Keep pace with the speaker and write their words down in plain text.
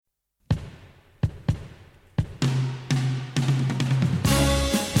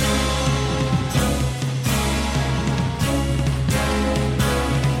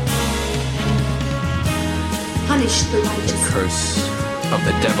Curse of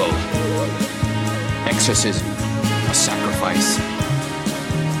the devil. Exorcism or sacrifice.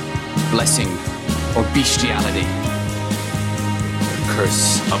 Blessing or bestiality. The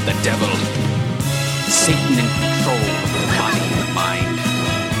curse of the devil. Satan in control of the body and the mind.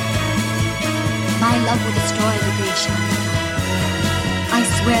 My love will destroy the great shadow. I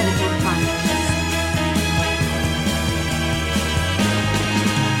swear that you'll find peace.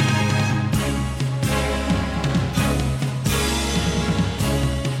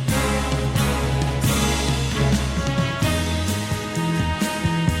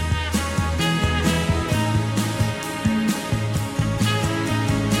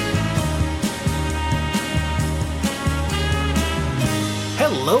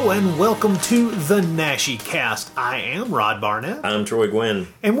 Hello and welcome to the Nashi Cast. I am Rod Barnett. I'm Troy Gwynn.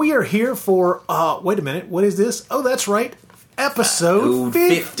 And we are here for, wait a minute, what is this? Oh, that's right, episode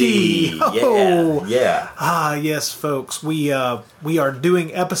 50. Oh. Yeah. Ah, yes, folks. We are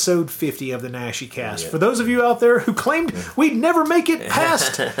doing episode 50 of the Nashi Cast. Yeah. For those of you out there who claimed we'd never make it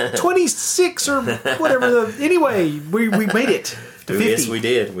past 26 or whatever. Anyway, we made it. 50. Yes, we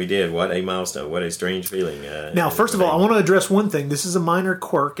did. What a milestone. What a strange feeling. Now, first of all, I want to address one thing. This is a minor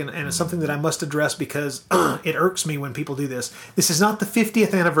quirk, and it's something that I must address because it irks me when people do this. This is not the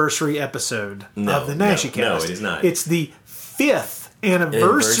 50th anniversary episode of the Nashi Cast. No, it is not. It's the 5th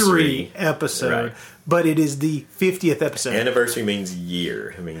anniversary episode, right. But it is the 50th episode. Anniversary means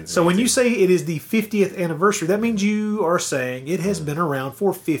year. It means So when you say it is the 50th anniversary, that means you are saying it has been around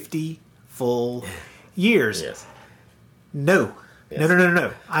for 50 full years. Yes. No. Yes.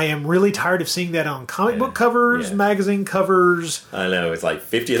 No. I am really tired of seeing that on comic book covers, magazine covers. I know. It's like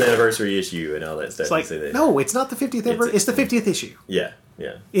 50th anniversary issue and all that stuff. It's like, no, it's not the 50th anniversary. It's the 50th issue. Yeah.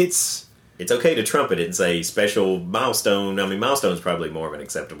 It's okay to trumpet it and say special milestone. I mean, milestone is probably more of an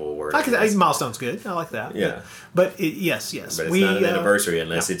acceptable word. Milestone's good. I like that. Yeah. But yes. But it's not an anniversary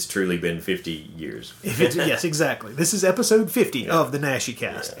unless it's truly been 50 years. Yes, exactly. This is episode 50 of the Nashi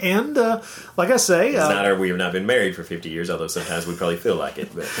Cast. Yeah. And like I say... we have not been married for 50 years, although sometimes we probably feel like it.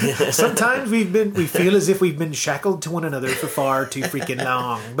 But sometimes we feel as if we've been shackled to one another for far too freaking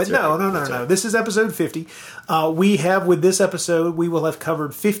long. But no. This is episode 50. We have, with this episode, we will have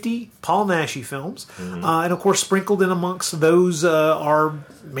covered 50 Paul Nashi films. Mm-hmm. And of course, sprinkled in amongst those are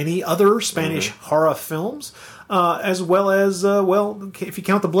many other Spanish horror films. As well as, if you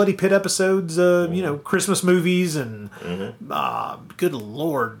count the Bloody Pit episodes, Christmas movies and, good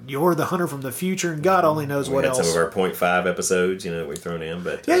Lord, You're the Hunter from the Future, and God only knows what else. Some of our 0.5 episodes, we've thrown in,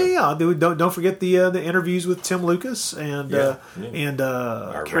 but yeah. Don't forget the interviews with Tim Lucas and our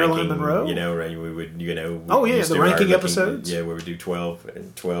Caroline ranking, Monroe. We would, the ranking episodes. Yeah, where we do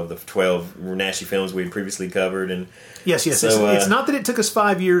 12 Nashi films we had previously covered, and yes. So, it's not that it took us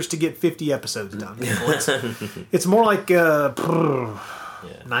 5 years to get 50 episodes done. It's more like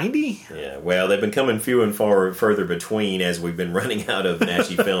 90? Yeah, well, they've been coming few and further between as we've been running out of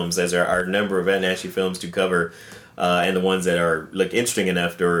Nashi films, as our number of Nashi films to cover, and the ones that look interesting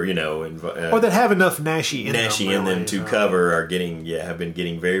enough to, or that have enough Nashi in them to cover have been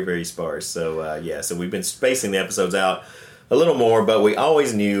getting very, very sparse. So, so we've been spacing the episodes out a little more, but we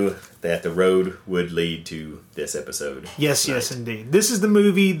always knew that the road would lead to this episode. Yes, indeed. This is the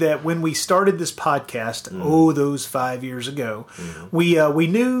movie that when we started this podcast, those 5 years ago, we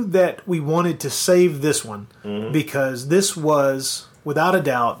knew that we wanted to save this one because this was, without a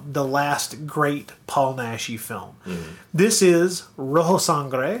doubt, the last great Paul Nashi film. This is Rojo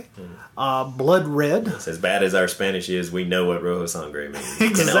Sangre, Blood Red. It's as bad as our Spanish is, we know what Rojo Sangre means. Exactly.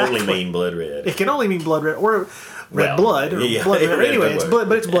 It can only mean blood red. It can only mean blood red, or red blood, or blood red. Anyway, it's blood,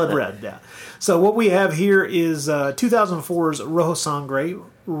 but it's blood red, yeah. So what we have here is 2004's Rojo Sangre,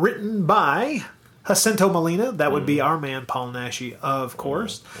 written by Jacinto Molina. That would be our man, Paul Nashi, of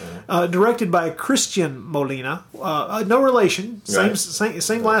course. Directed by Christian Molina. No relation.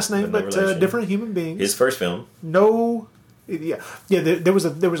 Same last name, but different human beings. His first film. There was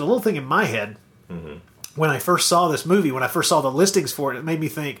a little thing in my head when I first saw this movie, when I first saw the listings for it made me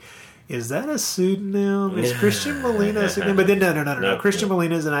think, is that a pseudonym? Is Christian Molina a pseudonym? But then no. Christian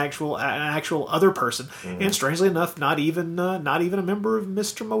Molina is an actual other person, and strangely enough, not even a member of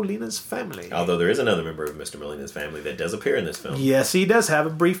Mr. Molina's family. Although there is another member of Mr. Molina's family that does appear in this film. Yes, he does have a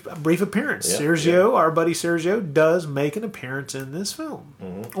brief appearance. Our buddy Sergio, does make an appearance in this film.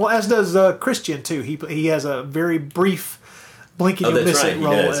 Well, as does Christian too. He has a very brief blinking and missing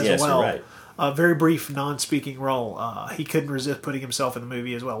role as well. You're right. A very brief non-speaking role. He couldn't resist putting himself in the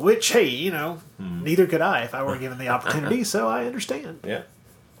movie as well, which, hey, neither could I if I were given the opportunity, so I understand. Yeah.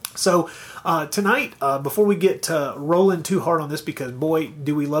 So tonight, before we get rolling too hard on this, because boy,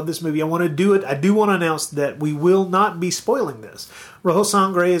 do we love this movie, I do want to announce that we will not be spoiling this. Rojo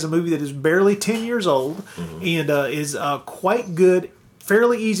Sangre is a movie that is barely 10 years old and is quite good,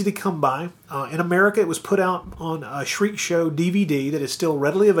 fairly easy to come by. In America, it was put out on a Shriek Show DVD that is still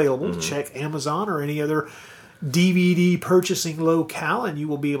readily available. Check Amazon or any other DVD purchasing locale, and you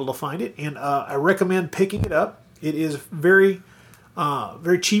will be able to find it. And I recommend picking it up. It is very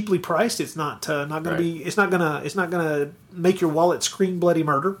cheaply priced. It's not going to be. It's not going to make your wallet scream bloody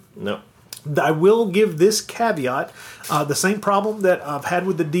murder. No. I will give this caveat. The same problem that I've had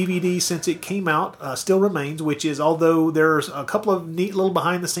with the DVD since it came out still remains, which is although there's a couple of neat little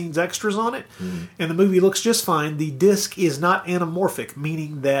behind-the-scenes extras on it, and the movie looks just fine, the disc is not anamorphic,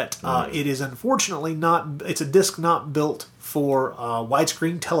 meaning that it is unfortunately not, it's a disc not built for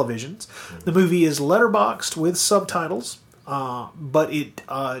widescreen televisions. The movie is letterboxed with subtitles, but it...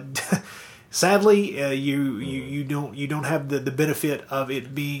 Sadly, you don't have the benefit of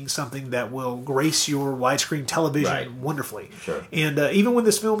it being something that will grace your widescreen television wonderfully. Sure. And even when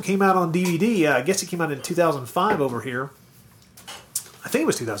this film came out on DVD, I guess it came out in 2005 over here. I think it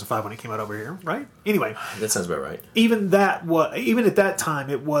was 2005 when it came out over here, right? Anyway, That sounds about right. even at that time,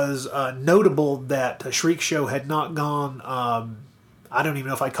 it was notable that Shriek Show had not gone. I don't even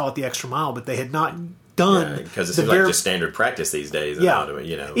know if I'd call it the extra mile, but they had not done because it seems like just standard practice these days.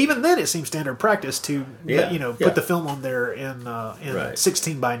 Even then, it seems standard practice to put the film on there in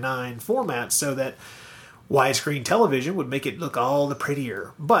 16:9 format so that widescreen television would make it look all the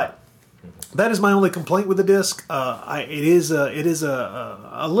prettier. But that is my only complaint with the disc. It is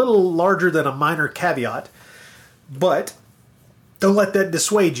a little larger than a minor caveat, but don't let that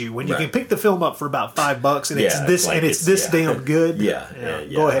dissuade you when you can pick the film up for about $5 and it's this damn good.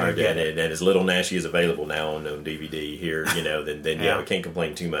 Go ahead and get it. And as Little Nashy is available now on DVD here, then we can't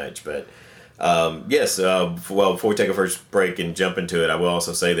complain too much. But yes, before we take a first break and jump into it, I will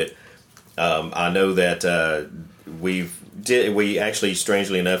also say that I know that we actually,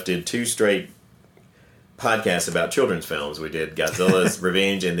 strangely enough, did 2 straight podcasts about children's films. We did Godzilla's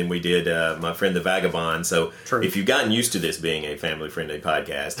Revenge, and then we did My Friend the Vagabond. So if you've gotten used to this being a family-friendly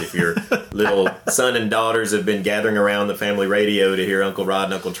podcast, if your little son and daughters have been gathering around the family radio to hear Uncle Rod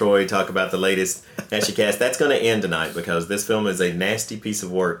and Uncle Troy talk about the latest Ashicast, that's going to end tonight because this film is a nasty piece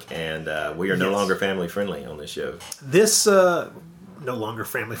of work, and we are no longer family-friendly on this show. This... no longer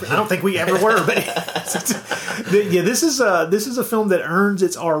family friendly. I don't think we ever were, but this is a film that earns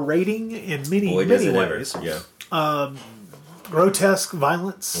its R rating in many ways. Yeah, grotesque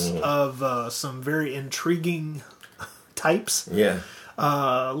violence of some very intriguing types. Yeah,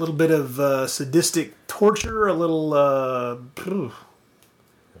 a little bit of sadistic torture. A little, a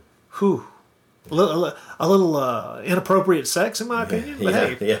little inappropriate sex, in my opinion.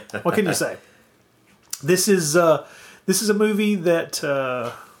 But what can you say? This is a movie that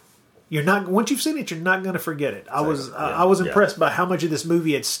you're not. Once you've seen it, you're not going to forget it. I was impressed by how much of this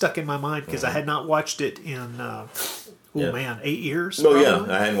movie had stuck in my mind because I had not watched it in 8 years. Oh yeah,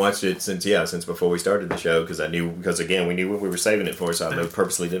 I hadn't watched it since before we started the show because again we knew what we were saving it for, so I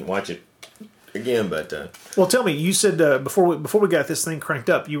purposely didn't watch it again. But well, tell me, you said before we got this thing cranked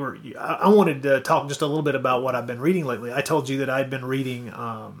up, I wanted to talk just a little bit about what I've been reading lately. I told you that I'd been reading.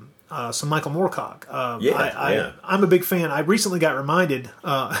 Some Michael Moorcock. I'm a big fan. I recently got reminded,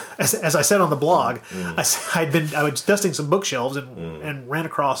 as I said on the blog, I was dusting some bookshelves and ran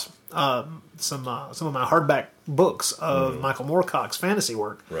across some of my hardback books of Michael Moorcock's fantasy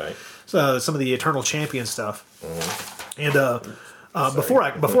work. Right. So some of the Eternal Champion stuff. And before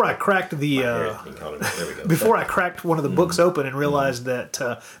I cracked before I cracked one of the books open and realized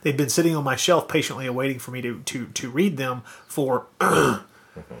that they'd been sitting on my shelf patiently awaiting for me to read them for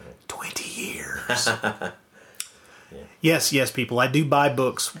 20 years. Yes, people. I do buy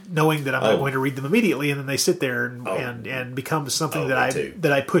books knowing that I'm not going to read them immediately, and then they sit there and become something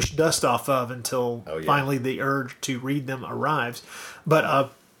that I push dust off of until finally the urge to read them arrives. But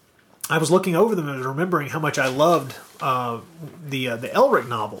I was looking over them and remembering how much I loved the Elric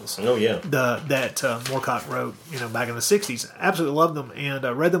novels. Oh yeah, that Moorcock wrote, back in the '60s. Absolutely loved them, and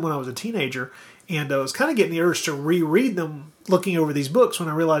read them when I was a teenager. And I was kind of getting the urge to reread them, looking over these books, when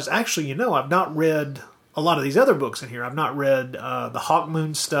I realized, actually, I've not read a lot of these other books in here. I've not read the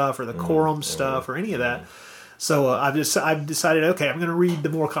Hawkmoon stuff or the Corum stuff or any of that. So I've decided, okay, I'm going to read the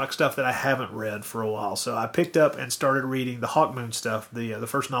Moorcock stuff that I haven't read for a while. So I picked up and started reading the Hawkmoon stuff, the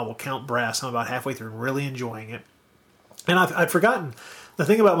first novel, Count Brass. I'm about halfway through and really enjoying it. And I'd forgotten. The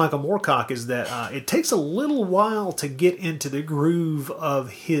thing about Michael Moorcock is that it takes a little while to get into the groove of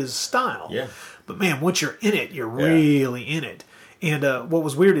his style. Yeah. But man, once you're in it, you're really in it. And what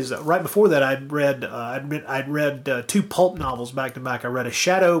was weird is right before that, I'd read 2 pulp novels back to back. I read a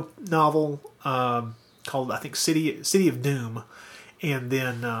Shadow novel called, I think, City of Doom, and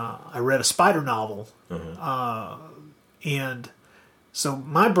then I read a Spider novel, and so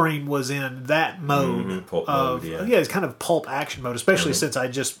my brain was in that mode pulp of mode, yeah. It's kind of pulp action mode, especially since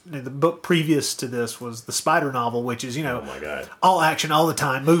the book previous to this was the Spider novel, which is oh my God, all action all the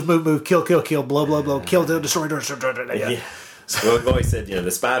time, move, kill, blow, kill, destroy. Yeah. Well, we've always said, the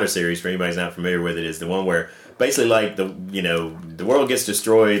Spider series, for anybody who's not familiar with it, is the one where basically like the world gets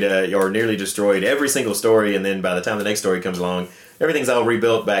destroyed or nearly destroyed every single story, and then by the time the next story comes along, everything's all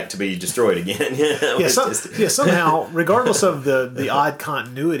rebuilt back to be destroyed again. Somehow, regardless of the odd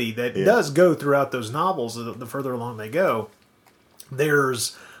continuity that does go throughout those novels, the further along they go,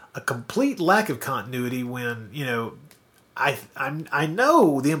 there's a complete lack of continuity when, I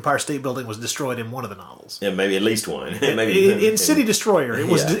know the Empire State Building was destroyed in one of the novels. Yeah, maybe at least one. in City Destroyer, it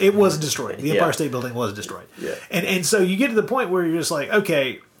was destroyed. The Empire State Building was destroyed. Yeah. And so you get to the point where you're just like,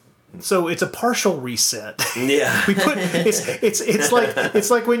 okay, so it's a partial reset. Yeah. We put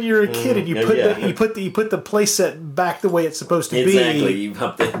it's like when you're a kid and you put the play set back the way it's supposed to be. Exactly.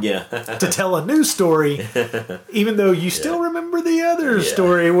 To tell a new story, even though you still remember the other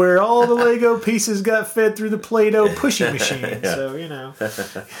story where all the Lego pieces got fed through the Play-Doh pushing machine. So,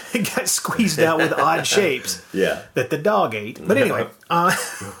 it got squeezed out with odd shapes that the dog ate. But anyway, I'm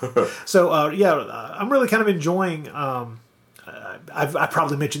really kind of enjoying I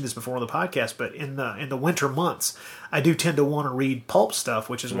probably mentioned this before on the podcast, but in the winter months, I do tend to want to read pulp stuff,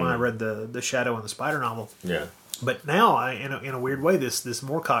 which is why I read the Shadow and the Spider novel. Yeah. But now, in a weird way, this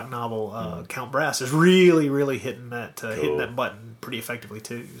Moorcock novel, Count Brass, is really, really hitting that button pretty effectively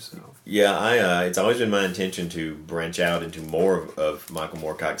too. So. Yeah, it's always been my intention to branch out into more of Michael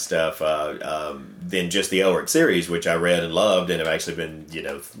Moorcock stuff than just the Elric series, which I read and loved, and have actually been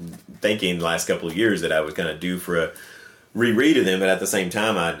thinking the last couple of years that I was going to do for a reread of them, but at the same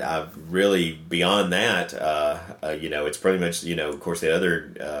time, I've really beyond that. It's pretty much of course the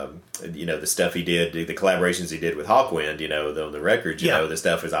other the stuff he did, the collaborations he did with Hawkwind. On the records, the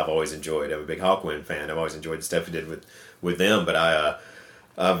stuff is I've always enjoyed. I'm a big Hawkwind fan. I've always enjoyed the stuff he did with them, but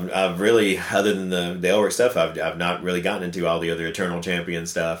I've really, other than the Elric stuff, I've not really gotten into all the other Eternal Champion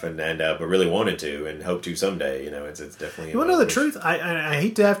stuff, but really wanted to and hope to someday. It's definitely. You want to know the truth? I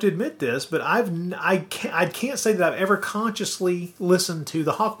hate to have to admit this, but I can't say that I've ever consciously listened to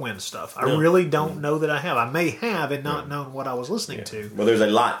the Hawkwind stuff. I really don't know that I have. I may have and not known what I was listening to. Well, there's a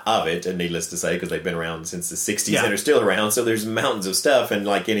lot of it, and needless to say, because they've been around since the '60s and are still around. So there's mountains of stuff, and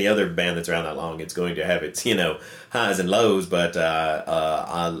like any other band that's around that long, it's going to have its highs and lows. But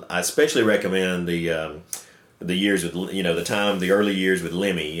I especially recommend the years with the early years with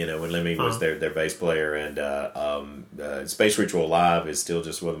Lemmy. When Lemmy was their bass player, and Space Ritual Live is still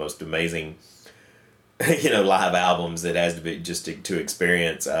just one of the most amazing live albums that has to be just to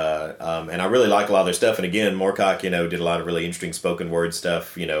experience. And I really like a lot of their stuff. And again, Moorcock did a lot of really interesting spoken word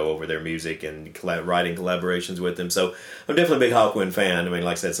stuff over their music and writing collaborations with them. So I'm definitely a big Hawkwind fan. I mean,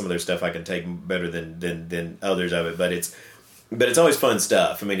 like I said, some of their stuff I can take better than others of it, but it's always fun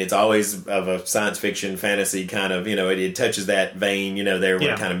stuff. I mean, it's always of a science fiction, fantasy kind of, it touches that vein, there,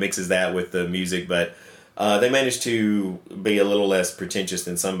 where it kind of mixes that with the music. But they managed to be a little less pretentious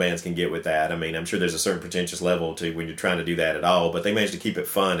than some bands can get with that. I mean, I'm sure there's a certain pretentious level to when you're trying to do that at all, but they managed to keep it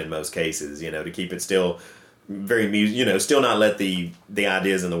fun in most cases, to keep it still very still not let the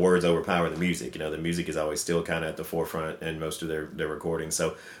ideas and the words overpower the music. The music is always still kind of at the forefront in most of their recordings.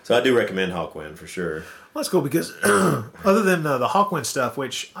 So I do recommend Hawkwind for sure. Well, that's cool because other than the Hawkwind stuff,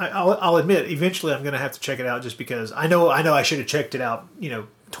 which I'll admit, eventually I'm going to have to check it out just because I know I should have checked it out,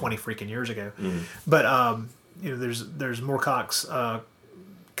 20 freaking years ago. But there's Moorcock's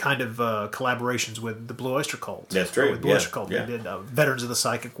kind of collaborations with the Blue Oyster Cult. That's true. With Blue Oyster Cult, they did Veterans of the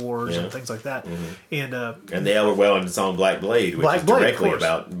Psychic Wars and things like that. And the Elric and the song Black Blade, which is directly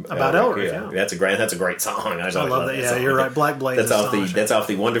about Elric. Yeah. That's a great song. I love that. Yeah, you're right. Black Blade. That's off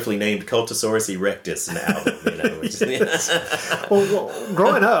the wonderfully named Cultosaurus Erectus album. Well,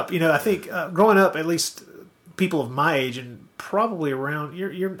 growing up, I think growing up, at least people of my age and probably around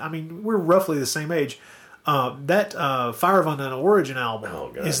we're roughly the same age. That Fire of Unknown Origin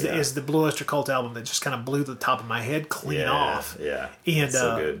album is the Blue Oyster Cult album that just kind of blew the top of my head clean off. Yeah, and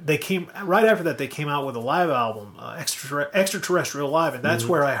so good. They came right after that. They came out with a live album, Extraterrestrial Live, and that's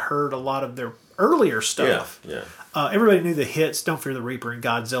where I heard a lot of their earlier stuff. Yeah. Everybody knew the hits, Don't Fear the Reaper and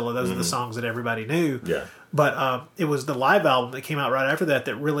Godzilla. Those are the songs that everybody knew. Yeah. But it was the live album that came out right after that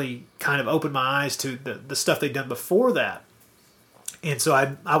really kind of opened my eyes to the stuff they'd done before that. And so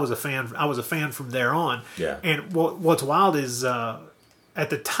I was a fan. I was a fan from there on. Yeah. And what's wild is at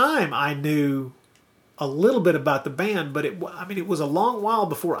the time I knew a little bit about the band, but it was a long while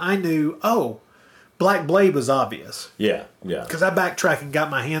before I knew. Oh, Black Blade was obvious. Yeah. Because I backtracked and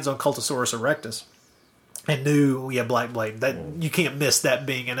got my hands on Cultosaurus erectus. And knew, Black Blade. That you can't miss that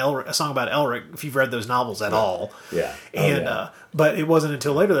being a song about Elric if you've read those novels at all. Yeah. But it wasn't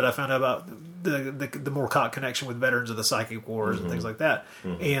until later that I found out about the Moorcock connection with veterans of the Psychic Wars and things like that.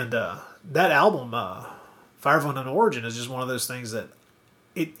 And that album, Fire of Unknown Origin, is just one of those things that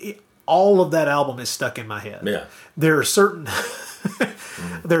all of that album is stuck in my head. Yeah. There are certain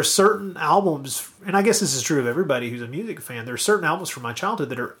there are certain albums, and I guess this is true of everybody who's a music fan. There are certain albums from my childhood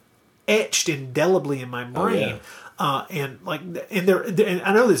that are etched indelibly in my brain. And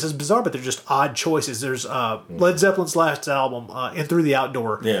I know this is bizarre, but they're just odd choices. There's Led Zeppelin's last album, And Through the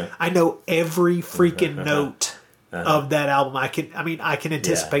Outdoor. Yeah. I know every freaking note of that album. I can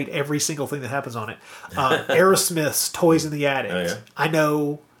anticipate every single thing that happens on it. Aerosmith's Toys in the Attic. I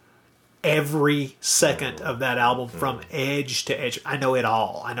know every second of that album from edge to edge. I know it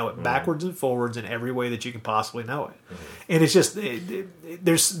all. I know it backwards and forwards in every way that you can possibly know it. And it's just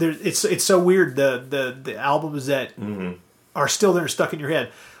it's so weird the albums that are still there stuck in your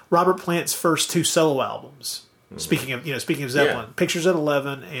head. Robert Plant's first 2 solo albums. Speaking of Zeppelin, Pictures at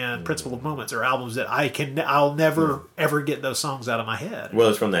 11 and Principle of Moments are albums that I'll never ever get those songs out of my head. Well,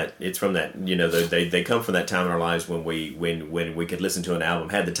 it's from that they come from that time in our lives when we could listen to an album,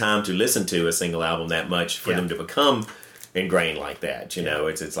 had the time to listen to a single album that much for them to become ingrained like that.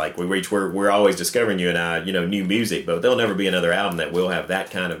 It's like we're always discovering, you and I, new music, but there'll never be another album that will have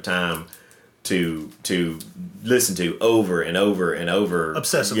that kind of time to listen to over and over and over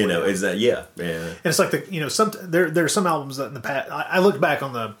obsessively. Is that and it's like there are some albums that in the past I look back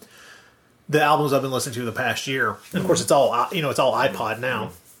on the albums I've been listening to the past year, and of course it's all iPod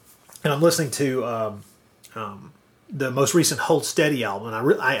now, and I'm listening to the most recent Hold Steady album,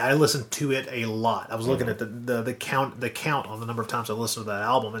 and I listened to it a lot. I was looking at the count on the number of times I listened to that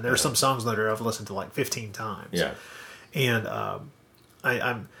album, and there are some songs that I've listened to like 15 times. And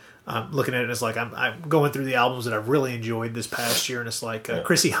I'm looking at it, and it's like I'm going through the albums that I've really enjoyed this past year, and it's like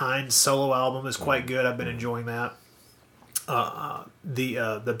Chrissie Hynde's solo album is quite good. I've been enjoying that.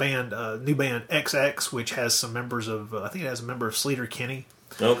 The band, new band XX, which has some members of, I think it has a member of Sleater Kinney.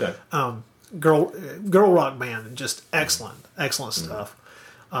 Okay. Girl rock band, just excellent stuff.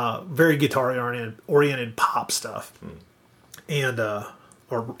 Very guitar oriented pop stuff, and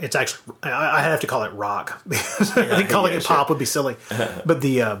or it's actually I have to call it rock. I think calling it pop would be silly. But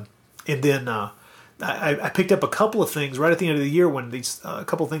and then I picked up a couple of things right at the end of the year when these a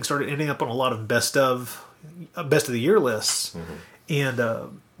couple of things started ending up on a lot of best of the year lists, and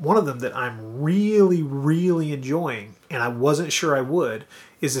one of them that I'm really, really enjoying, and I wasn't sure I would,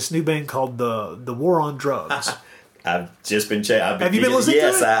 is this new band called the War on Drugs. I've just been checking. Have you been listening to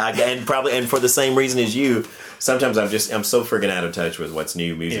it? Yes, and for the same reason as you. Sometimes I'm so friggin' out of touch with what's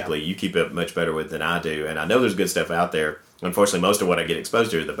new musically. Yeah. You keep up much better with than I do, and I know there's good stuff out there. Unfortunately, most of what I get exposed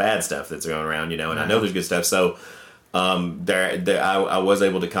to is the bad stuff that's going around, and I know there's good stuff. So I was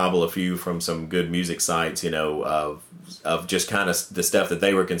able to cobble a few from some good music sites, of just kind of the stuff that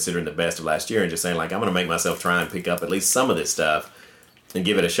they were considering the best of last year, and just saying like, I'm going to make myself try and pick up at least some of this stuff and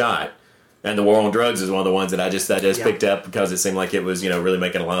give it a shot. And the War on Drugs is one of the ones that I just picked up because it seemed like it was, really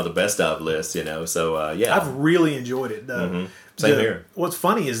making a lot of the best of lists, So, I've really enjoyed it. Same here. What's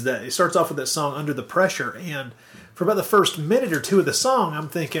funny is that it starts off with that song Under the Pressure, and for about the first minute or two of the song, I'm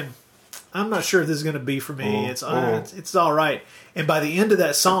thinking, I'm not sure if this is going to be for me. It's all right. And by the end of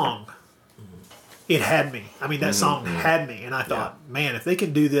that song, it had me. I mean, that song had me, and I thought, man, if they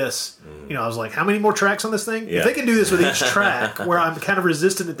can do this, I was like, how many more tracks on this thing? If they can do this with each track, where I'm kind of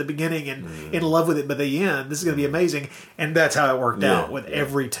resistant at the beginning and in love with it by the end, this is going to be amazing. And that's how it worked out with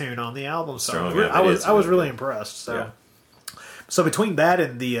every tune on the album. So I was really impressed. So between that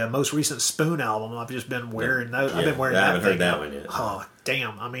and the most recent Spoon album, I've just been wearing those. I've been wearing that. I haven't heard that one yet. Oh,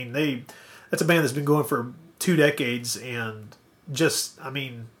 damn! I mean, that's a band that's been going for 2 decades, and just, I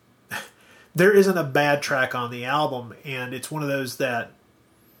mean, there isn't a bad track on the album, and it's one of those that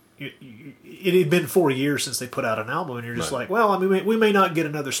it had been 4 years since they put out an album, and you're just like, well, I mean, we may not get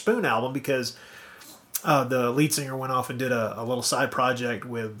another Spoon album because the lead singer went off and did a little side project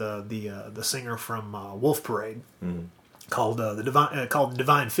with the singer from Wolf Parade. Called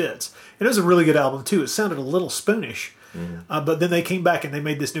Divine Fits, and it was a really good album too. It sounded a little Spoonish, but then they came back and they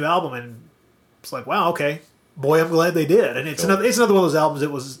made this new album, and it's like, wow, okay, boy, I'm glad they did. And it's another one of those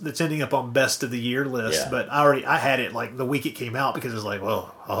albums that's ending up on best of the year list. But I had it like the week it came out because it was like,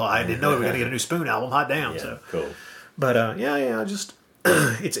 well, I didn't know we were going to get a new Spoon album. Hot damn! Cool. But yeah, just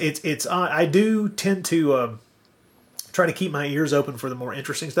it's I do tend to try to keep my ears open for the more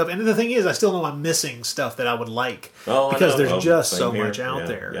interesting stuff. And the thing is, I still know I'm missing stuff that I would like because there's just so much out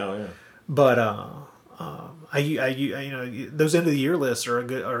there. Yeah. But those end of the year lists are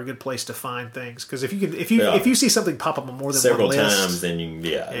a good place to find things, because if you see something pop up on more than several one list, times, then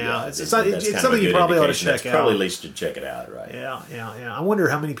it's something you probably ought to check out. Probably at least to check it out, right? Yeah. I wonder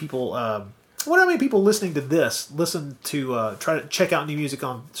how many people. Listening to this listen to try to check out new music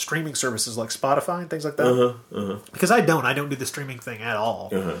on streaming services like Spotify and things like that. Because I don't do the streaming thing at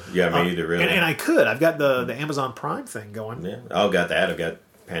all. Yeah, me either. Really, and I could. I've got the Amazon Prime thing going. Yeah, I've got that. I've got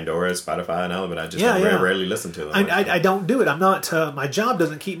Pandora, Spotify, and all, but I just rarely listen to them. I don't do it. I'm not. My job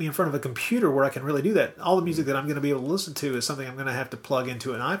doesn't keep me in front of a computer where I can really do that. All the music that I'm going to be able to listen to is something I'm going to have to plug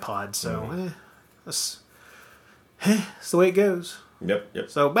into an iPod. So that's the way it goes. Yep.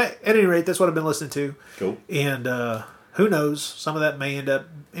 So, but at any rate, that's what I've been listening to. Cool. And who knows? Some of that may end up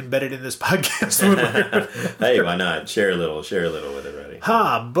embedded in this podcast. Hey, why not? Share a little with everybody.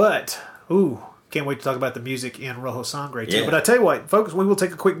 But can't wait to talk about the music in Rojo Sangre too. Yeah. But I tell you what, folks, we will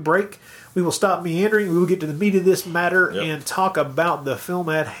take a quick break. We will stop meandering. We will get to the meat of this matter and talk about the film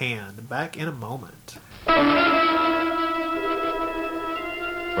at hand. Back in a moment.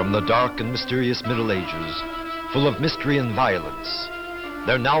 From the dark and mysterious Middle Ages, full of mystery and violence,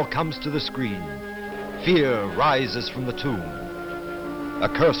 there now comes to the screen, fear rises from the tomb, a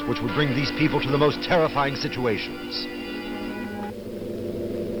curse which would bring these people to the most terrifying situations.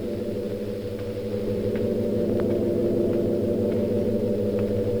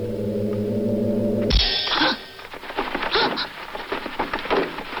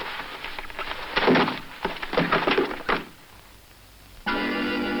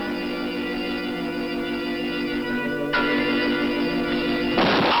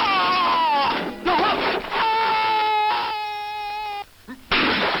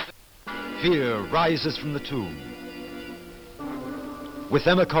 Fear rises from the tomb. With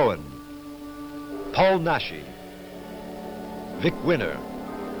Emma Cohen, Paul Naschy, Vic Winner,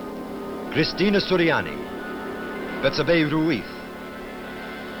 Cristina Suriani, Betsabe Ruiz,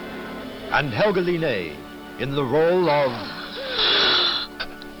 and Helga Linné in the role of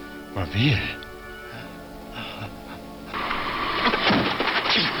Maria.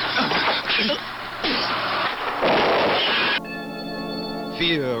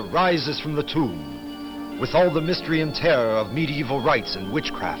 Fear rises from the tomb, with all the mystery and terror of medieval rites and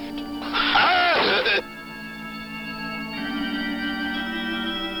witchcraft.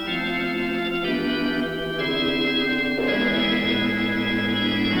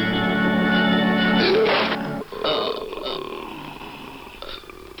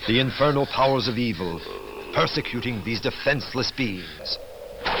 The infernal powers of evil persecuting these defenseless beings.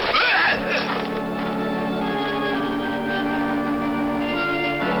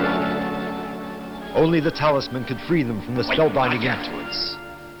 Only the talisman could free them from the spellbinding influence.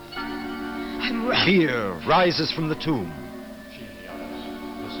 I'm right. Fear rises from the tomb.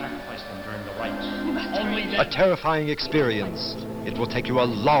 We'll sacrifice them during the rites. Only A terrifying experience. It will take you a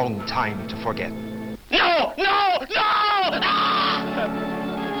long time to forget. No! No! No!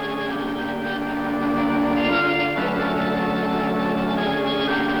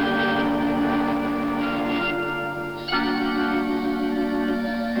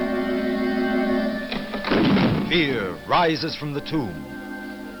 Fear rises from the tomb.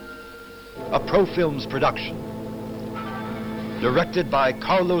 A Pro Films production. Directed by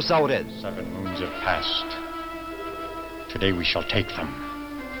Carlos Aurez. 7 moons have passed. Today we shall take them.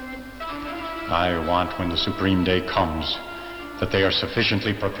 I want, when the supreme day comes, that they are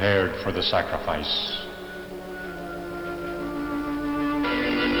sufficiently prepared for the sacrifice.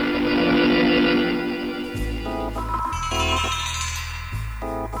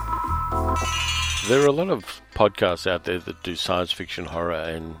 There are a lot of podcasts out there that do science fiction, horror,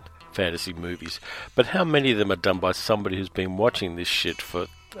 and fantasy movies, but how many of them are done by somebody who's been watching this shit for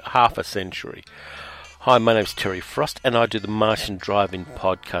half a century? Hi, my name's Terry Frost, and I do the Martian Drive-In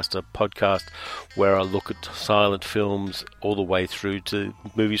podcast, a podcast where I look at silent films all the way through to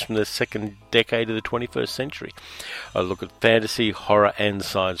movies from the second decade of the 21st century. I look at fantasy, horror, and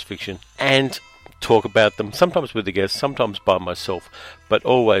science fiction, and talk about them, sometimes with a guest, sometimes by myself, but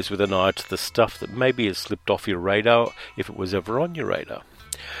always with an eye to the stuff that maybe has slipped off your radar, if it was ever on your radar.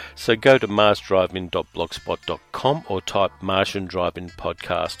 So go to marsdrivein.blogspot.com or type Martian Drive-In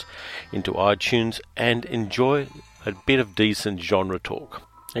Podcast into iTunes and enjoy a bit of decent genre talk.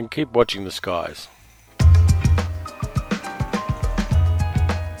 And keep watching the skies.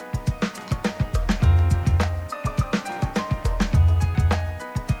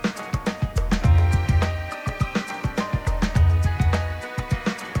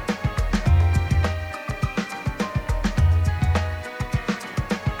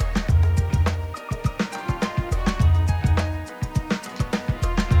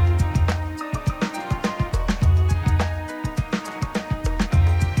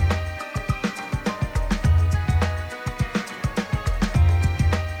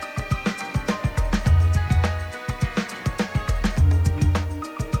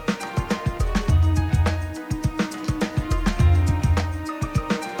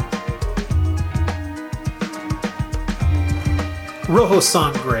 Rojo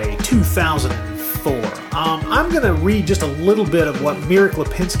Sangre, 2004. I'm going to read just a little bit of what Mirek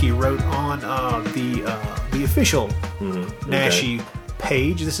Lipinski wrote on the official Naschy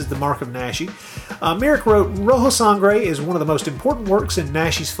page. This is the Mark of Naschy. Mirek wrote, Rojo Sangre is one of the most important works in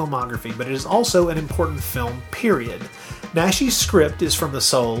Naschy's filmography, but it is also an important film, period. Naschy's script is from the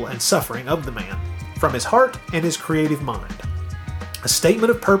soul and suffering of the man, from his heart and his creative mind. A statement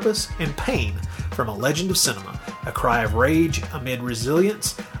of purpose and pain from a legend of cinema, a cry of rage amid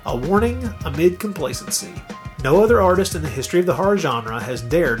resilience, a warning amid complacency. No other artist in the history of the horror genre has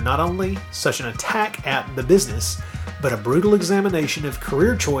dared not only such an attack at the business, but a brutal examination of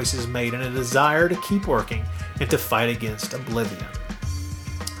career choices made in a desire to keep working and to fight against oblivion.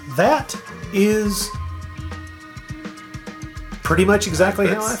 That is pretty much exactly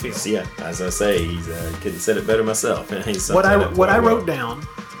how I feel. Yeah, as I say, he couldn't said it better myself. What I wrote down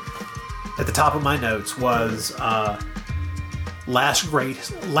at the top of my notes was last great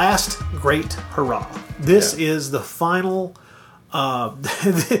hurrah. This is the final.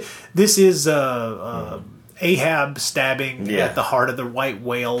 This is Ahab stabbing at the heart of the white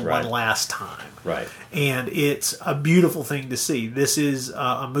whale one last time. Right. And it's a beautiful thing to see. This is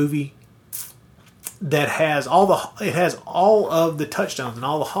a movie that has all of the touchstones and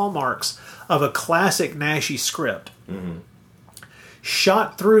all the hallmarks of a classic Naschy script,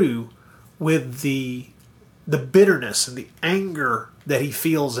 shot through with the bitterness and the anger that he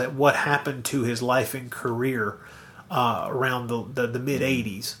feels at what happened to his life and career around the mid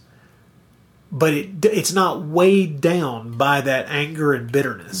 '80s. But it's not weighed down by that anger and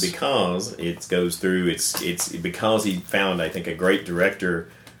bitterness because it goes through. It's because he found, I think, a great director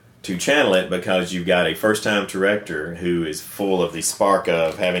to channel it, because you've got a first-time director who is full of the spark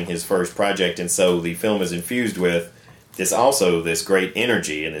of having his first project, and so the film is infused with this great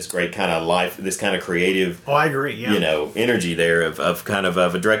energy and this great kind of life, this kind of creative. Oh, I agree. Yeah. Energy there of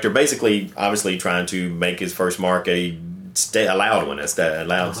a director, basically, obviously trying to make his first mark a loud one,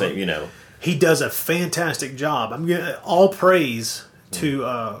 He does a fantastic job. I'm gonna all praise to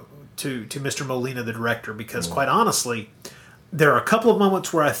Mr. Molina, the director, because quite honestly, there are a couple of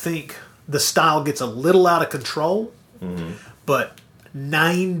moments where I think the style gets a little out of control, but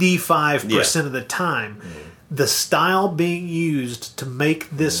 95% of the time, the style being used to make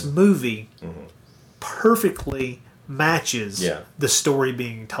this movie perfectly matches the story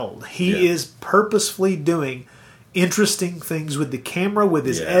being told. He is purposefully doing interesting things with the camera, with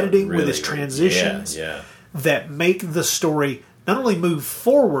his editing, with his transitions that make the story not only move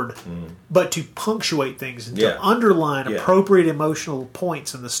forward, but to punctuate things and to underline appropriate emotional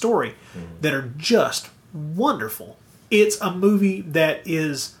points in the story that are just wonderful. It's a movie that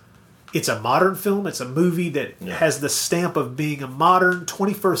it's a modern film. It's a movie that has the stamp of being a modern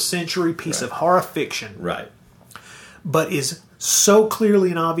 21st century piece of horror fiction. Right. But is so clearly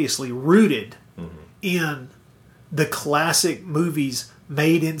and obviously rooted in the classic movies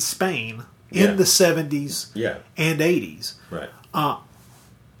made in Spain in the 70s and 80s. Right.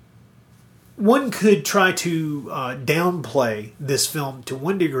 One could try to downplay this film to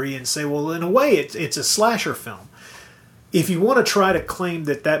one degree and say, well, in a way, it's a slasher film. If you want to try to claim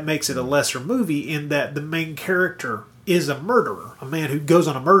that makes it a lesser movie, in that the main character is a murderer, a man who goes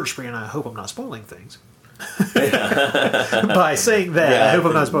on a murder spree, and I hope I'm not spoiling things. By saying that, I hope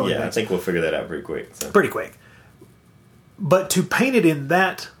I'm not spoiling things. I think we'll figure that out pretty quick. So. Pretty quick. But to paint it in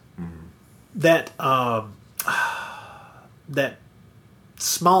that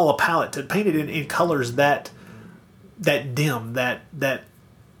small a palette, to paint it in colors that dim, that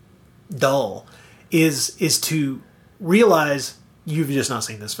dull, is to realize you've just not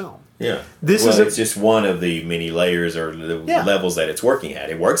seen this film. Yeah. It's just one of the many layers or levels that it's working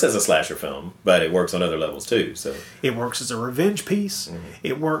at. It works as a slasher film, but it works on other levels too. So it works as a revenge piece.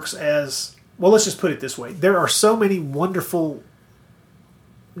 It works as, well, let's just put it this way. There are so many wonderful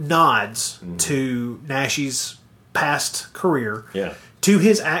nods to Naschy's past career, to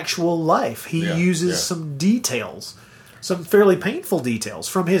his actual life. He uses some details, some fairly painful details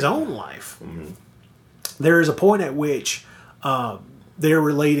from his own life. There is a point at which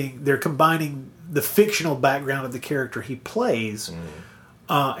they're combining the fictional background of the character he plays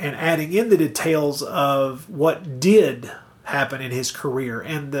and adding in the details of what did happen in his career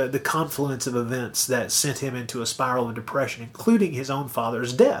and the confluence of events that sent him into a spiral of depression, including his own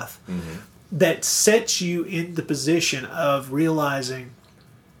father's death. That sets you in the position of realizing,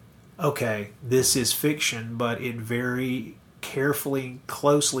 okay, this is fiction, but it very carefully and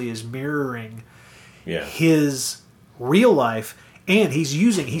closely is mirroring his real life, and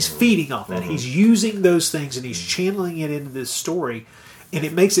he's feeding off that. He's using those things and he's channeling it into this story, and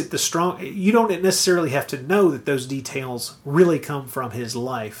it makes it the strong. You don't necessarily have to know that those details really come from his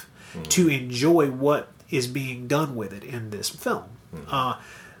life to enjoy what is being done with it in this film.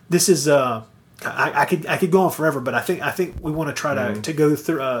 This is I could go on forever, but I think we want to try to go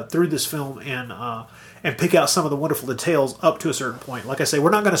through this film and pick out some of the wonderful details up to a certain point. Like I say, we're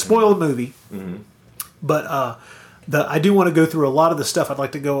not going to spoil the movie, but I do want to go through a lot of the stuff. I'd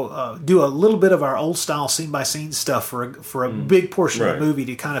like to go do a little bit of our old style scene by scene stuff for a big portion of the movie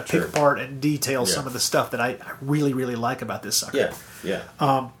to kind of pick apart and detail some of the stuff that I really really like about this sucker.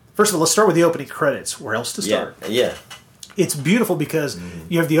 First of all, let's start with the opening credits. Where else to start? It's beautiful because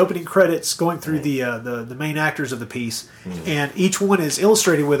you have the opening credits going through the main actors of the piece, and each one is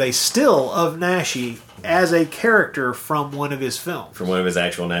illustrated with a still of Naschy as a character from one of his films. From one of his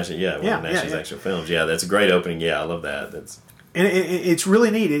actual Naschy, one of Naschy's actual films. Yeah, that's a great opening. Yeah, I love that. And it's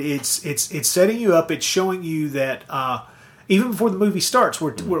really neat. It's setting you up. It's showing you that even before the movie starts,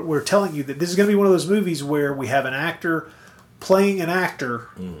 we're telling you that this is going to be one of those movies where we have an actor playing an actor.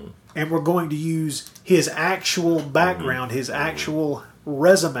 And we're going to use his actual background, his actual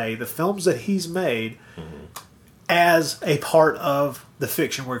resume, the films that he's made, as a part of the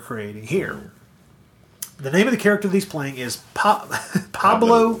fiction we're creating here. The name of the character that he's playing is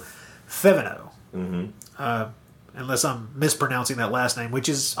Pablo Thevenot. Unless I'm mispronouncing that last name, which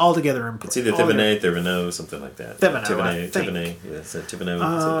is altogether It's either Thevenot, something like that. Thevenot. Yes,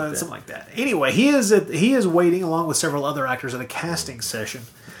 Thevenot. Something like that. Anyway, he is waiting along with several other actors at a casting session.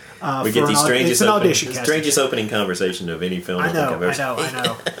 We get the strangest casting. opening conversation of any film I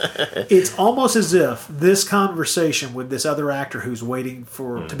know. It's almost as if this conversation with this other actor who's waiting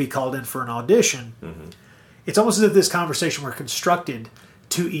to be called in for an audition, it's almost as if this conversation were constructed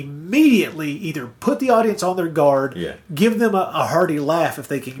to immediately either put the audience on their guard, give them a hearty laugh if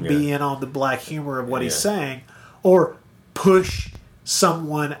they can be in on the black humor of what he's saying, or push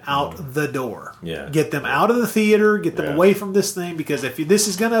someone out the door. Get them out of the theater, get them away from this thing, because if this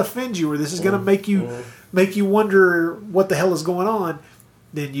is going to offend you or this is going to make you wonder what the hell is going on,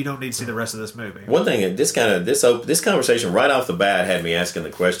 then you don't need to see the rest of this movie. One thing, this conversation right off the bat had me asking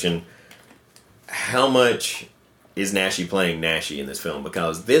the question, how much is Naschy playing Naschy in this film?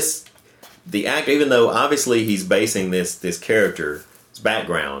 Because the actor, even though obviously he's basing this character's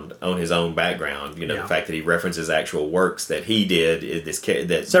background on his own background, the fact that he references actual works that he did,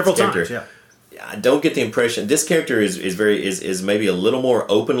 several times. I don't get the impression this character is maybe a little more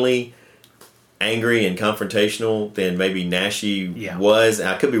openly angry and confrontational than maybe Naschy was.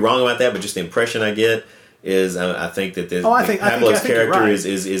 I could be wrong about that, but just the impression I get is I think that Pablo's character is.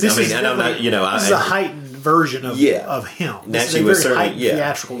 This is a heightened version of him. Naschy was certainly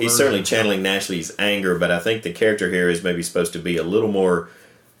he's certainly channeling Naschy's anger, but I think the character here is maybe supposed to be a little more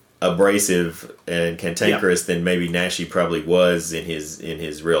abrasive and cantankerous than maybe Naschy probably was in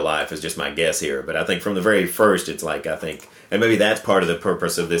his real life. Is just my guess here, but I think from the very first, it's like and maybe that's part of the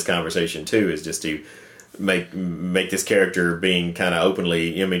purpose of this conversation too, is just to make this character being kind of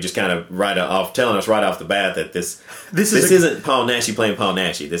openly, just kind of telling us right off the bat that this isn't Paul Naschy playing Paul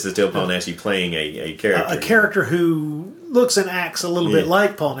Naschy. This is still Paul Naschy playing a character. A character who looks and acts a little bit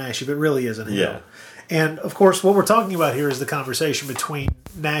like Paul Naschy, but really isn't him. Yeah. And, of course, what we're talking about here is the conversation between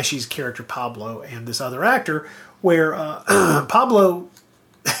Naschy's character Pablo and this other actor, where Pablo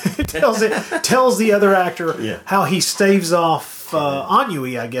tells the other actor how he staves off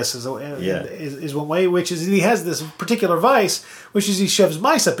ennui, I guess, is one way, which is he has this particular vice, which is he shoves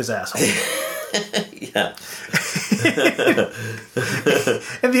mice up his asshole.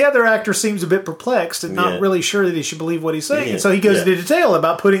 And the other actor seems a bit perplexed and not really sure that he should believe what he's saying. And so he goes into detail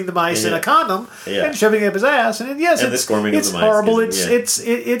about putting the mice in a condom and shoving it up his ass. And it's horrible.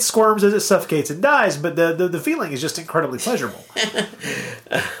 It squirms as it suffocates and dies, but the feeling is just incredibly pleasurable.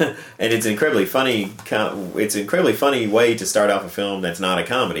 And it's incredibly funny. It's an incredibly funny way to start off a film that's not a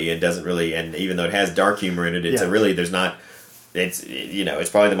comedy. It doesn't really, and even though it has dark humor in it, there's not. It's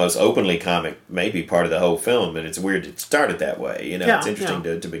probably the most openly comic maybe part of the whole film, and it's weird to start it that way. It's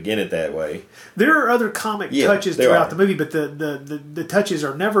interesting to begin it that way. There are other comic touches throughout the movie, but the touches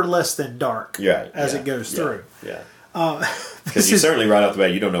are never less than dark as it goes through. Because you certainly right off the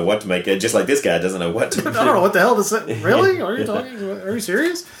bat you don't know what to make it. Just like this guy doesn't know what to. I don't know what the hell this is. Really? Are you talking? Are you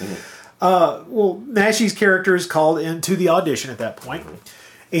serious? Well, Naschy's character is called into the audition at that point,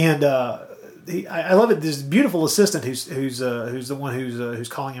 and. I love it. This beautiful assistant who's the one who's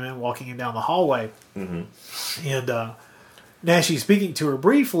calling him in, walking him down the hallway, and Naschy's speaking to her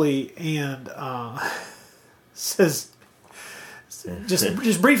briefly and says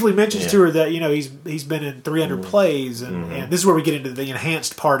just briefly mentions to her that he's been in 300 plays, and this is where we get into the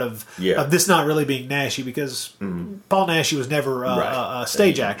enhanced part of this not really being Naschy, because Paul Naschy was never a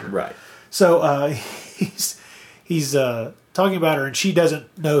stage actor, right? So he's talking about her, and she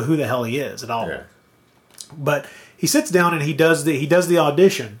doesn't know who the hell he is at all. Yeah. But he sits down and he does the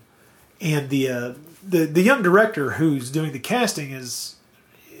audition, and the young director who's doing the casting is.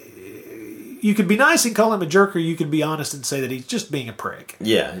 You could be nice and call him a jerk, or you could be honest and say that he's just being a prick.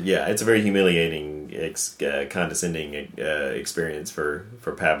 Yeah. It's a very humiliating, condescending experience for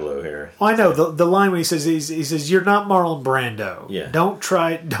Pablo here. Well, I know the line when he says, "You're not Marlon Brando. Yeah. Don't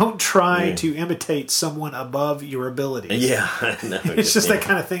try to imitate someone above your abilities." Yeah, no, it's just that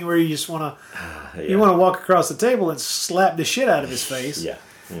kind of thing where you just want to you want to walk across the table and slap the shit out of his face. Yeah,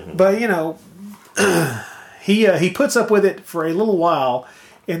 but he puts up with it for a little while,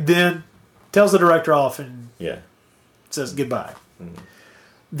 and then tells the director off and says goodbye.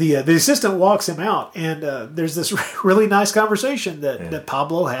 The assistant walks him out, and there's this really nice conversation that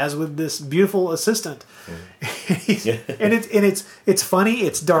Pablo has with this beautiful assistant. And it's funny,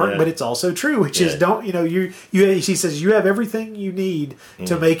 it's dark, but it's also true. Which is she says you have everything you need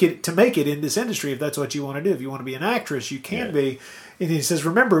to make it in this industry if that's what you want to do. If you want to be an actress, you can be. And he says,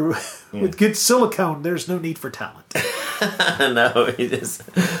 remember, with good silicone, there's no need for talent. No, he just.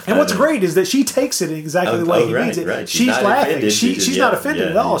 And what's great is that she takes it in exactly the way he needs it. Right. She's laughing. She's not offended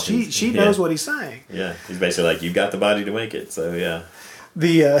at all. She knows what he's saying. Yeah, he's basically like, you've got the body to make it. So yeah.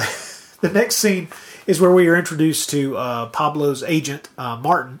 The next scene is where we are introduced to Pablo's agent,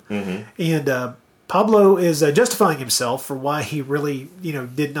 Martin, and Pablo is justifying himself for why he really,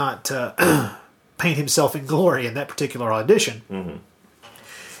 did not paint himself in glory in that particular audition.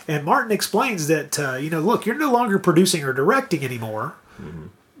 And Martin explains that, look, you're no longer producing or directing anymore,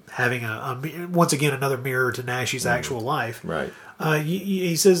 having once again another mirror to Naschy's actual life. Right.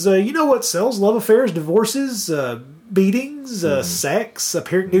 He says, you know what sells? Love affairs, divorces, beatings, sex,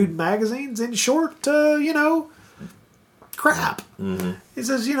 appearing nude in magazines. In short, crap. He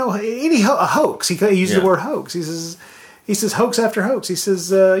says, a hoax. He uses the word hoax. He says hoax after hoax. He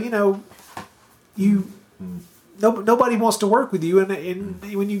says, nobody wants to work with you, and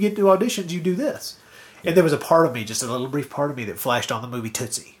when you get to auditions, you do this. And there was a part of me, just a little brief part of me, that flashed on the movie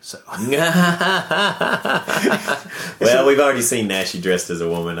Tootsie. So, well, we've already seen Naschy dressed as a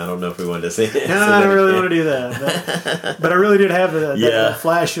woman. I don't know if we wanted to see it. No, I don't really want to do that. But I really did have that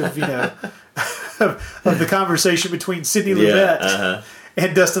flash of of the conversation between Sidney Lumet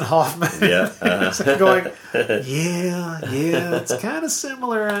and Dustin Hoffman. Going, it's kind of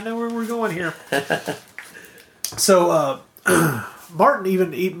similar. I know where we're going here. So Martin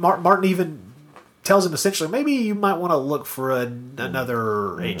even tells him essentially, maybe you might want to look for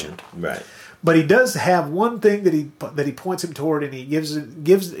another agent. Right. But he does have one thing that he points him toward, and he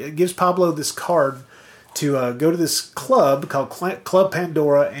gives Pablo this card to go to this club called Club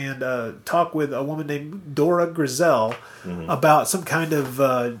Pandora and talk with a woman named Dora Grizel about some kind of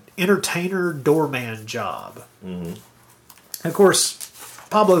entertainer doorman job. And of course,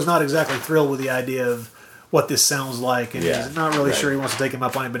 Pablo's not exactly thrilled with the idea of what this sounds like, and he's not really sure he wants to take him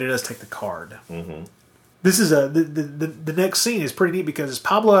up on it, but he does take the card. This is the next scene is pretty neat because it's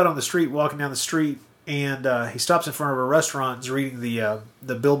Pablo out on the street, walking down the street, and he stops in front of a restaurant and is reading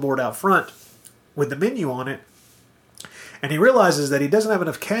the billboard out front with the menu on it, and he realizes that he doesn't have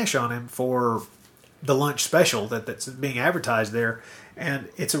enough cash on him for the lunch special that's being advertised there. And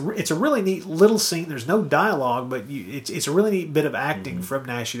it's a really neat little scene. There's no dialogue, but it's a really neat bit of acting from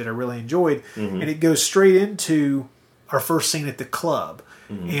Naschy that I really enjoyed. And it goes straight into our first scene at the club,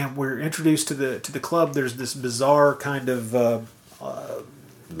 and we're introduced to the club. There's this bizarre kind of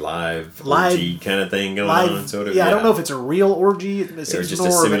live orgy kind of thing going on, sort of. I don't know if it's a real orgy. It's just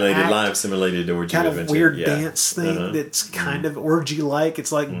a simulated orgy, kind of weird dance thing that's kind of orgy-like.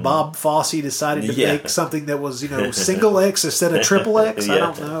 It's like Bob Fosse decided to make something that was single X instead of triple X. I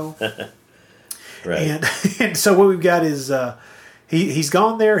don't know. Right. And so what we've got is he's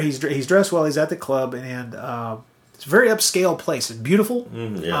gone there. He's dressed well. He's at the club, and it's a very upscale place. It's beautiful,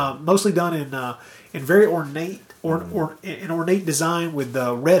 mostly done in very ornate. An ornate design with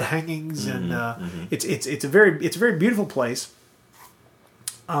red hangings, and it's a very beautiful place.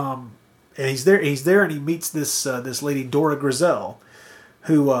 And he's there, and he meets this lady Dora Grizel,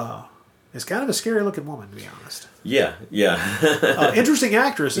 who is kind of a scary looking woman, to be honest. Interesting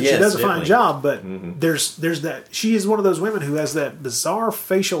actress, and she does a fine job. But there's that she is one of those women who has that bizarre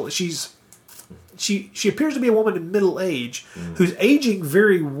facial. She appears to be a woman in middle age who's aging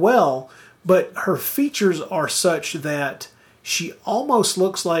very well. But her features are such that she almost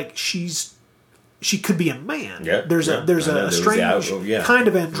looks like she's she could be a man. Yeah, there's a strange kind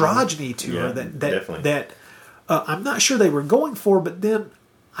of androgyny to her that I'm not sure they were going for, but then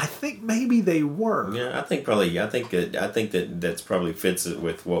I think maybe they were. Yeah, I think that's probably fits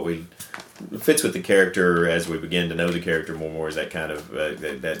with the character as we begin to know the character more. Is that kind of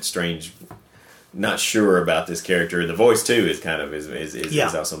that strange, not sure about this character, and the voice too is kind of is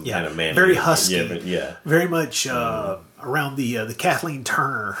also kind of manly, very husky, very much Mm-hmm. around the Kathleen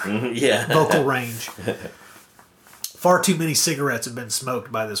Turner vocal range. Far too many cigarettes have been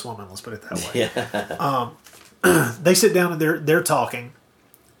smoked by this woman. Let's put it that way. Yeah. They sit down and they're talking,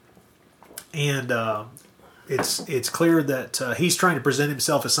 and it's clear that he's trying to present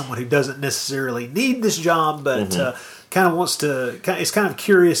himself as someone who doesn't necessarily need this job, but kind of wants to. Is kind of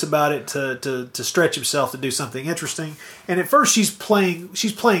curious about it to stretch himself to do something interesting. And at first, she's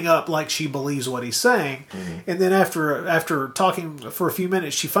playing up like she believes what he's saying, and then after talking for a few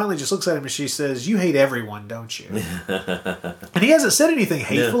minutes, she finally just looks at him and she says, "You hate everyone, don't you?" And he hasn't said anything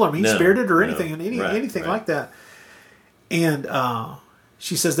hateful or mean-spirited or anything like that. And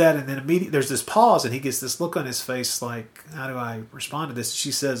she says that, and then immediately there's this pause, and he gets this look on his face like, how do I respond to this?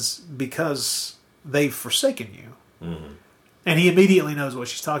 She says, because they've forsaken you. Mm-hmm. And he immediately knows what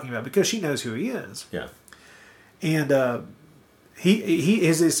she's talking about because she knows who he is. Yeah. And he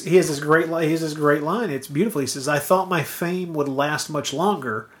has this great line. It's beautiful. He says, "I thought my fame would last much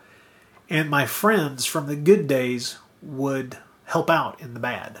longer, and my friends from the good days would help out in the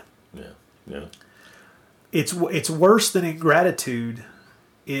bad." Yeah. Yeah. It's worse than ingratitude.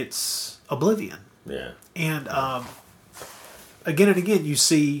 It's oblivion. Yeah. And again and again, you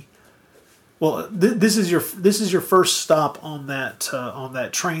see. Well, this is your first stop on that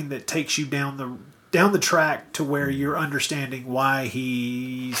train that takes you down the track to where you're understanding why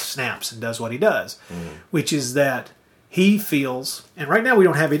he snaps and does what he does, which is that he feels. And right now, we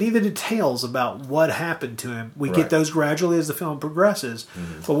don't have any of the details about what happened to him. We get those gradually as the film progresses.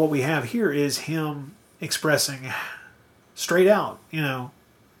 Mm-hmm. But what we have here is him expressing straight out,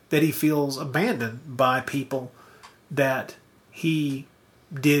 that he feels abandoned by people that he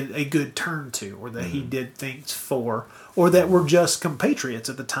did a good turn to, or that he did things for, or that were just compatriots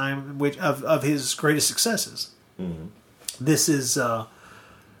at the time of his greatest successes. Mm-hmm. This is I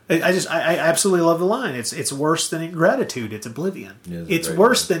absolutely love the line. It's worse than ingratitude. It's oblivion. Yeah, it's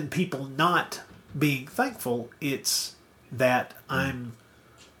worse than people not being thankful. It's that I'm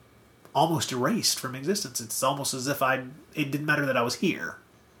almost erased from existence. It's almost as if it didn't matter that I was here.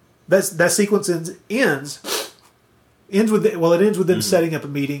 That sequence ends with them setting up a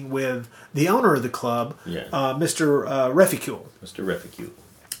meeting with the owner of the club, Mr. Refficule. Mr. Refficule.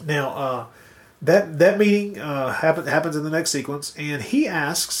 Now, that meeting happens in the next sequence, and he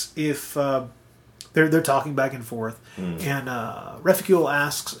asks if they're talking back and forth, and Refficule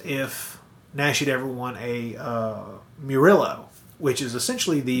asks if Nash had ever won a Murillo, which is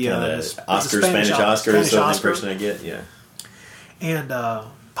essentially the Spanish Oscar is the only person I get. Yeah, and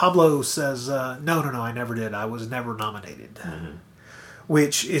Pablo says, no, I never did. I was never nominated. Mm-hmm.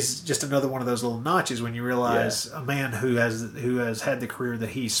 Which is just another one of those little notches when you realize a man who has had the career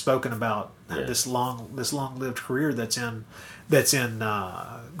that he's spoken about, this long-lived career that's in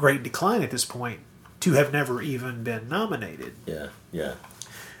great decline at this point, to have never even been nominated. Yeah, yeah.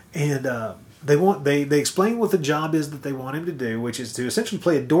 And they explain what the job is that they want him to do, which is to essentially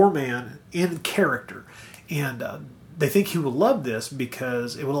play a doorman in character. And they think he will love this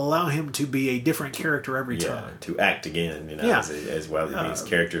because it will allow him to be a different character every time. To act again, as well as his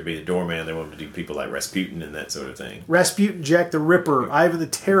character to be the doorman. They want him to do people like Rasputin and that sort of thing. Rasputin, Jack the Ripper, Ivan the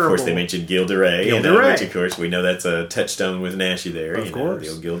Terrible. Of course, they mentioned Gilles de Rais. Which, of course, we know that's a touchstone with Naschy there. Of course.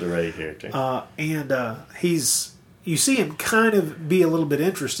 The old Gilles de Rais character. You see him kind of be a little bit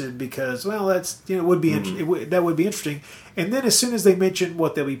interested because, well, that's that would be interesting. And then as soon as they mention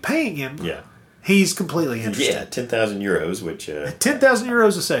what they'll be paying him, he's completely interested. Yeah, 10,000 euros, which 10,000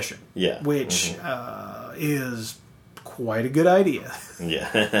 euros a session. Yeah, which is quite a good idea.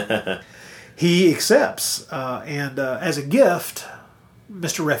 Yeah, he accepts, and as a gift,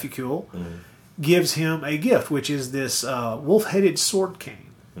 Mr. Refficule gives him a gift, which is this wolf-headed sword cane,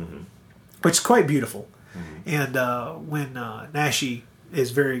 which is quite beautiful. And when Naschy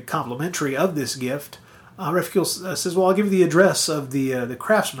is very complimentary of this gift, Refficule says, "Well, I'll give you the address of the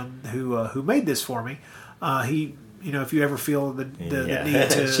craftsman who made this for me. He, if you ever feel the need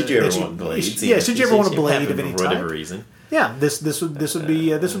to, should you ever want blades? Should you ever want a blade of any for type, whatever reason, this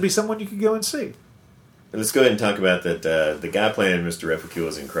would be someone you could go and see." Let's go ahead and talk about that. The guy playing Mr. Refugio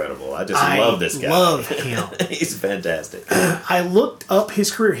is incredible. I just love this guy. I love him. He's fantastic. I looked up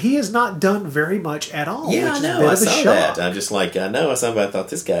his career. He has not done very much at all. Yeah, which I know. Is a I bit saw of a that. shock. I'm just like, I know. Somebody thought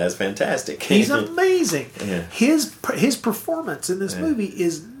this guy is fantastic. He's amazing. Yeah. His performance in this movie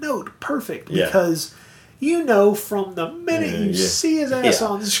is note perfect Yeah. because you know from the minute you see his ass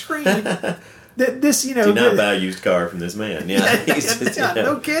on the screen that this, you know, Do not buy a used car from this man. Yeah, he's just,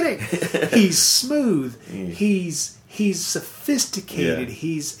 no kidding. He's smooth. He's sophisticated. Yeah.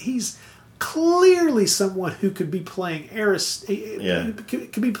 He's clearly someone who could be playing could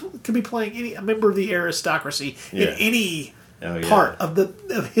be playing a member of the aristocracy in any part of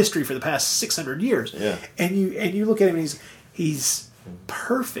history for the past 600 years. Yeah. And you look at him and he's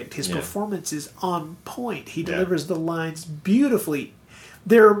perfect. His performance is on point. He delivers the lines beautifully.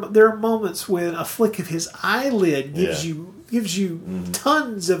 There are moments when a flick of his eyelid gives you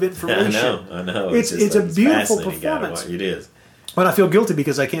tons of information. I know. It's a beautiful performance. It is. But I feel guilty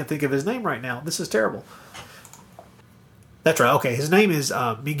because I can't think of his name right now. This is terrible. That's right. Okay, his name is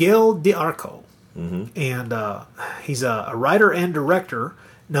Miguel de Arco, and he's a writer and director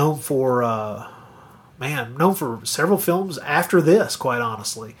known for several films after this. Quite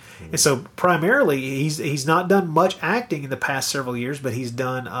honestly, and so primarily he's not done much acting in the past several years, but he's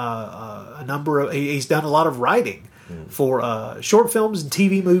done he's done a lot of writing for short films and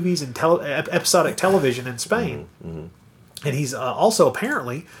TV movies and episodic television in Spain. And he's also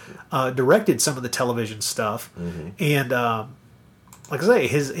apparently directed some of the television stuff. And like I say,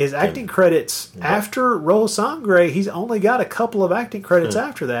 his acting credits after Rojo Sangre, he's only got a couple of acting credits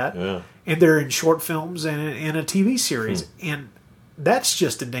after that. Yeah. And they're in short films and in a TV series. And that's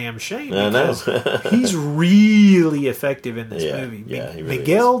just a damn shame because he's really effective in this movie. Yeah, he really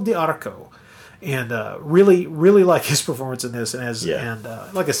Miguel de Arco. And really, really like his performance in this. And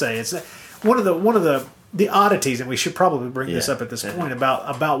like I say, it's one of the oddities, and we should probably bring this up at this point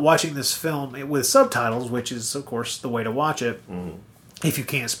about watching this film with subtitles, which is of course the way to watch it if you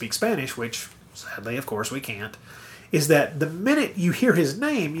can't speak Spanish, which sadly of course we can't, is that the minute you hear his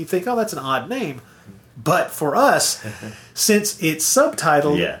name you think, oh, that's an odd name, but for us since it's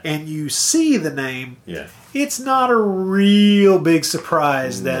subtitled and you see the name, it's not a real big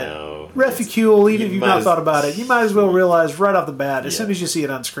surprise that Refugio, even if you've not thought about it, you might as well realize right off the bat as soon as you see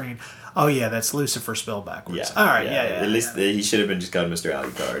it on screen, oh yeah, that's Lucifer spelled backwards. Yeah. All right, At least he should have been just called Mr.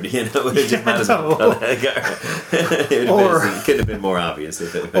 Alucard. You know, it could have been more obvious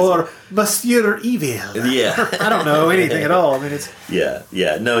if it was. Or Monsieur Evil. Yeah, I don't know anything at all. I mean, it's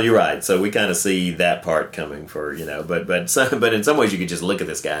No, you're right. So we kind of see that part coming for but in some ways you could just look at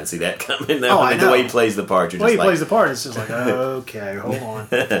this guy and see that coming. I know. The way he plays the part, the way he plays the part, it's just like okay, hold on.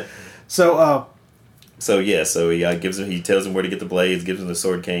 So he tells him where to get the blades, gives him the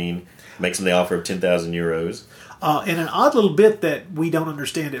sword cane, makes him the offer of 10,000 euros. In an odd little bit that we don't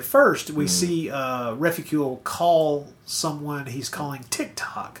understand at first, we see Refugio call someone he's calling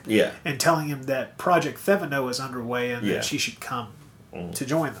TikTok, and telling him that Project Theveno is underway and that she should come to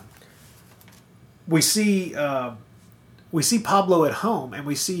join them. We see Pablo at home, and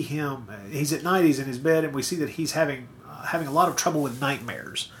we see him. He's at night. He's in his bed, and we see that he's having a lot of trouble with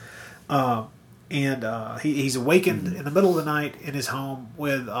nightmares. He's awakened in the middle of the night in his home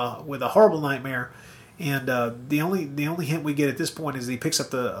with a horrible nightmare, and the only hint we get at this point is he picks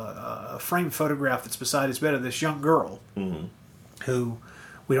up a framed photograph that's beside his bed of this young girl, who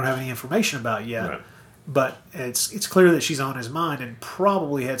we don't have any information about yet, but it's clear that she's on his mind and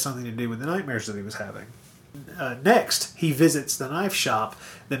probably had something to do with the nightmares that he was having. Next, he visits the knife shop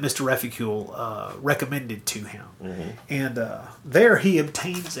that Mr. Refugio recommended to him. And there he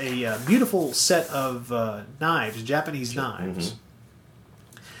obtains a beautiful set of knives, Japanese knives.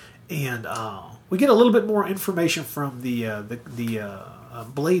 And we get a little bit more information from the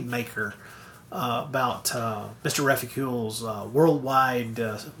blade maker about Mr. Refugio's worldwide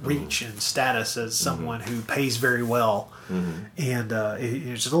reach and status as someone who pays very well. And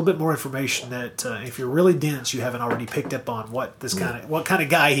there's a little bit more information that if you're really dense, you haven't already picked up on what kind of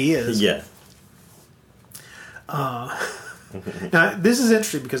guy he is. Now this is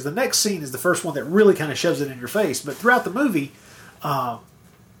interesting because the next scene is the first one that really kind of shoves it in your face. But throughout the movie,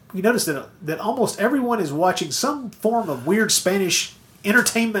 you notice that almost everyone is watching some form of weird Spanish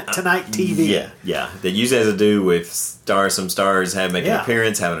Entertainment Tonight TV. That usually has to do with some stars making an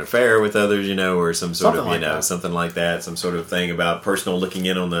appearance, having an affair with others, or some sort of, something like that, some sort of thing about personal looking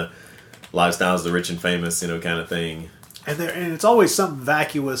in on the lifestyles of the rich and famous, kind of thing. And it's always some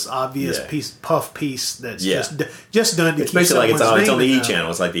vacuous, obvious puff piece that's just done to it's keep basically like it's on the E name channel.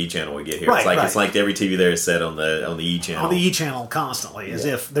 It's like the E channel we get here. Right, it's like every TV there is set on the E channel. on the E channel constantly, as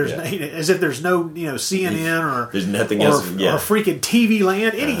if there's no CNN or there's nothing else, or freaking TV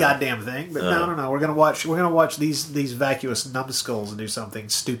Land, any goddamn thing. But no, we're gonna watch these vacuous numbskulls do something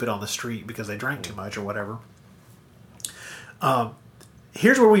stupid on the street because they drank too much or whatever.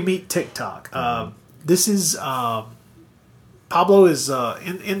 Here's where we meet TikTok. This is. Pablo is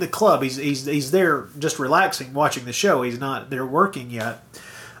in the club. He's there just relaxing, watching the show. He's not there working yet.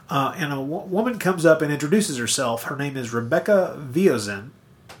 And a woman comes up and introduces herself. Her name is Rebecca Viozin.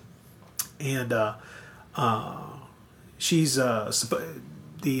 And she's the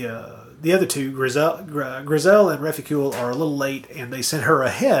other two, Griselle and Reficule, are a little late, and they sent her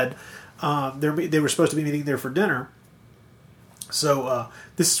ahead. They were supposed to be meeting there for dinner. So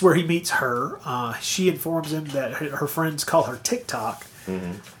this is where he meets her. She informs him that her friends call her TikTok.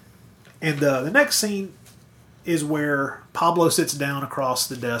 Mm-hmm. And the next scene is where Pablo sits down across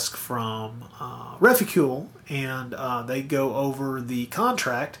the desk from Reficule, and they go over the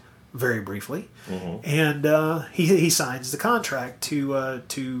contract very briefly. Mm-hmm. And he signs the contract to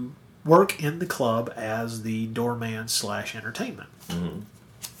work in the club as the doorman / entertainment. Mm-hmm.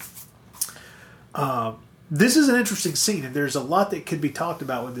 This is an interesting scene, and there's a lot that could be talked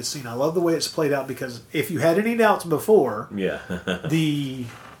about with this scene. I love the way it's played out because if you had any doubts before, the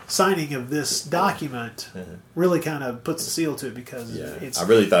signing of this document really kind of puts a seal to it because it's... I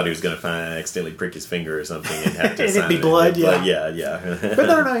really thought he was going to accidentally prick his finger or something and have to and sign it'd be blood, yeah. But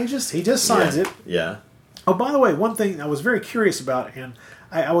no, he just signs it. Yeah. Oh, by the way, one thing I was very curious about, and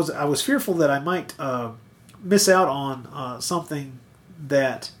I was fearful that I might miss out on something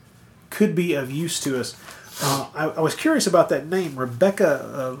that could be of use to us. I was curious about that name,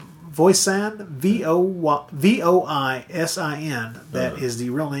 Rebecca Voisin, Voisin. That is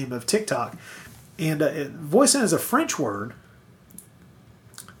the real name of TikTok. And Voisin is a French word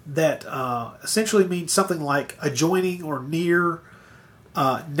that essentially means something like adjoining or near,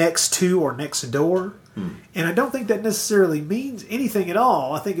 next to or next door. And I don't think that necessarily means anything at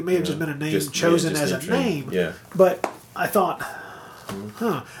all. I think it may have just been a name chosen as a name. Yeah. But I thought...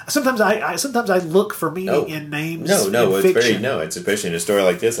 Sometimes I look for meaning in names. It's fiction. It's especially in a story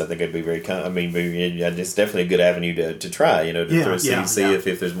like this. I think it'd be very. It's definitely a good avenue to try. To see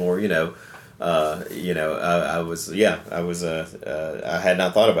if there's more. I had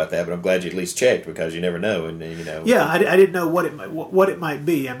not thought about that, but I'm glad you at least checked because you never know. And I didn't know what it might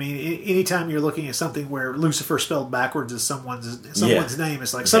be. I mean, anytime you're looking at something where Lucifer spelled backwards is someone's name,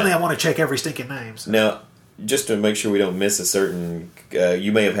 it's like suddenly I want to check every stinking name. So. Now, just to make sure we don't miss a certain...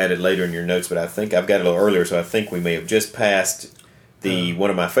 you may have had it later in your notes, but I think I've got it a little earlier, so I think we may have just passed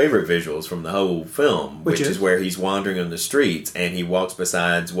one of my favorite visuals from the whole film, which is where he's wandering on the streets, and he walks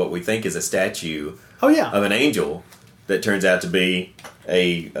beside what we think is a statue of an angel that turns out to be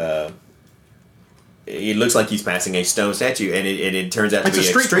a... it looks like he's passing a stone statue, and it turns out to be a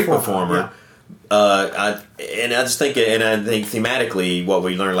street performer. Yeah. I just think, and I think thematically, what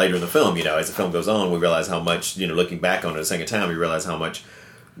we learn later in the film, as the film goes on, we realize how much, looking back on it a second time, we realize how much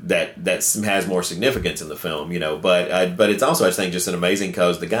that has more significance in the film, But it's also, I think, just an amazing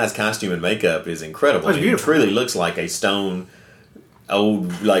because the guy's costume and makeup is incredible. It truly looks like a stone,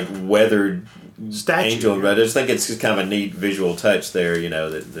 old, like weathered statue. Angel. But I just think it's just kind of a neat visual touch there,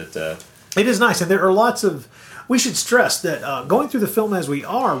 that it is nice, and there are lots of. We should stress that going through the film as we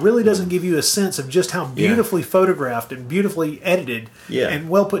are really doesn't give you a sense of just how beautifully photographed and beautifully edited and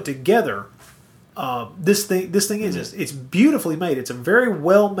well put together this thing is. It's beautifully made. It's a very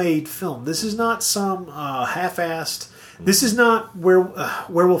well made film. This is not some half-assed. This is not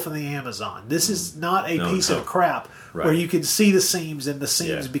Werewolf in the Amazon. This is not a piece of crap where you can see the seams and the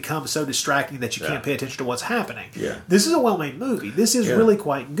seams become so distracting that you can't pay attention to what's happening. Yeah. This is a well made movie. This is really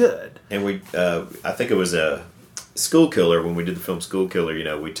quite good. And I think it was a School Killer, when we did the film School Killer,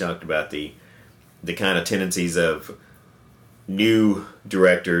 we talked about the kind of tendencies of new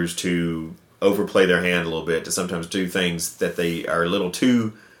directors to overplay their hand a little bit, to sometimes do things that they are a little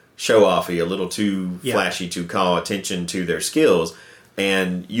too show-offy, a little too flashy to call attention to their skills.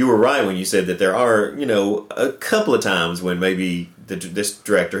 And you were right when you said that there are, a couple of times when maybe this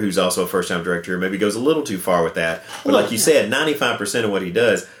director, who's also a first-time director, maybe goes a little too far with that. But like you said, 95% of what he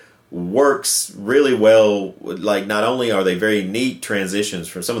does works really well. Like, not only are they very neat transitions,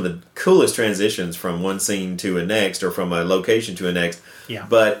 from some of the coolest transitions from one scene to a next, or from a location to a next,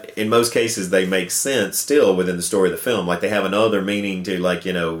 but in most cases they make sense still within the story of the film. Like, they have another meaning to, like,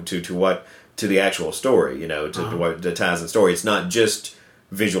 to the actual story, to what ties the story. It's not just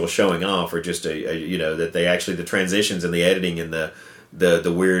visual showing off, or just that they actually, the transitions and the editing and the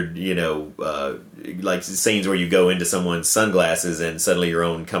weird, like scenes where you go into someone's sunglasses and suddenly your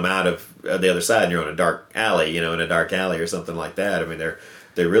own come out of the other side and you're on a dark alley, in a dark alley or something like that. I mean,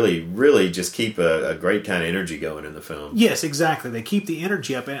 they really, really just keep a great kind of energy going in the film. Yes, exactly. They keep the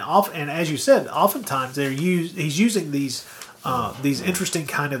energy up, and as you said, oftentimes he's using these interesting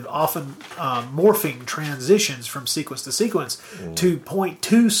kind of often morphing transitions from sequence to sequence to point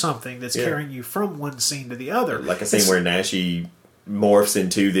to something that's carrying you from one scene to the other. Like a scene where Nashi morphs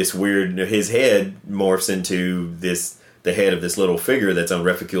into this weird, his head morphs into the head of this little figure that's on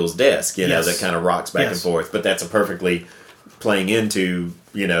Reficul's desk, that kind of rocks back and forth. But that's a perfectly playing into,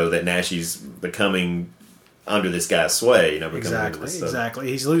 that Nashi's becoming under this guy's sway. Exactly.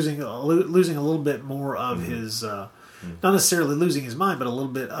 He's losing a little bit more of his, not necessarily losing his mind, but a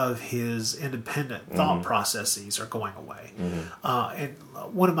little bit of his independent thought processes are going away. And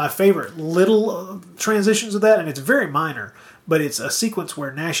one of my favorite little transitions of that, and it's very minor, but it's a sequence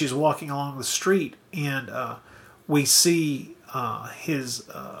where Nash is walking along the street, and we see his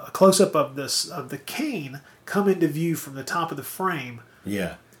close-up of the cane come into view from the top of the frame.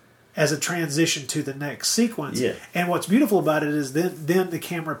 Yeah. As a transition to the next sequence. Yeah. And what's beautiful about it is then the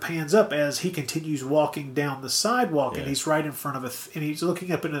camera pans up as he continues walking down the sidewalk, and he's right in front of and he's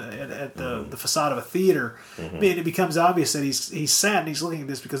looking up at the facade of a theater. And it becomes obvious that he's sad and he's looking at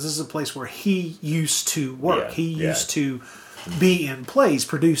this because this is a place where he used to work. Yeah. He used to be in plays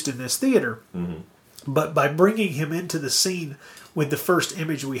produced in this theater. But by bringing him into the scene with the first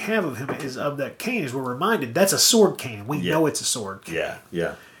image we have of him is of that cane, as we're reminded that's a sword cane. We know it's a sword cane.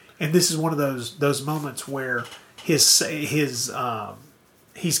 Yeah. And this is one of those moments where he's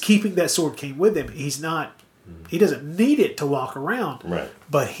keeping that sword cane with him. He doesn't need it to walk around, right?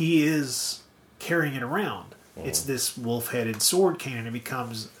 But he is carrying it around. It's this wolf-headed sword cane, and it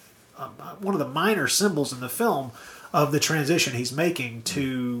becomes one of the minor symbols in the film of the transition he's making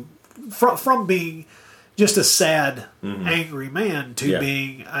from being just a sad, angry man to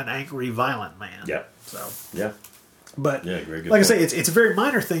being an angry, violent man. Yeah. So yeah. But very good like point. I say, it's a very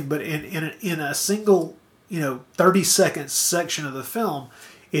minor thing, but in a single 30-second section of the film,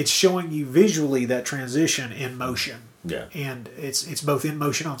 it's showing you visually that transition in motion. Yeah, and it's both in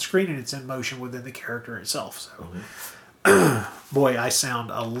motion on screen and it's in motion within the character itself. So, boy, I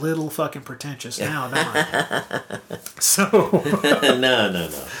sound a little fucking pretentious now, don't I? So no.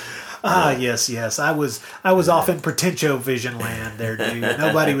 Yes. I was off in Pretentio Vision land there, dude.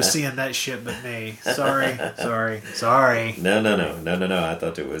 Nobody was seeing that shit but me. Sorry. No. I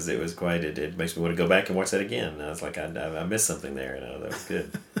thought it was quite. It makes me want to go back and watch that again. I was like, I missed something there. That was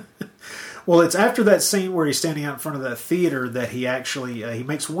good. Well, it's after that scene where he's standing out in front of that theater that he actually he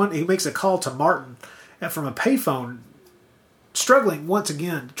makes a call to Martin from a payphone, struggling once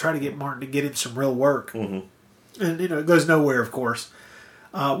again to try to get Martin to get him some real work, and it goes nowhere, of course.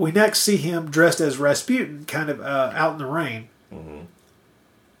 We next see him dressed as Rasputin, kind of out in the rain,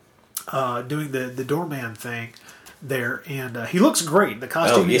 doing the doorman thing there, and he looks great. The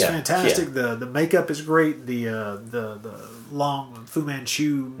costume is fantastic. Yeah. The makeup is great. The long Fu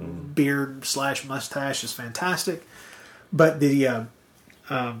Manchu beard / mustache is fantastic. But you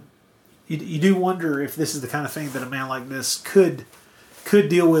do wonder if this is the kind of thing that a man like this could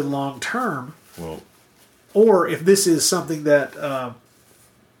deal with long term, or if this is something that.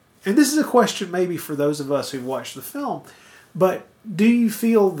 And this is a question maybe for those of us who've watched the film, but do you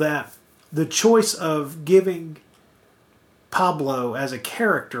feel that the choice of giving Pablo as a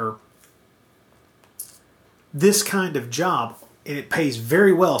character this kind of job, and it pays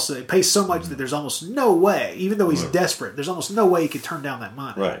very well, so it pays so much that there's almost no way, even though he's desperate, there's almost no way he could turn down that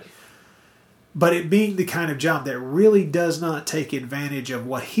money. Right. But it being the kind of job that really does not take advantage of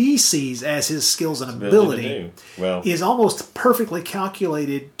what he sees as his skills and ability is almost perfectly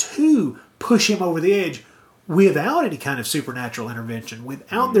calculated to push him over the edge without any kind of supernatural intervention,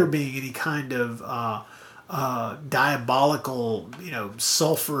 without there being any kind of diabolical,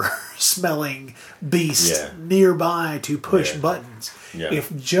 sulfur-smelling beast nearby to push buttons. Yeah.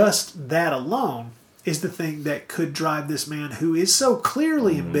 If just that alone is the thing that could drive this man who is so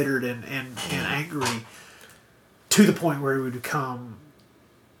clearly embittered and angry to the point where he would become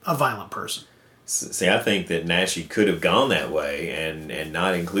a violent person. See, I think that Nashi could have gone that way and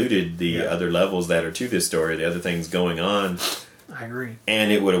not included the other levels that are to this story, the other things going on. I agree.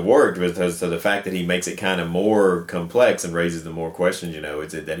 And it would have worked because the fact that he makes it kind of more complex and raises the more questions,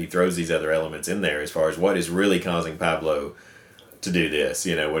 it's that he throws these other elements in there as far as what is really causing Pablo to do this,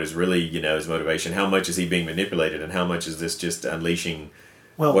 what is really, his motivation, how much is he being manipulated and how much is this just unleashing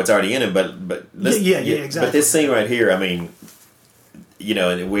what's already in him. But exactly. But this scene right here, I mean,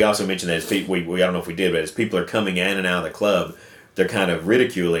 and we also mentioned that as people, we I don't know if we did, but as people are coming in and out of the club, they're kind of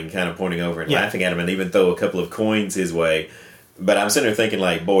ridiculing, kind of pointing over and laughing at him, and even throw a couple of coins his way. But I'm sitting there thinking,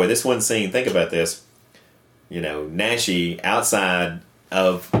 like, boy, this one scene, think about this. Naschy outside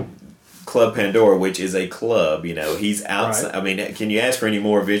of Club Pandora, which is a club, he's outside. Right. I mean, can you ask for any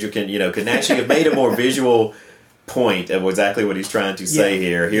more visual? Could Naschy have made a more visual point of exactly what he's trying to say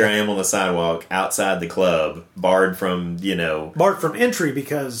here? Here I am on the sidewalk outside the club, barred from entry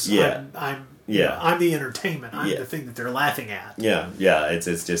because I'm the entertainment. I'm the thing that they're laughing at. Yeah.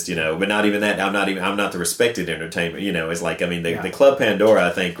 It's just but not even that. I'm not the respected entertainment. It's like the Club Pandora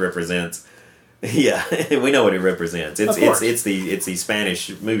I think represents. Yeah, we know what it represents. It's the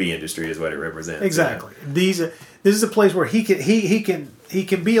Spanish movie industry is what it represents. Exactly. This is a place where he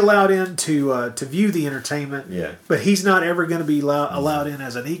can be allowed in to view the entertainment. Yeah. But he's not ever going to be allowed in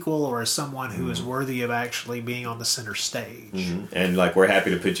as an equal or as someone who is worthy of actually being on the center stage. Mm-hmm. And like we're happy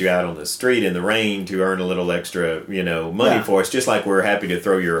to put you out on the street in the rain to earn a little extra money for us. Just like we're happy to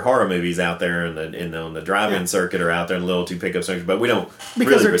throw your horror movies out there on the drive-in circuit or out there in little 2 pickup circuits, but we don't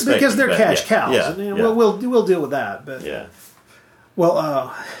because really they're cash cows. Yeah, We'll deal with that. But yeah.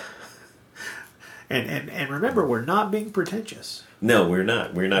 Well, and remember, we're not being pretentious. No, we're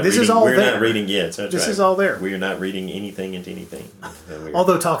not. We're not. This reading, is all we're there. not reading yet. This is all there. We are not reading anything into anything.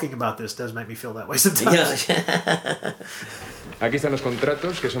 Although talking about this does make me feel that way sometimes. Yeah. Aquí están los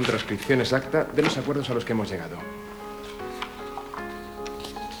contratos, que son transcripción exacta de los acuerdos a los que hemos llegado.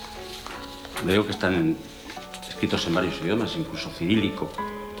 Veo que están escritos en varios idiomas, incluso cirílico.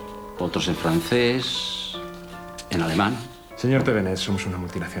 Otros en francés, en alemán. Señor Tevenet, somos una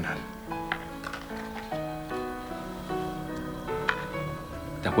multinacional.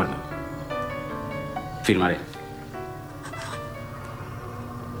 De acuerdo. Firmaré.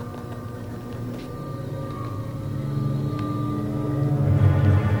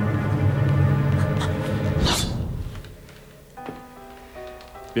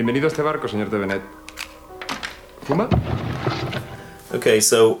 Bienvenido a este barco, señor Tevenet. ¿Fuma? Okay,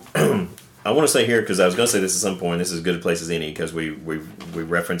 so I want to say here, because I was going to say this at some point, this is as good a place as any, because we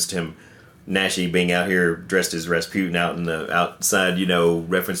referenced him, Naschy being out here dressed as Rasputin out in the outside,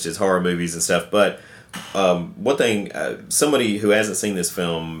 referenced his horror movies and stuff. But one thing, somebody who hasn't seen this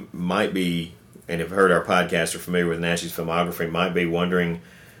film might be, and have heard our podcast or familiar with Naschy's filmography, might be wondering,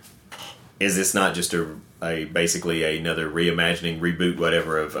 is this not just a basically another reimagining, reboot,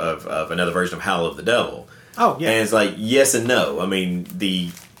 whatever, of another version of Howl of the Devil? Oh, yeah. And it's like, yes and no. I mean,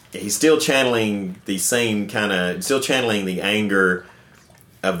 he's still channeling the same kind of, still channeling the anger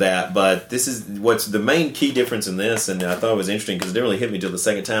of that, but this is what's the main key difference in this, and I thought it was interesting because it didn't really hit me till the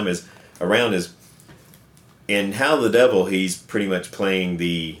second time is in Howl of the Devil, he's pretty much playing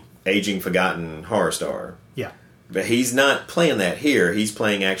the aging, forgotten horror star. Yeah. But he's not playing that here. He's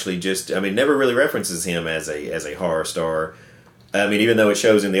playing actually never really references him as a horror star. I mean, even though it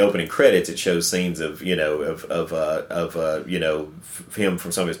shows in the opening credits, it shows scenes of him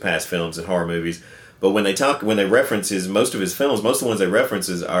from some of his past films and horror movies. But when they reference most of his films, most of the ones they reference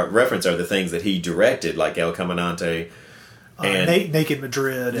are the things that he directed, like El Caminante and Naked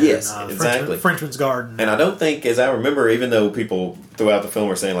Madrid. And, yes, exactly. Frenchman's Garden. And I don't think, as I remember, even though people throughout the film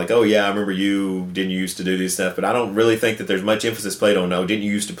were saying like, "Oh yeah, I remember didn't you used to do this stuff," but I don't really think that there's much emphasis played on. No, didn't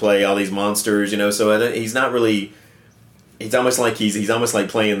you used to play all these monsters? So he's not really. It's almost like he's almost like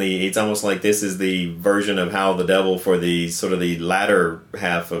playing it's almost like this is the version of Howl of the Devil for the sort of the latter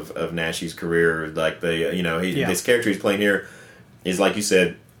half of Naschy's career. Like this character he's playing here is, like you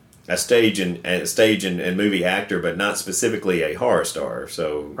said, a stage and movie actor, but not specifically a horror star.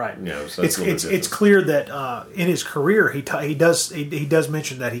 So right, so it's clear that in his career he does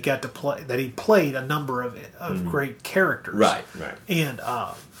mention that he played a number of great characters. Right, and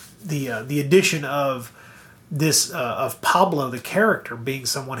the addition of this of Pablo, the character, being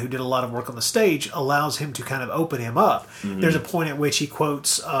someone who did a lot of work on the stage, allows him to kind of open him up. Mm-hmm. There's a point at which he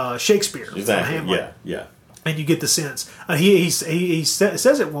quotes Shakespeare from Hamlet. Yeah. And you get the sense. He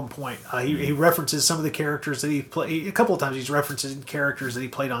says at one point, he references some of the characters that he played. A couple of times he's referencing characters that he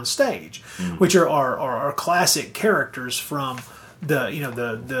played on stage, which are classic characters from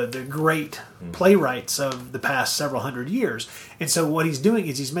the great playwrights of the past several hundred years. And so what he's doing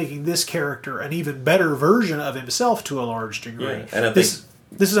is he's making this character an even better version of himself to a large degree. Yeah. And I think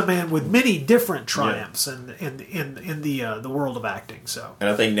this is a man with many different triumphs in the world of acting. So, and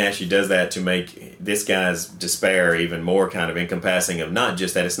I think Naschy does that to make this guy's despair even more kind of encompassing of not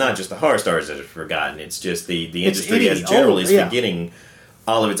just that it's not just the horror stars that are forgotten. It's just the industry as generally is forgetting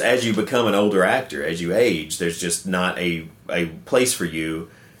all of it. As you become an older actor, as you age, there's just not a place for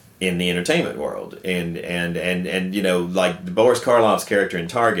you in the entertainment world. And you know, like Boris Karloff's character in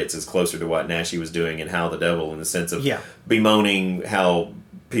Targets is closer to what Naschy was doing in Howl the Devil, in the sense of bemoaning how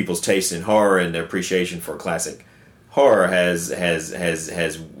people's taste in horror and their appreciation for classic horror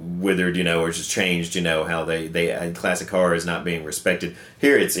has withered, you know, or just changed, you know, how they classic horror is not being respected.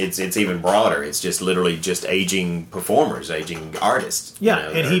 Here it's even broader. It's just literally just aging performers, aging artists.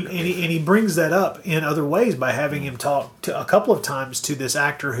 Yeah, you know, and he brings that up in other ways by having him talk to a couple of times to this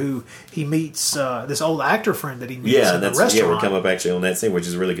actor who he meets, this old actor friend that he meets in the restaurant. Yeah, we come up actually on that scene, which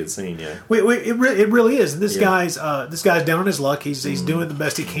is a really good scene. Yeah, it really is. And this guy's down on his luck. He's doing the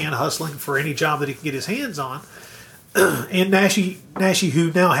best he can, hustling for any job that he can get his hands on. And Naschy, who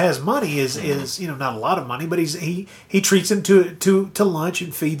now has money, is you know, not a lot of money, but he treats him to lunch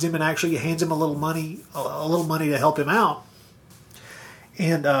and feeds him and actually hands him a little money to help him out.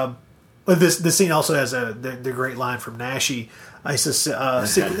 And but this scene also has the great line from Naschy. He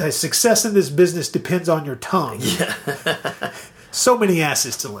says, "Success in this business depends on your tongue." Yeah. So many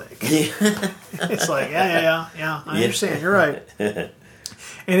asses to lick. Yeah. It's like yeah. I understand. You're right. And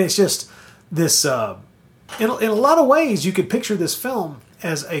it's just this. In a lot of ways, you could picture this film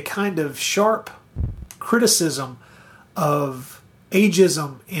as a kind of sharp criticism of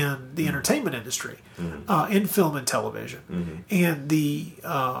ageism in the entertainment industry, in film and television, and the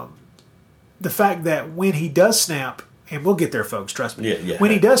fact that when he does snap, and we'll get there, folks, trust me. Yeah.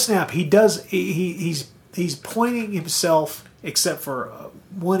 When he does snap, he's pointing himself, except for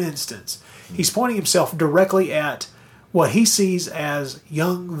one instance, he's pointing himself directly at what he sees as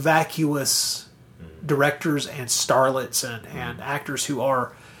young, vacuous directors and starlets and actors who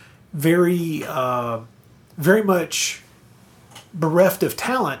are very much bereft of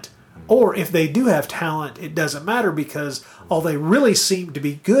talent, or if they do have talent, it doesn't matter because all they really seem to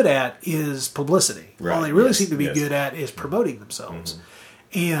be good at is publicity. Right. All they really seem to be good at is promoting themselves.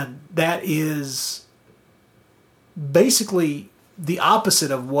 And that is basically the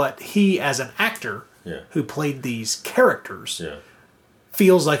opposite of what he, as an actor who played these characters,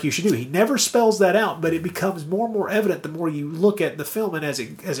 feels like you should do. He never spells that out, but it becomes more and more evident the more you look at the film and as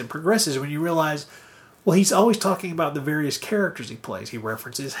it progresses, when you realize, well, he's always talking about the various characters he plays. He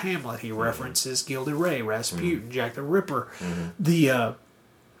references Hamlet, he references Gilda Ray, Rasputin, Jack the Ripper.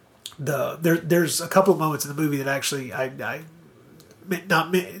 There's a couple of moments in the movie that actually I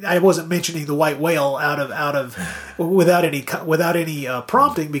wasn't mentioning the white whale out of without any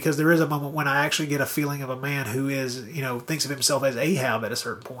prompting, because there is a moment when I actually get a feeling of a man who is, you know, thinks of himself as Ahab at a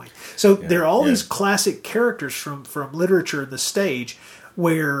certain point. So there are all these classic characters from literature and the stage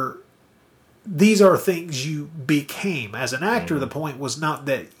where these are things you became as an actor. The point was not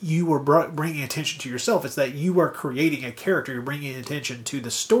that you were bringing attention to yourself; it's that you are creating a character. You're bringing attention to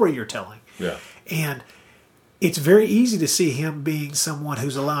the story you're telling. Yeah, and it's very easy to see him being someone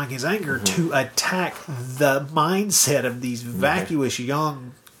who's allowing his anger to attack the mindset of these vacuous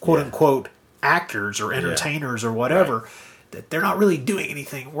young, quote-unquote, actors or entertainers or whatever, that they're not really doing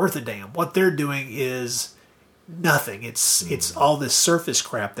anything worth a damn. What they're doing is nothing. It's all this surface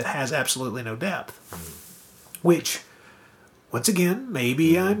crap that has absolutely no depth. Which, once again,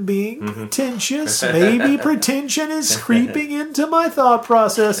 maybe I'm being pretentious. Maybe pretension is creeping into my thought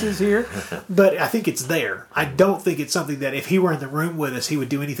processes here. But I think it's there. I don't think it's something that if he were in the room with us, he would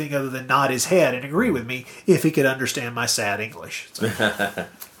do anything other than nod his head and agree with me if he could understand my sad English. So.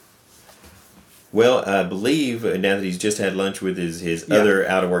 Well, I believe now that he's just had lunch with his other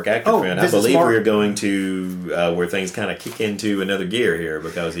out-of-work actor friend, I believe we're going to where things kind of kick into another gear here,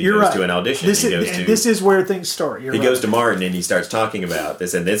 because he goes to an audition. This is where things start. He goes to Martin and he starts talking about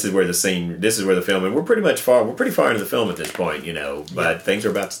this, and this is where the film, and we're pretty far into the film at this point, you know, but things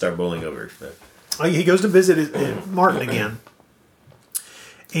are about to start boiling over. So. He goes to visit Martin again,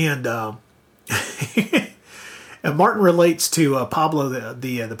 and and Martin relates to Pablo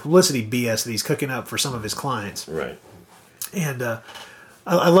the publicity BS that he's cooking up for some of his clients. Right. And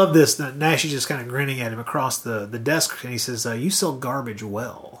I love this. Naschy's just kind of grinning at him across the desk, and he says, "You sell garbage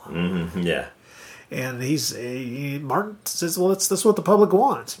well." Mm-hmm. Yeah. And Martin says, "Well, that's what the public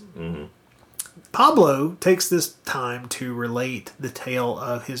wants." Mm-hmm. Pablo takes this time to relate the tale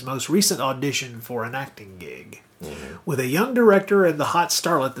of his most recent audition for an acting gig. Mm-hmm. With a young director and the hot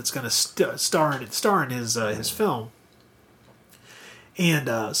starlet that's going to star in his film.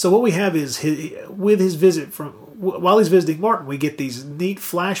 And so what we have is while he's visiting Martin, we get these neat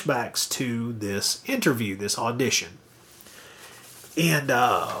flashbacks to this interview, this audition. And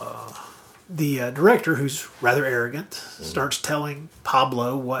the director, who's rather arrogant, starts telling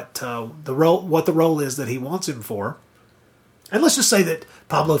Pablo what the role is that he wants him for. And let's just say that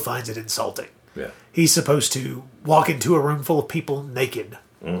Pablo finds it insulting. Yeah. He's supposed to walk into a room full of people naked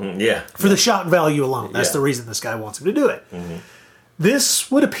Yeah. For the shock value alone. That's Yeah. the reason this guy wants him to do it. This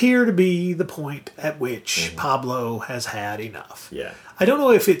would appear to be the point at which Pablo has had enough. Yeah. I don't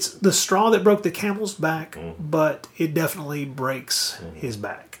know if it's the straw that broke the camel's back, but it definitely breaks his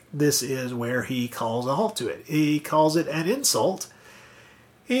back. This is where he calls a halt to it. He calls it an insult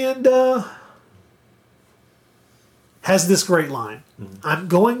and has this great line. I'm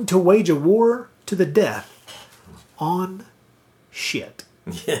going to wage a war to the death on shit.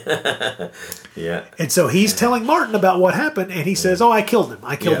 Yeah. And so he's telling Martin about what happened, and he says, "Oh, I killed him.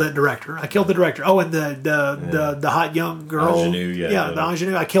 I killed that director. I killed the director. Oh, and the hot young girl, Ingenue, the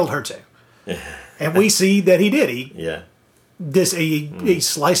ingenue. I killed her too." And we see that he did. He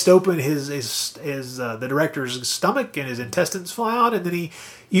sliced open his the director's stomach, and his intestines fly out, and then he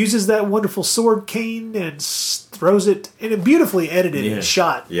uses that wonderful sword cane and throws it in a beautifully edited and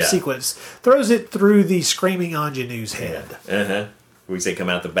shot sequence. Throws it through the screaming ingenue's head. We say come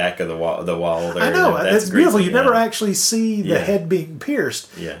out the back of the wall there. I know, that's beautiful. You never yeah. actually see the head being pierced.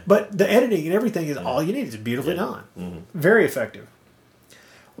 Yeah. But the editing and everything is all you need. It's beautifully done. Very effective.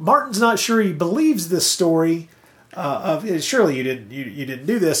 Martin's not sure he believes this story of surely you didn't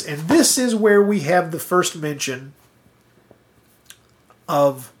do this, and this is where we have the first mention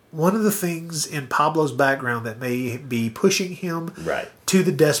of one of the things in Pablo's background that may be pushing him to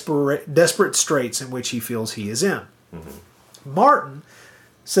the desperate straits in which he feels he is in. Martin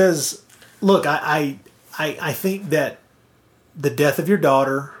says, "Look, I think that the death of your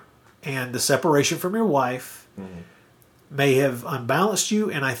daughter and the separation from your wife may have unbalanced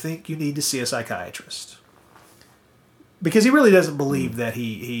you, and I think you need to see a psychiatrist." Because he really doesn't believe that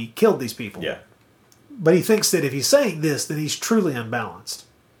he killed these people. Yeah. But he thinks that if he's saying this, then he's truly unbalanced.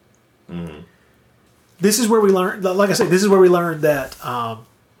 This is where we learn, like I said, this is where we learned that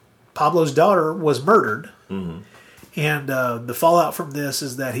Pablo's daughter was murdered. And the fallout from this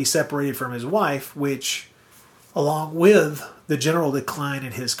is that he separated from his wife, which, along with the general decline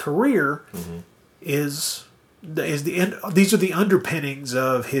in his career, is the end. These are the underpinnings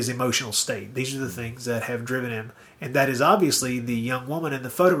of his emotional state. These are the things that have driven him, and that is obviously the young woman in the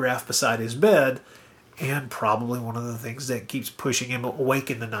photograph beside his bed, and probably one of the things that keeps pushing him awake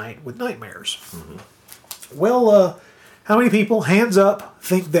in the night with nightmares. Well, how many people, hands up,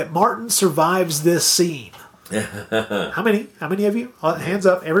 think that Martin survives this scene? How many? How many of you? Hands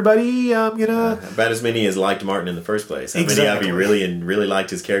up. Everybody, about as many as liked Martin in the first place. How many of you really liked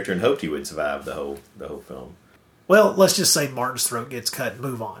his character and hoped he would survive the whole film? Well, let's just say Martin's throat gets cut and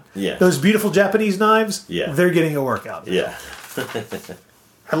move on. Yeah. Those beautiful Japanese knives, yeah, they're getting a workout. Yeah.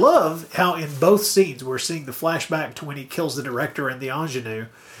 I love how in both scenes we're seeing the flashback to when he kills the director and the ingenue,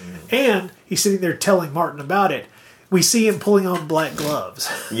 and he's sitting there telling Martin about it. We see him pulling on black gloves.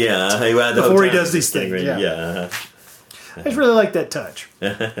 Yeah, before he does these things. Yeah. I just really like that touch.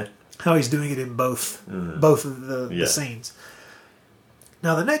 How he's doing it in both of the scenes.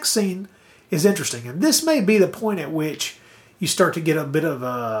 Now the next scene is interesting, and this may be the point at which you start to get a bit of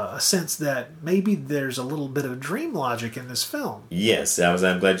a sense that maybe there's a little bit of dream logic in this film. Yes,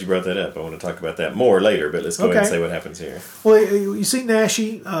 I'm glad you brought that up. I want to talk about that more later, but let's go ahead and say what happens here. Well, you see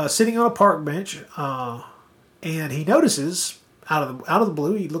Naschy sitting on a park bench. And he notices, out of the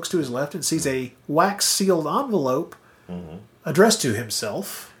blue, he looks to his left and sees a wax-sealed envelope addressed to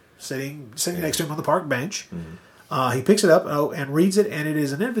himself, sitting next to him on the park bench. He picks it up and reads it, and it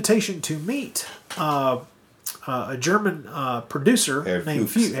is an invitation to meet a German producer named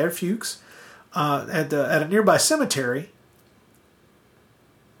Herr Fuchs at a nearby cemetery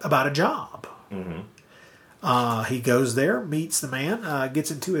about a job. He goes there, meets the man, gets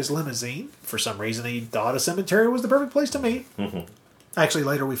into his limousine. For some reason, he thought a cemetery was the perfect place to meet. Actually,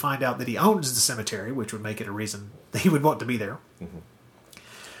 later we find out that he owns the cemetery, which would make it a reason that he would want to be there.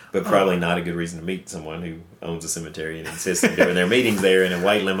 But probably not a good reason to meet someone who owns a cemetery and insists on doing their meetings there in a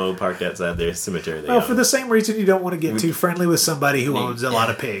white limo parked outside their cemetery. Well, for the same reason you don't want to get too friendly with somebody who owns a lot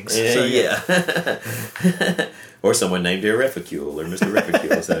of pigs. Yeah. Or someone named Reficule or Mr.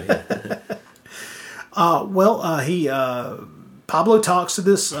 Reficule. So, Pablo talks to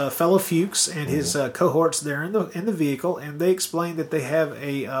this fellow Fuchs and his cohorts there in the vehicle, and they explain that they have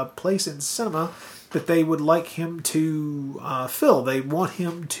a place in cinema that they would like him to fill. They want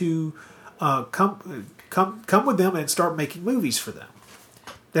him to come with them and start making movies for them.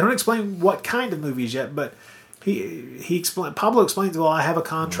 They don't explain what kind of movies yet, but Pablo explains, well, I have a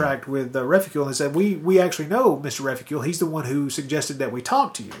contract with Reficule, and they said, we actually know Mr. Reficule. He's the one who suggested that we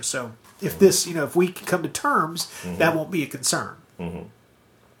talk to you. So if this, if we can come to terms, that won't be a concern.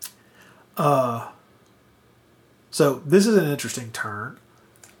 So this is an interesting turn.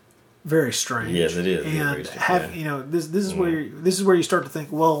 very strange. Yes, it is. And this is where you start to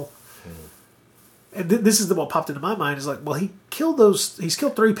think, well, and this is what popped into my mind is like, well, he's killed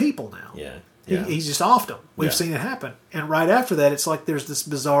 3 people now. Yeah. He's just offed them. We've seen it happen. And right after that, it's like there's this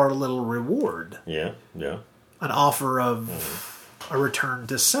bizarre little reward. Yeah. An offer of a return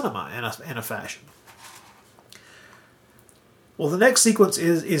to cinema in a fashion. Well, the next sequence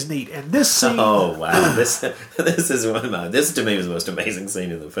is neat, and this scene. Oh wow! This is this to me was the most amazing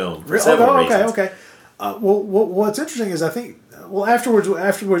scene in the film for several reasons. Okay. Well, what's interesting is I think afterwards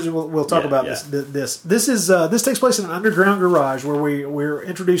we'll talk about this. This takes place in an underground garage where we're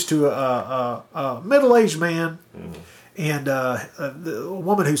introduced to a middle-aged man. And a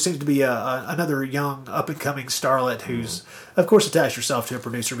woman who seems to be another young up-and-coming starlet who's, of course, attached herself to a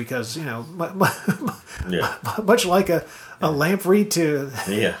producer because, much like a lamprey to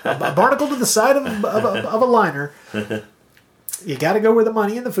a barnacle to the side of a liner, you got to go where the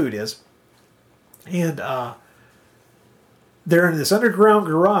money and the food is. And they're in this underground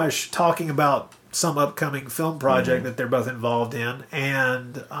garage talking about some upcoming film project that they're both involved in,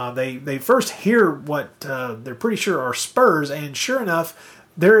 and they first hear what they're pretty sure are spurs, and sure enough,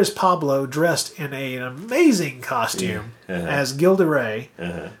 there is Pablo dressed in an amazing costume as Gilda Ray,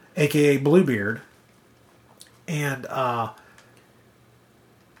 aka Bluebeard, and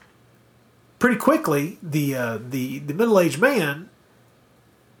pretty quickly the middle-aged man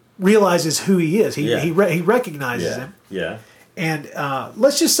realizes who he is. He recognizes him. Yeah. And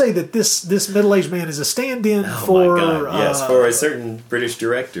let's just say that this middle-aged man is a stand-in for for a certain British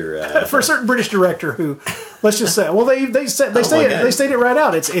director. For a certain British director who, let's just say, well they state it right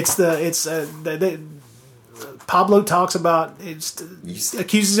out. Pablo talks about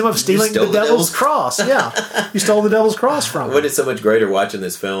accuses him of stealing the devil's cross. Yeah, you stole the devil's cross from him. What is so much greater watching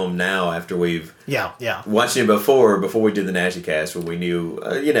this film now after we've watching it before we did the Naschy cast, when we knew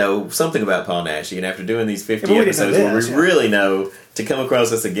something about Paul Naschy, and after doing these 50 episodes where we really know to come across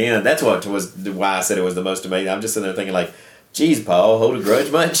this again, that's what was why I said it was the most amazing. I'm just sitting there thinking like, geez, Paul, hold a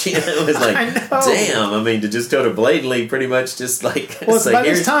grudge much? It was like, damn. I mean, to just go to blatantly, pretty much, just like. Well, by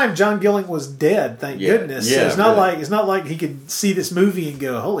this time, John Gilling was dead. Thank goodness. Yeah, so it's not like he could see this movie and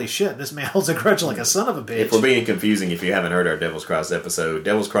go, "Holy shit, this man holds a grudge like a son of a bitch." If we're being confusing, if you haven't heard our Devil's Cross episode,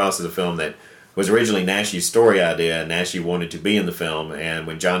 Devil's Cross is a film that was originally Naschy's story idea. Naschy wanted to be in the film, and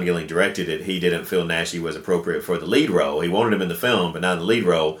when John Gilling directed it, he didn't feel Naschy was appropriate for the lead role. He wanted him in the film, but not in the lead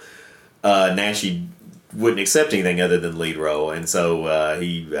role. Naschy wouldn't accept anything other than lead role, and so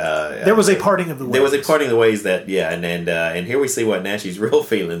there was a parting of the ways. There was a parting of the ways that and here we see what Naschy's real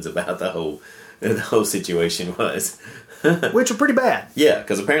feelings about the whole situation was, which are pretty bad. Yeah,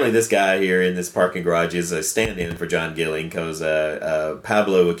 because apparently this guy here in this parking garage is a stand-in for John Gilling because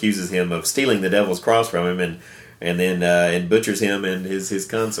Pablo accuses him of stealing the devil's cross from him and then butchers him and his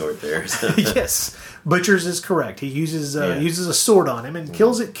consort there. So. Yes, butchers is correct. He uses a sword on him and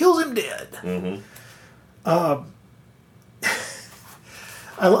kills him dead. Mm-hmm. I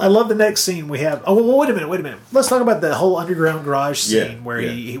love the next scene we have. Oh, well, wait a minute. Let's talk about the whole underground garage scene where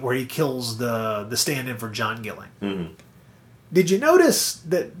he kills the stand-in for John Gilling. Mm-hmm. Did you notice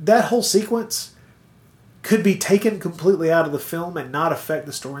that whole sequence could be taken completely out of the film and not affect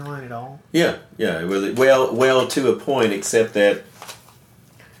the storyline at all? Yeah. Well, to a point, except that.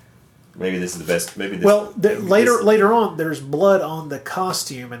 Maybe this is the best. Later on, there's blood on the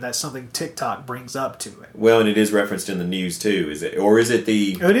costume, and that's something TikTok brings up to it. Well, and it is referenced in the news too. Is it, or is it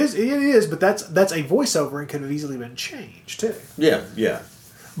the? It is, but that's a voiceover and could have easily been changed too. Yeah.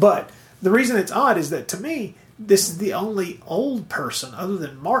 But the reason it's odd is that to me, this is the only old person other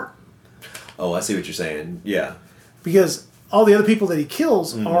than Martin. Oh, I see what you're saying. Yeah, because all the other people that he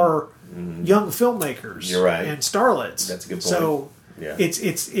kills are young filmmakers. You're right. And starlets. That's a good point. So. Yeah.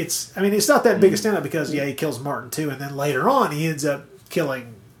 It's. I mean, it's not that big a standout because he kills Martin too, and then later on he ends up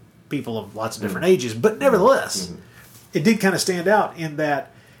killing people of lots of different ages. But nevertheless, it did kind of stand out in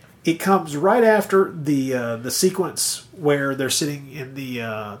that it comes right after the sequence where they're sitting in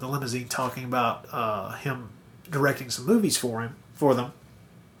the limousine talking about him directing some movies for them,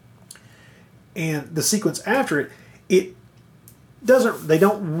 and the sequence after it doesn't. They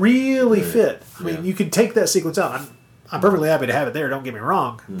don't really fit. I mean, you could take that sequence out. I'm perfectly happy to have it there. Don't get me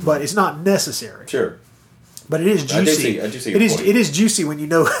wrong, but it's not necessary. Sure, but it is juicy. I do see it is juicy when you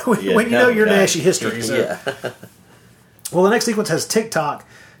know when you know your Naschy history. So. Yeah. Well, the next sequence has TikTok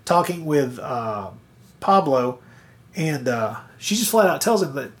talking with Pablo, and she just flat out tells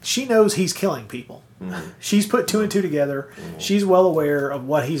him that she knows he's killing people. Mm-hmm. She's put 2 and 2 together. Mm-hmm. She's well aware of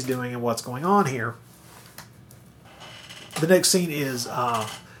what he's doing and what's going on here. The next scene is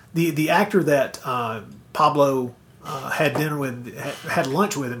the actor that Pablo had dinner with, had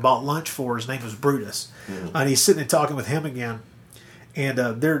lunch with, and bought lunch for. His name was Brutus, and he's sitting and talking with him again, and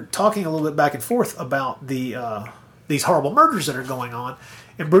they're talking a little bit back and forth about these horrible murders that are going on,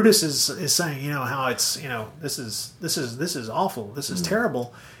 and Brutus is saying, how it's, this is awful, this is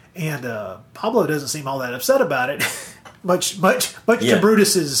terrible, and Pablo doesn't seem all that upset about it. Much to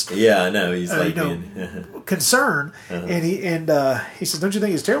Brutus's he's like concern, and he says, "Don't you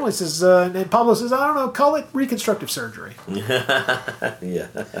think it's terrible?" He says, and Pablo says, "I don't know, call it reconstructive surgery." Yeah,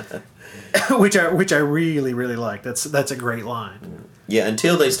 which I really really like. That's a great line. Yeah,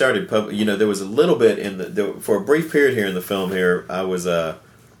 until they started, there was a little bit in for a brief period here in the film. Here, I was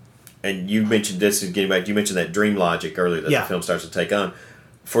and you mentioned this is getting back. You mentioned that dream logic earlier that the film starts to take on.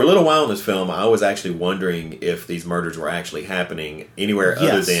 For a little while in this film, I was actually wondering if these murders were actually happening anywhere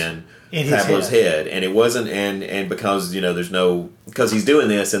other than Pablo's head. And it wasn't, and because, there's no, because he's doing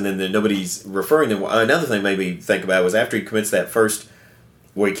this and then nobody's referring to him. Another thing made me think about was after he commits that first,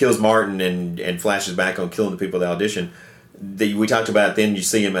 where he kills Martin and flashes back on killing the people at the audition, we talked about, then you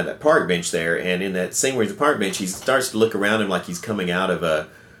see him at that park bench there, and in that scene where he's at the park bench, he starts to look around him like he's coming out of a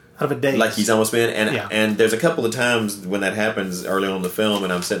daze. Like he's almost been, and there's a couple of times when that happens early on in the film,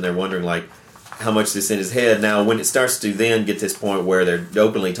 and I'm sitting there wondering like how much this in his head. Now, when it starts to then get this point where they're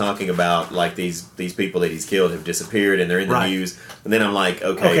openly talking about like these people that he's killed have disappeared and they're in the news, and then I'm like,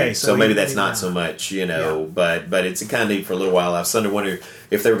 okay, so maybe that's not so much, but it's kind of neat for a little while. I was starting to wonder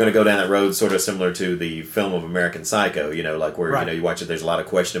if they were going to go down that road, sort of similar to the film of American Psycho, like where you watch it, there's a lot of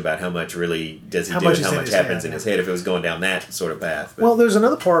question about how much really does he do and how much happens in his head if it was going down that sort of path. But, well, there's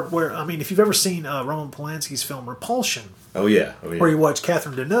another part where, if you've ever seen Roman Polanski's film Repulsion. Oh yeah. Where you watch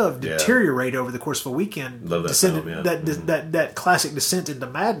Catherine Deneuve deteriorate over the course of a weekend. Love that film, that classic descent into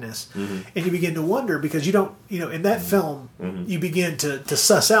madness, and you begin to wonder because you don't, in that film, you begin to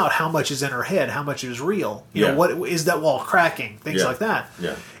suss out how much is in her head, how much is real. What is that wall cracking, things like that.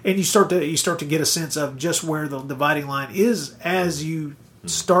 Yeah. And you start to get a sense of just where the dividing line is as you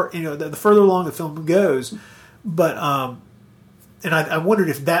start. The further along the film goes, but. And I wondered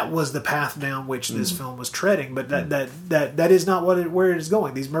if that was the path down which this film was treading, but that is not where it is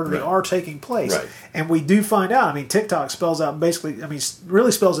going. These murders are taking place, and we do find out. TikTok spells out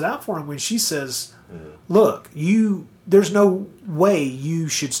really spells it out for him when she says, "Look, there's no way you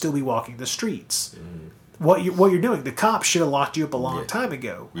should still be walking the streets. What you're doing, the cops should have locked you up a long time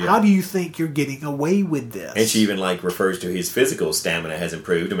ago. How do you think you're getting away with this?" And she even refers to his physical stamina has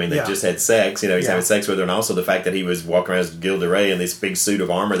improved. They just had sex. He's having sex with her, and also the fact that he was walking around as Gilda Ray in this big suit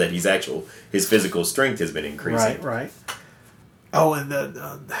of armor, that his physical strength has been increasing. Right. Oh, and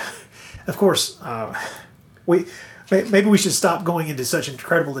of course, maybe we should stop going into such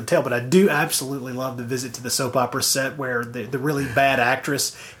incredible detail, but I do absolutely love the visit to the soap opera set where the really bad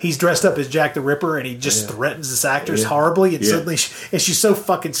actress, he's dressed up as Jack the Ripper, and he just threatens this actress horribly, and suddenly she's so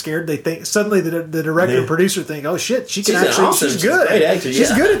fucking scared. They think suddenly the director and producer think, "Oh shit, she's good.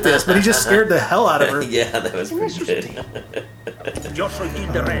 She's good at this," but he just scared the hell out of her. Yeah, that was pretty good. Yo soy Gil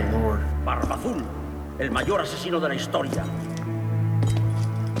de Rey, Barba Azul, el mayor asesino de la historia.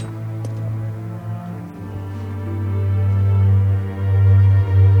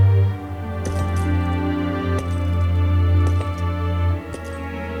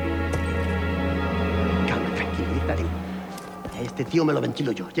 Este tío me lo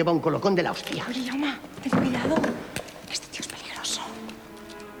ventilo yo. Lleva un colocón de la hostia. Oye, Jaume, ten cuidado. Este tío es peligroso.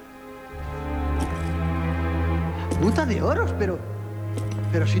 Puta de oros,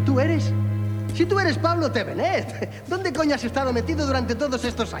 pero si tú eres Pablo Tevenet. ¿Dónde coño has estado metido durante todos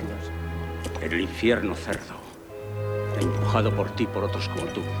estos años? En el infierno, cerdo. Empujado por ti, por otros como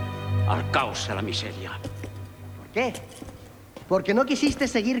tú. Al caos, a la miseria. ¿Por qué? ¿Porque no quisiste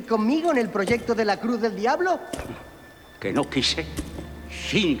seguir conmigo en el proyecto de la Cruz del Diablo? Que no quise.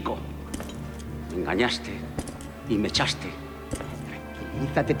 5. Me engañaste y me echaste.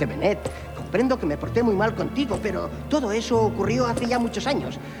 Tranquilízate, Tevenet. Comprendo que me porté muy mal contigo, pero todo eso ocurrió hace ya muchos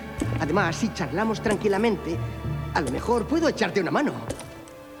años. Además, si charlamos tranquilamente, a lo mejor puedo echarte una mano.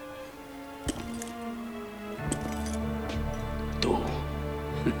 Tú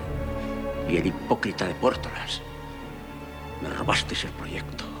y el hipócrita de Pórtolas me robasteis el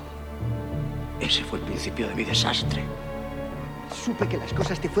proyecto. Ese fue el principio de mi desastre. Supe que las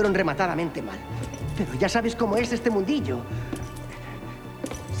cosas te fueron rematadamente mal. Pero ya sabes cómo es este mundillo.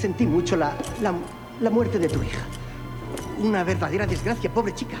 Sentí mucho la muerte de tu hija. Una verdadera desgracia,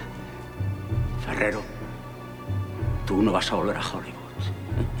 pobre chica. Ferrero, tú no vas a volver a Hollywood.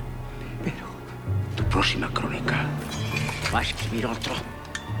 Pero tu próxima crónica va a escribir otro.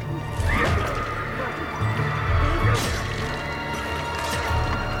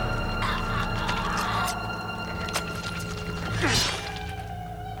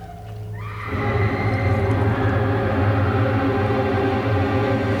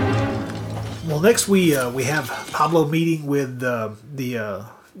 next we have Pablo meeting with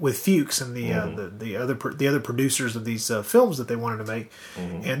with Fuchs and the other producers of these films that they wanted to make,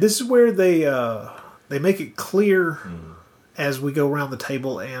 and this is where they make it clear as we go around the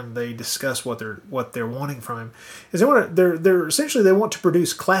table and they discuss what they're wanting from him. Is they're essentially they want to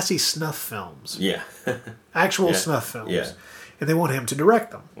produce classy snuff films, actual snuff films, and they want him to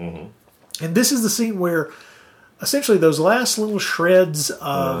direct them. And this is the scene where essentially those last little shreds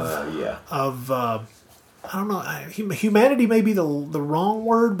of I don't know, humanity may be the wrong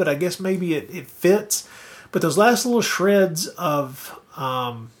word, but I guess maybe it fits. But those last little shreds of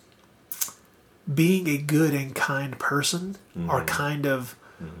being a good and kind person are kind of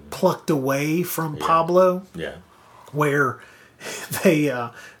plucked away from Pablo. Yeah, where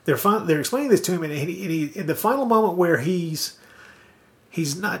they're explaining this to him, and he in the final moment where he's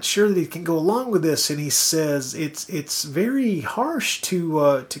not sure that he can go along with this, and he says it's very harsh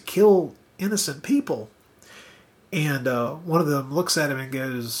to kill innocent people. And one of them looks at him and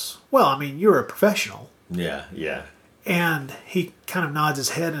goes, "Well, I mean, you're a professional." Yeah. And he kind of nods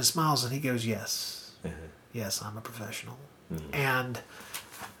his head and smiles, and he goes, "Yes, yes, I'm a professional." And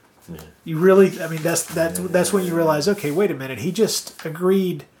you really, I mean, that's when you realize, okay, wait a minute, he just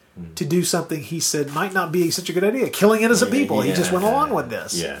agreed to do something he said might not be such a good idea, killing innocent people. He just went along with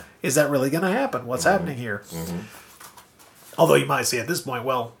this. Yeah. Is that really going to happen? What's happening here? Although you might say at this point,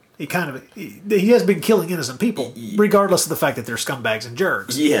 well, he has been killing innocent people, regardless of the fact that they're scumbags and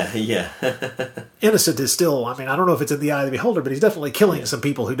jerks. Yeah. Innocent is still, I mean, I don't know if it's in the eye of the beholder, but he's definitely killing some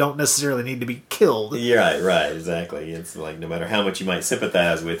people who don't necessarily need to be killed. Yeah, right, exactly. It's like no matter how much you might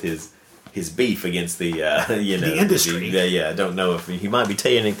sympathize with his beef against the the industry. I don't know if he might be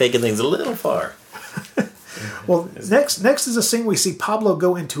taking things a little far. Well, next is a scene we see Pablo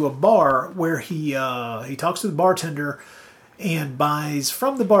go into a bar where he talks to the bartender and buys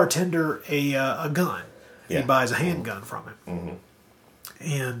from the bartender a gun. Yeah. He buys a handgun from him.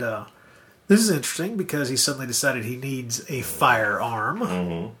 And this is interesting because he suddenly decided he needs a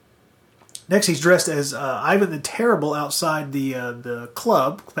firearm. Next, he's dressed as Ivan the Terrible outside the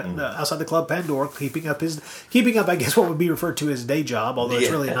club, outside the club Pandora, keeping up, I guess, what would be referred to as day job, although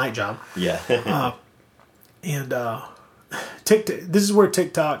it's really a night job. And this is where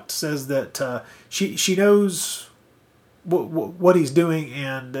TikTok says that she knows what he's doing,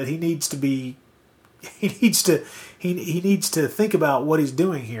 and that he needs to think about what he's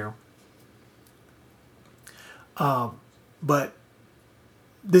doing here. But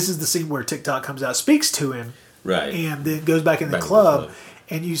this is the scene where TikTok comes out, speaks to him, right, and then goes back in the club,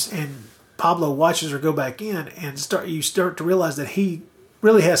 and Pablo watches her go back in, and you start to realize that he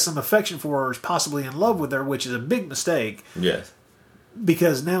really has some affection for her, is possibly in love with her, which is a big mistake. Yes.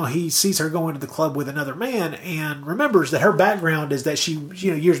 Because now he sees her going to the club with another man and remembers that her background is that she,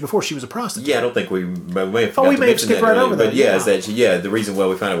 years before she was a prostitute. Yeah, I don't think we may have skipped right over that. But is that the reason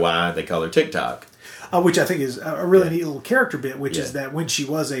we find out why they call her TikTok. Which I think is a really neat little character bit, which is that when she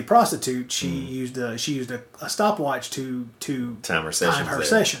was a prostitute, she used a stopwatch to time her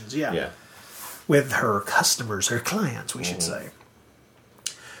sessions. With her customers, her clients, we should say.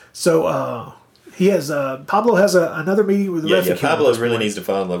 So Pablo has another meeting with the Refugee. Pablo really needs to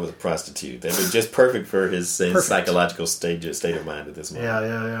fall in love with a prostitute. That would be just perfect for his psychological state of mind at this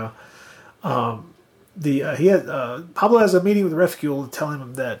moment. Pablo has a meeting with the Refugee telling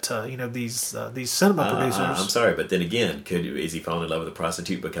him that these cinema producers. I'm sorry, but then again, is he falling in love with a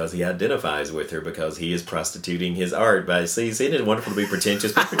prostitute because he identifies with her because he is prostituting his art? Isn't it wonderful to be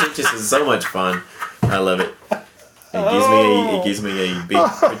pretentious? But pretentious is so much fun. I love it. It gives me a big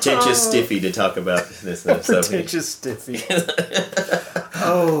pretentious stiffy to talk about this stuff. Pretentious stiffy.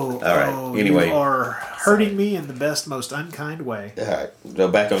 All right. Anyway, you are hurting me in the best, most unkind way. All right. Go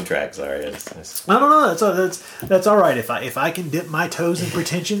back on track. Sorry. No. That's all right. If I can dip my toes in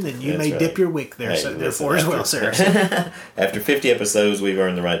pretension, then you may dip your wick there. Therefore, as well, sir. After 50 episodes, we've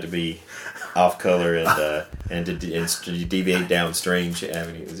earned the right to be off color and to deviate down strange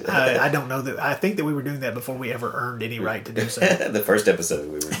avenues. I don't know that. I think that we were doing that before we ever earned any right to do so. The first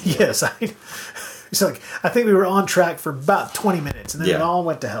episode we were. Yes, it's like I think we were on track for about 20 minutes, and then it all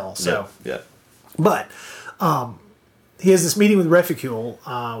went to hell. So but he has this meeting with Refugee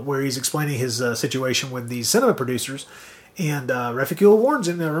where he's explaining his situation with these cinema producers. And Refugee warns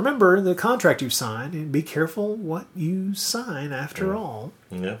him, now remember the contract you've signed, and be careful what you sign after all.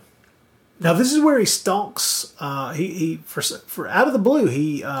 Yeah. Now this is where he stalks. For out of the blue,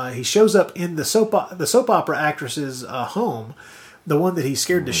 he shows up in the soap opera actress's home, the one that he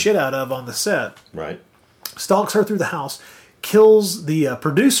scared the shit out of on the set. Right. Stalks her through the house, kills the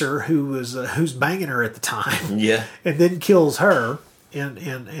producer who's banging her at the time. Yeah. And then kills her.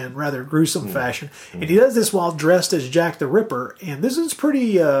 in rather gruesome fashion, and he does this while dressed as Jack the Ripper, and this is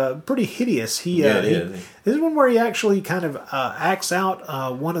pretty hideous. This is one where he actually kind of acts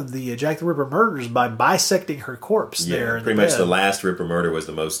out one of the Jack the Ripper murders by bisecting her corpse. There, in pretty the much bed. the last Ripper murder was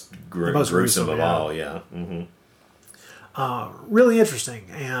the most gruesome of all. Yeah. Really interesting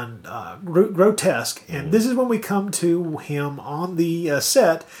and grotesque, and this is when we come to him on the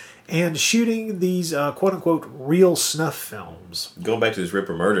set and shooting these quote-unquote real snuff films. Going back to this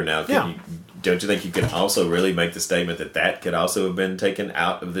Ripper murder now, don't you think you could also really make the statement that could also have been taken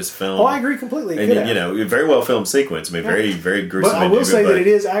out of this film? Oh, I agree completely. And a very well filmed sequence. I mean, very, very gruesome. But I will say that it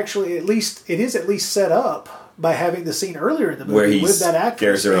is actually at least set up by having the scene earlier in the movie with that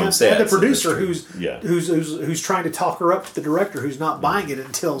actress and the producer who's trying to talk her up to the director who's not buying it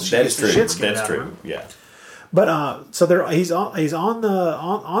until she gets the shit scared out of her. Yeah. But so he's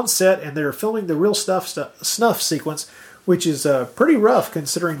on set and they're filming the real snuff sequence, which is pretty rough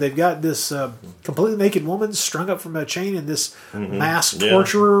considering they've got this completely naked woman strung up from a chain and this masked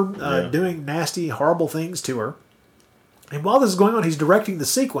torturer doing nasty, horrible things to her. And while this is going on, he's directing the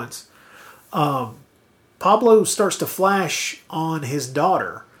sequence. Pablo starts to flash on his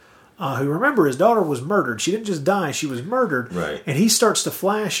daughter, who, remember, his daughter was murdered. She didn't just die, she was murdered. Right. And he starts to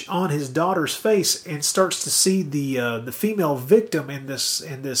flash on his daughter's face and starts to see the female victim in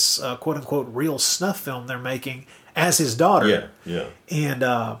this quote-unquote real snuff film they're making as his daughter. Yeah.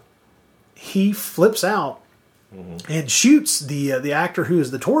 And he flips out and shoots the actor who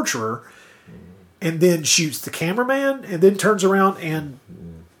is the torturer, and then shoots the cameraman, and then turns around and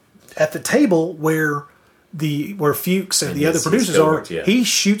at the table where Fuchs and the other producers are, he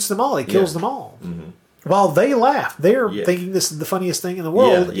shoots them all. He kills them all. While they laugh, they're thinking this is the funniest thing in the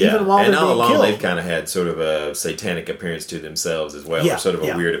world, even while they're being killed. They've kind of had sort of a satanic appearance to themselves as well, or sort of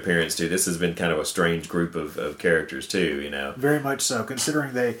a weird appearance too. This has been kind of a strange group of characters too, Very much so,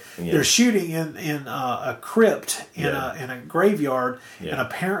 considering they're shooting in a crypt in a graveyard, and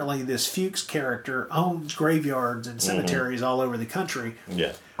apparently this Fuchs character owns graveyards and cemeteries all over the country.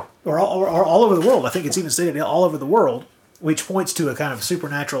 Yeah. Or all over the world. I think it's even stated all over the world, which points to a kind of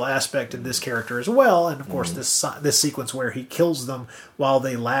supernatural aspect in this character as well. And of course, this sequence where he kills them while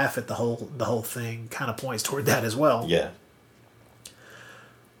they laugh at the whole thing kind of points toward that as well. Yeah.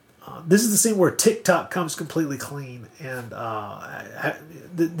 This is the scene where TikTok comes completely clean, and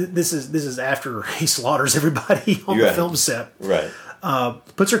this is after he slaughters everybody on the film set. Right.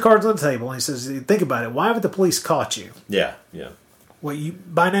 Puts her cards on the table and he says, "Think about it. Why haven't the police caught you?" Yeah. Well, you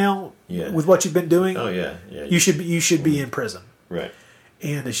by now, with what you've been doing, you should be in prison. Right.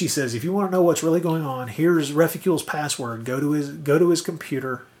 And she says, if you want to know what's really going on, here's Refucule's password. Go to his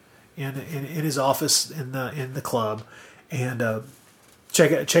computer in his office in the club, and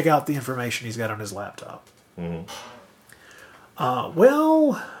check out the information he's got on his laptop.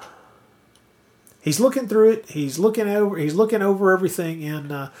 Well, he's looking through it. He's looking over everything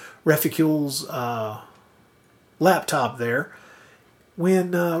in Refucule's laptop there.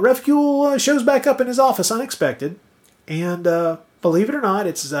 When Refugule shows back up in his office unexpected, and believe it or not,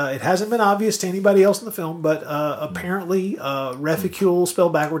 it hasn't been obvious to anybody else in the film, but apparently Refugule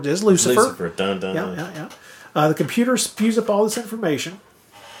spelled backwards is Lucifer. Lucifer, dun dun. Yeah. The computer spews up all this information.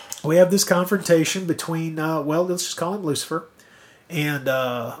 We have this confrontation between, let's just call him Lucifer, and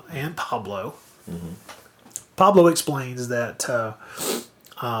Pablo. Pablo explains that the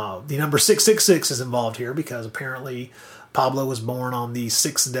number 666 is involved here because apparently Pablo was born on the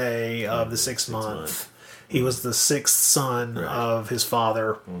 6th day of the 6th month. He was the 6th son of his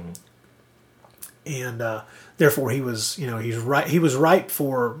father, and therefore he was, he's right. He was ripe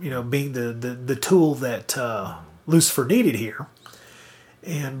for being the tool that Lucifer needed here.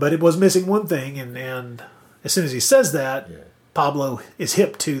 But it was missing one thing, and as soon as he says that, Pablo is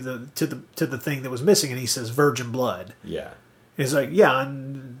hip to the thing that was missing, and he says virgin blood. Yeah, and he's like,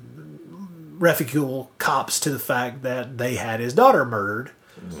 and Refugule cops to the fact that they had his daughter murdered,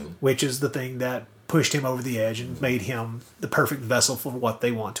 which is the thing that pushed him over the edge and made him the perfect vessel for what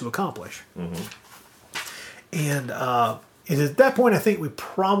they want to accomplish. And at that point, I think we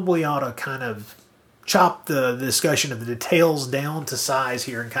probably ought to kind of chop the discussion of the details down to size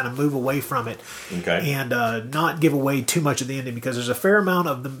here and kind of move away from it, and not give away too much of the ending, because there's a fair amount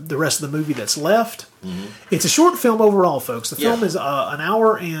of the rest of the movie that's left. It's a short film overall, folks. The film is an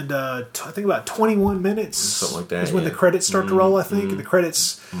hour and I think about 21 minutes. Something like that. Is when the credits start to roll, I think. And the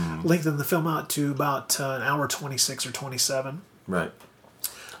credits lengthen the film out to about an hour 26 or 27. Right.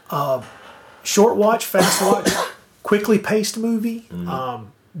 Short watch, fast watch, quickly paced movie.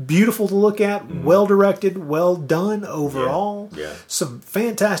 beautiful to look at, well directed, well done overall. Yeah. Some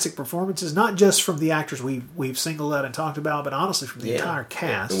fantastic performances, not just from the actors we've singled out and talked about, but honestly from the entire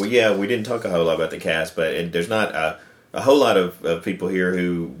cast. We didn't talk a whole lot about the cast, but there's not a whole lot of people here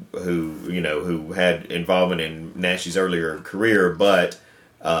who had involvement in Naschy's earlier career, but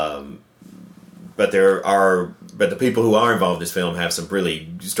the people who are involved in this film have some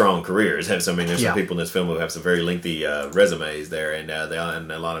really strong careers. There's some people in this film who have some very lengthy resumes there, and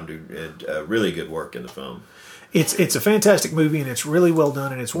a lot of them do really good work in the film. It's a fantastic movie, and it's really well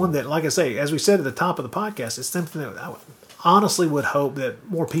done, and it's one that, like I say, as we said at the top of the podcast, it's something that I honestly would hope that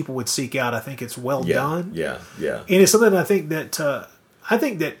more people would seek out. I think it's well done. Yeah. And it's something I think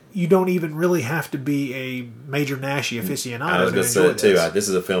that you don't even really have to be a major Naschy aficionado. I was going to say it too. This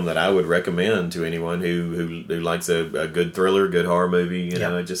is a film that I would recommend to anyone who likes a good thriller, good horror movie. I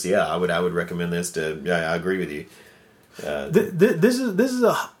would recommend this to. Yeah, I agree with you. This is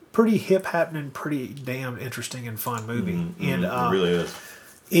a pretty hip happening, pretty damn interesting and fun movie, and it really is.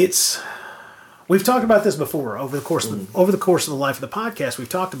 It's. We've talked about this before over the course of the life of the podcast. We've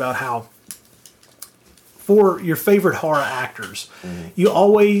talked about how, for your favorite horror actors, you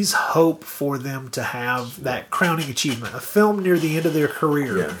always hope for them to have that crowning achievement, a film near the end of their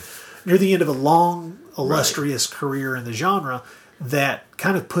career, near the end of a long, illustrious career in the genre, that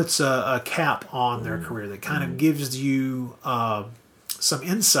kind of puts a cap on their career, that kind of gives you some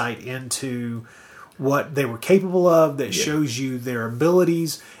insight into what they were capable of, that shows you their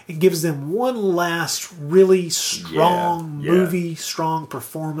abilities. It gives them one last really strong movie, strong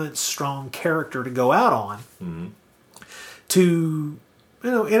performance, strong character to go out on. To,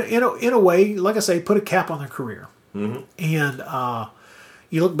 in a way, like I say, put a cap on their career. And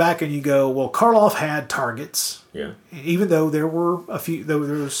you look back and you go, well, Karloff had targets. Yeah. Even though there were a few, there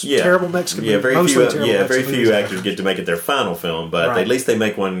was terrible Mexican movies. Very few actors get to make it their final film, but at least they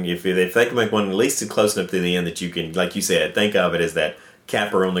make one. If they can make one at least close enough to the end that you can, like you said, think of it as that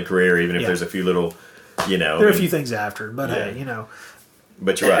capper on the career, even if there's a few little, there are a few things after, but hey,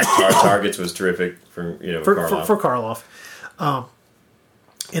 But you're right. Targets was terrific for Karloff. For Karloff.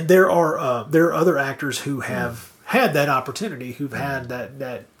 And there are other actors who have had that opportunity, who've had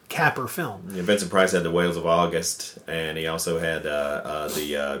that capper film. Yeah, Vincent Price had The Whales of August, and he also had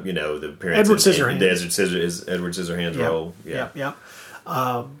the appearance Edward Scissorhands. Edward Scissorhands role. Yeah.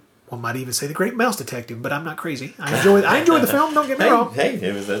 One might even say The Great Mouse Detective, but I'm not crazy. I enjoy the film. Don't get me wrong. Hey,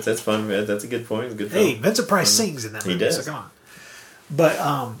 that's fun. That's a good point. It's a good film. Hey, Vincent Price sings in that movie. He does. So come on.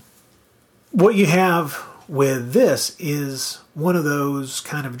 But what you have with this is one of those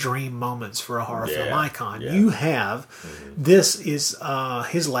kind of dream moments for a horror film icon. Yeah. You have this is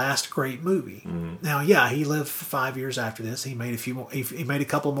his last great movie. Now, he lived for 5 years after this. He made he made a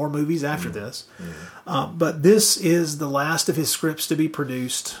couple more movies after this, but this is the last of his scripts to be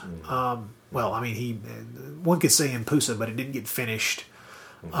produced. Well, I mean, one could say in Pusa, but it didn't get finished,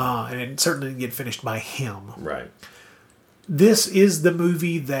 and it certainly didn't get finished by him. Right. This is the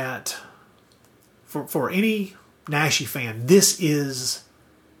movie that, for any Naschy fan, this is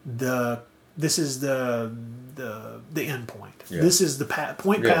the end point. Yeah. This is the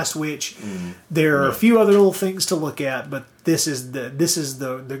point past which there are a few other little things to look at, but this is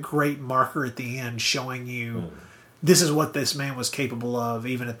the great marker at the end, showing you this is what this man was capable of,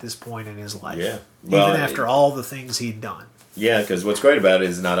 even at this point in his life. Yeah, even after all the things he'd done. Yeah, because what's great about it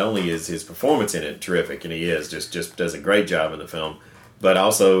is not only is his performance in it terrific, and he just does a great job in the film, but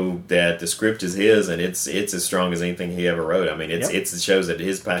also that the script is his, and it's as strong as anything he ever wrote. I mean, it shows that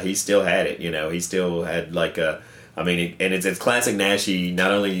he still had it. He still had it's classic Naschy.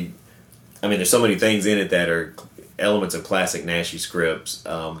 Not only, there's so many things in it that are elements of classic Naschy scripts,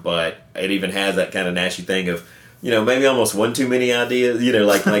 but it even has that kind of Naschy thing of, maybe almost one too many ideas,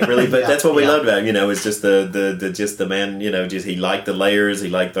 like really. But that's what we loved about him. It's just the man. Just he liked the layers. He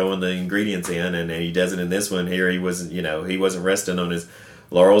liked throwing the ingredients in, and he does it in this one. Here he wasn't. He wasn't resting on his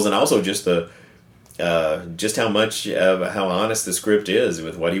laurels, and also just just how much how honest the script is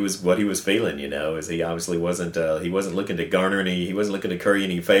with what he was feeling. As he obviously wasn't looking to garner any. He wasn't looking to curry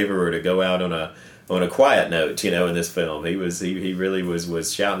any favor or to go out on a quiet note, in this film. He really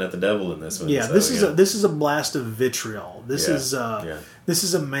was shouting at the devil in this one. Yeah, so, this is a blast of vitriol. This is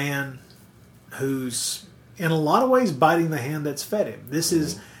a man who's in a lot of ways biting the hand that's fed him. This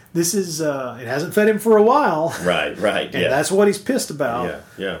is it hasn't fed him for a while. Right. And that's what he's pissed about.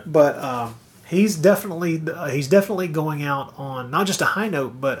 Yeah. But he's definitely going out on not just a high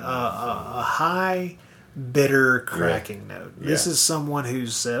note, but a high, bitter, cracking note. This is someone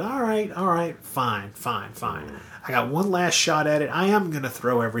who's said, all right, fine. I got one last shot at it. I am going to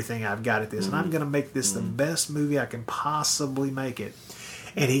throw everything I've got at this, and I'm going to make this the best movie I can possibly make it.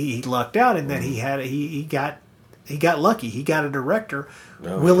 and he lucked out in that he got lucky. He got a director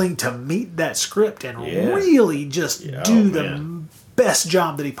willing to meet that script and really just do the best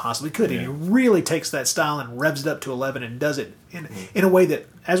job that he possibly could. And he really takes that style and revs it up to 11 and does it in a way that,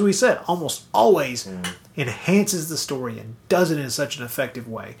 as we said, almost always enhances the story and does it in such an effective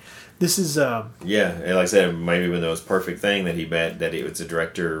way. This is and like I said, maybe one of those perfect thing that he met, that it was a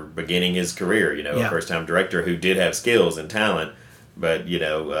director beginning his career, a first time director who did have skills and talent, but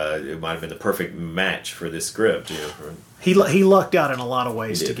it might have been the perfect match for this script. He lucked out in a lot of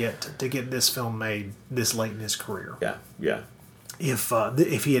ways to get this film made this late in his career. Yeah.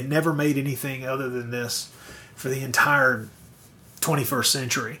 If he had never made anything other than this for the entire 21st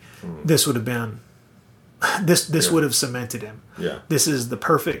century, this would have been this would have cemented him. Yeah. This is the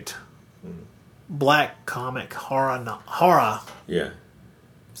perfect black comic horror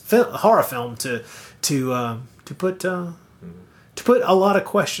film to put a lot of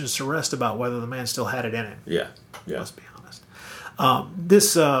questions to rest about whether the man still had it in him. Yeah. Let's be honest.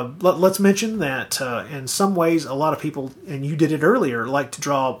 Let's mention that in some ways, a lot of people, and you did it earlier, like to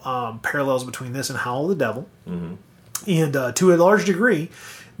draw parallels between this and Howl of the Devil. And to a large degree,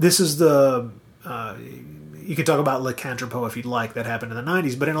 this is you could talk about Lycanthropo if you'd like, that happened in the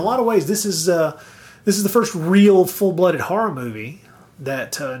 90s, but in a lot of ways, this is the first real full-blooded horror movie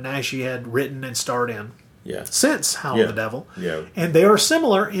that Naschy had written and starred in since Howl of the Devil. Yeah. And they are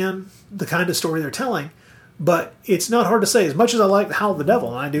similar in the kind of story they're telling, but it's not hard to say. As much as I like Howl of the Devil,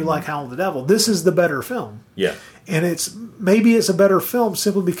 and I do like Howl of the Devil, this is the better film. Yeah. And maybe it's a better film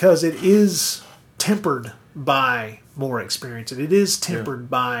simply because it is tempered by more experience. It is tempered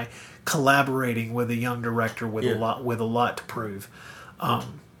by collaborating with a young director with a lot to prove. I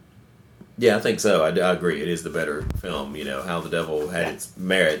think so. I agree. It is the better film. Howl of the Devil had its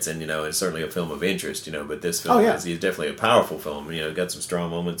merits, and it's certainly a film of interest. But this film is definitely a powerful film. Got some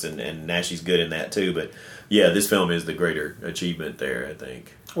strong moments, and Naschy's good in that too. But this film is the greater achievement there, I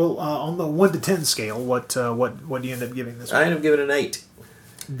think. Well, on the 1 to 10 scale, what do you end up giving this? I end up giving it an 8.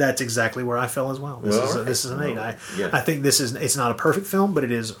 That's exactly where I fell as well. This is an 8. I think it's not a perfect film, but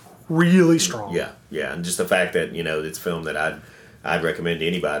it is really strong. Yeah, and just the fact that it's a film that I'd recommend to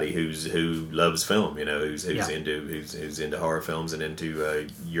anybody who loves film, who's into horror films and into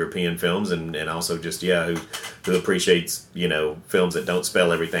European films, and also just who appreciates films that don't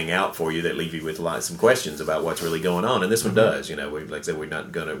spell everything out for you, that leave you with some questions about what's really going on, and this one does. Like I said, we're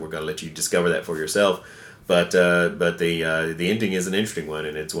gonna let you discover that for yourself. But the ending is an interesting one,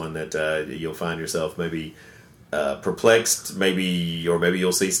 and it's one that you'll find yourself maybe perplexed, maybe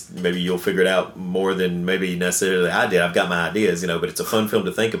you'll figure it out more than maybe necessarily I did. I've got my ideas, but it's a fun film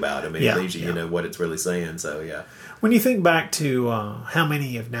to think about. I mean, it leaves you, what it's really saying. So When you think back to how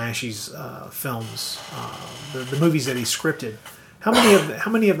many of Naschy's films, the movies that he scripted, how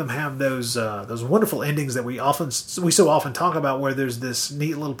many of them have those wonderful endings that we so often talk about, where there's this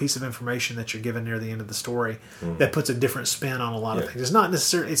neat little piece of information that you're given near the end of the story that puts a different spin on a lot of things.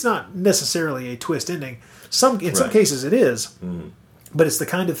 It's not necessarily a twist ending. Some cases it is, but it's the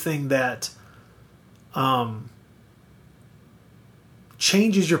kind of thing that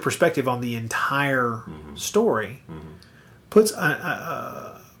changes your perspective on the entire story. Puts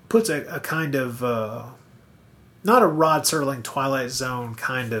a kind of not a Rod Serling Twilight Zone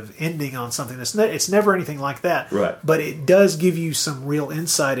kind of ending on something. It's never anything like that. Right. But it does give you some real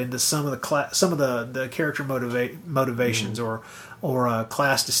insight into some of the character motivations or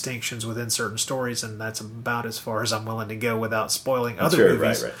class distinctions within certain stories, and that's about as far as I'm willing to go without spoiling other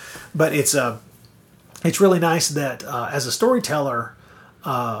movies. Right. But it's really nice that as a storyteller,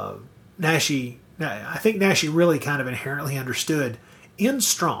 I think Naschy really kind of inherently understood end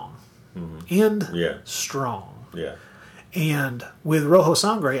strong. Strong. Yeah. And with Rojo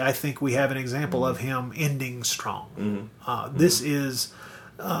Sangre, I think we have an example of him ending strong. This is...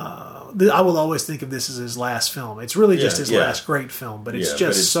 I will always think of this as his last film. It's really just his last great film, but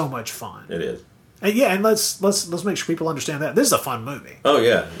it's so much fun. It is. And let's make sure people understand that this is a fun movie. Oh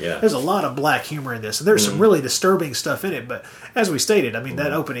yeah. There's a lot of black humor in this, and there's some really disturbing stuff in it. But as we stated, I mean,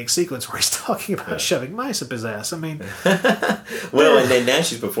 that opening sequence where he's talking about shoving mice up his ass. I mean, well, and then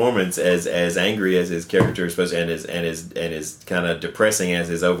Naschy's performance, as angry as his character is supposed to, and as kind of depressing as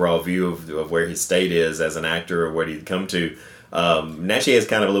his overall view of where his state is as an actor or what he'd come to. Naschy has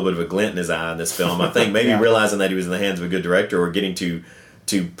kind of a little bit of a glint in his eye in this film. I think maybe realizing that he was in the hands of a good director, or getting to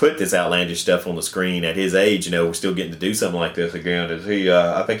put this outlandish stuff on the screen at his age, we're still getting to do something like this again.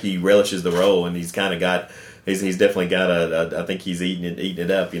 I think he relishes the role, and he's kind of got. He's definitely got I think he's eating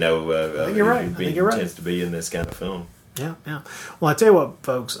it up. I think you're right. He tends to be in this kind of film. Yeah. Well, I tell you what,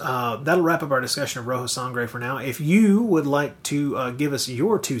 folks, that'll wrap up our discussion of Rojo Sangre for now. If you would like to give us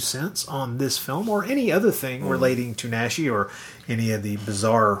your 2 cents on this film or any other thing relating to Naschy or any of the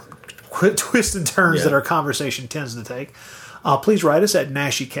bizarre twists and turns that our conversation tends to take, please write us at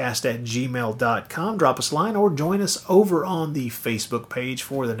nashycast@gmail.com. Drop us a line or join us over on the Facebook page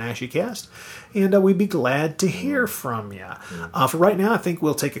for the Naschycast, and we'd be glad to hear from you. For right now, I think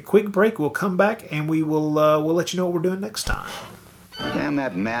we'll take a quick break. We'll come back and we'll let you know what we're doing next time. Damn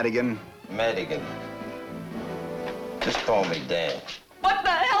that Madigan. Madigan. Just call me Dan. What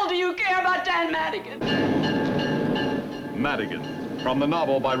the hell do you care about Dan Madigan? Madigan, from the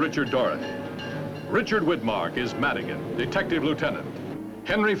novel by Richard Dorrit. Richard Widmark is Madigan, detective lieutenant.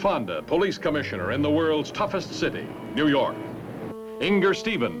 Henry Fonda, police commissioner in the world's toughest city, New York. Inger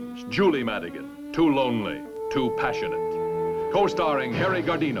Stevens, Julie Madigan, too lonely, too passionate. Co-starring Harry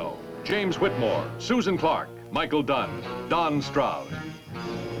Gardino, James Whitmore, Susan Clark, Michael Dunn, Don Stroud.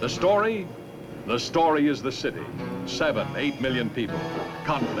 The story? The story is the city. 7-8 million people.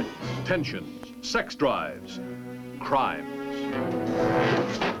 Conflicts, tensions, sex drives, crimes.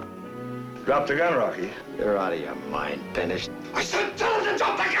 Drop the gun, Rocky. You're out of your mind, finished. I said tell him to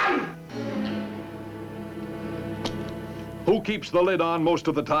drop the gun! Who keeps the lid on most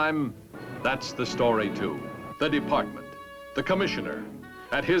of the time? That's the story, too. The department, the commissioner.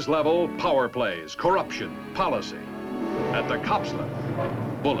 At his level, power plays, corruption, policy. At the cops' level,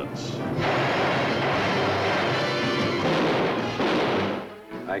 bullets.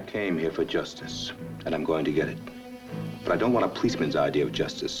 I came here for justice, and I'm going to get it. But I don't want a policeman's idea of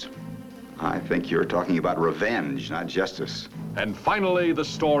justice. I think you're talking about revenge, not justice. And finally, the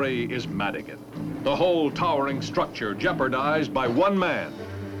story is Madigan. The whole towering structure jeopardized by one man,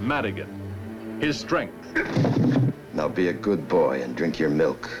 Madigan. His strength. Now be a good boy and drink your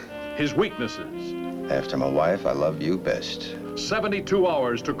milk. His weaknesses. After my wife, I love you best. 72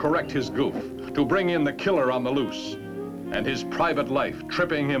 hours to correct his goof, to bring in the killer on the loose. And his private life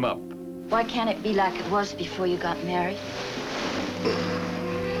tripping him up. Why can't it be like it was before you got married?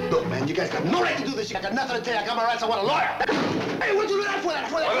 Look, man, you guys got no right to do this. You got nothing to tell you. I got my rights. I want a lawyer. Hey, what'd you do that for?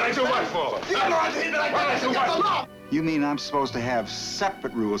 What did I do what for? You got no right to hit me like that. You got the law. You mean I'm supposed to have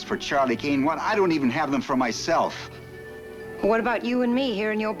separate rules for Charlie Kane? What? I don't even have them for myself. What about you and me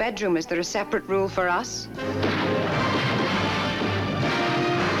here in your bedroom? Is there a separate rule for us?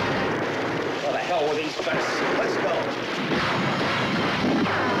 What the hell with these fellas? Let's go.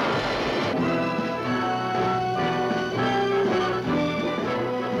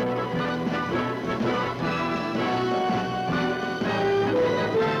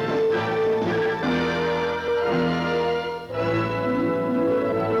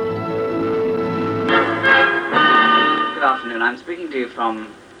 Good afternoon. I'm speaking to you from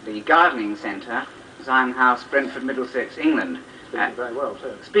the Gardening Centre, Zion House, Brentford, Middlesex, England. Speaking very well,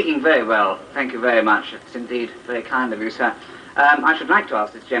 sir. Speaking very well. Thank you very much. It's indeed very kind of you, sir. I should like to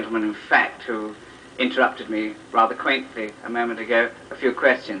ask this gentleman, in fact, who interrupted me rather quaintly a moment ago, a few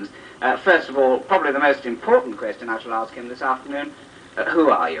questions. First of all, probably the most important question I shall ask him this afternoon.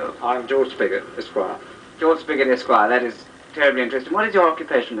 Who are you? I'm George Spigot, Esquire. George Spigot, Esquire. That is terribly interesting. What is your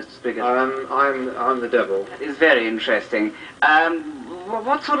occupation, Mr. Spigot? I'm the devil. That is very interesting.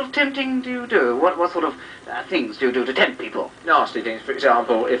 What sort of tempting do you do? What sort of things do you do to tempt people? Nasty things. For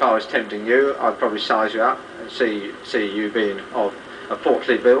example, if I was tempting you, I'd probably size you up and see you being of a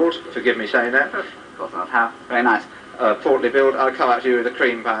portly build. Forgive me saying that. Of course not. How? Very nice. Portly build. I'd come up to you with a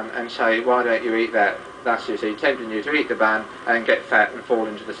cream bun and say, why don't you eat that? That's, you see, tempting you to eat the bun and get fat and fall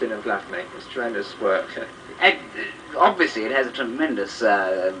into the sin of gluttony. It's tremendous work. Obviously, it has a tremendous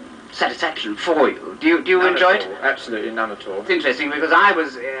satisfaction for you. Do you enjoy it? Absolutely none at all. It's interesting because I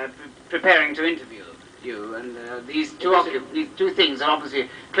was preparing to interview you, and these two things are obviously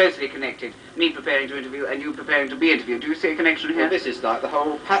closely connected. Me preparing to interview and you preparing to be interviewed. Do you see a connection here? Well, this is like the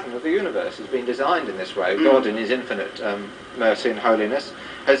whole pattern of the universe has been designed in this way. God, in his infinite mercy and holiness,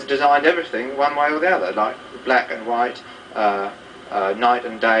 has designed everything one way or the other, like black and white, night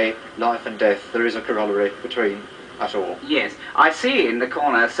and day, life and death. There is a corollary between us all. Yes, I see in the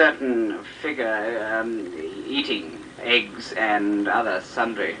corner a certain figure eating eggs and other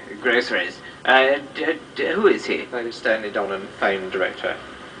sundry groceries. Who is he? That is Stanley Donen, famed director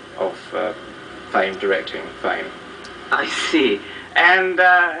of fame directing fame. I see. And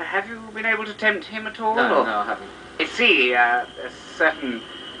have you been able to tempt him at all? No, I haven't. I see a certain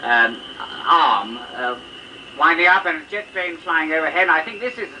arm winding up and a jet plane flying overhead. I think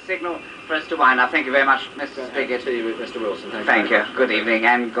this is the signal for us to wind up. Thank you very much, Mr. Spigot. See you with Mr. Wilson. Thank you. Good evening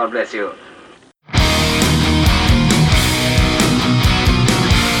and God bless you.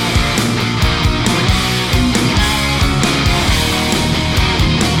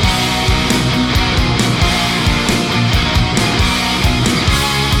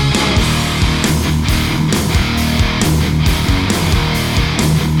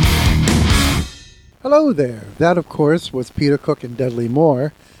 Hello there. That, of course, was Peter Cook and Dudley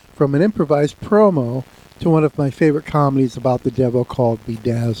Moore from an improvised promo to one of my favorite comedies about the devil called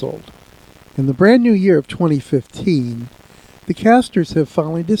Bedazzled. In the brand new year of 2015, the casters have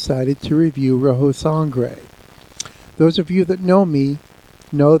finally decided to review Rojo Sangre. Those of you that know me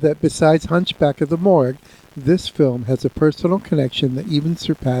know that besides Hunchback of the Morgue, this film has a personal connection that even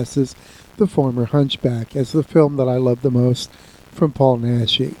surpasses the former Hunchback as the film that I love the most from Paul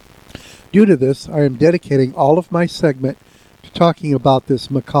Naschy. Due to this, I am dedicating all of my segment to talking about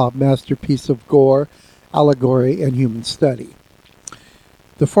this macabre masterpiece of gore, allegory, and human study.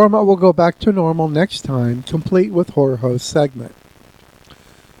 The format will go back to normal next time, complete with Horror Host segment.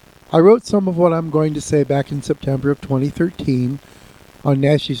 I wrote some of what I'm going to say back in September of 2013 on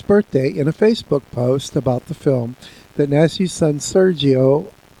Naschy's birthday in a Facebook post about the film that Naschy's son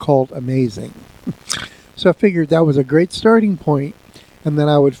Sergio called amazing. So I figured that was a great starting point, and then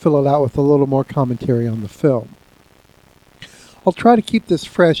I would fill it out with a little more commentary on the film. I'll try to keep this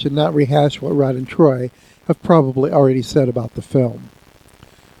fresh and not rehash what Rod and Troy have probably already said about the film.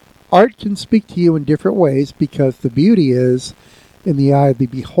 Art can speak to you in different ways because the beauty is in the eye of the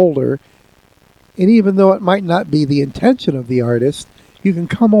beholder, and even though it might not be the intention of the artist, you can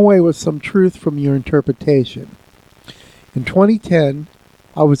come away with some truth from your interpretation. In 2010,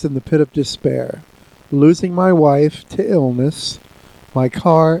 I was in the pit of despair, losing my wife to illness, my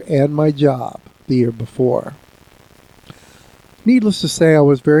car, and my job the year before. Needless to say, I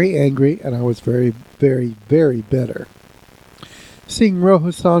was very angry and I was very, very, very bitter. Seeing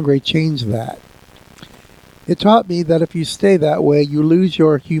Rojo Sangre changed that. It taught me that if you stay that way, you lose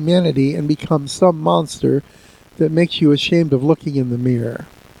your humanity and become some monster that makes you ashamed of looking in the mirror.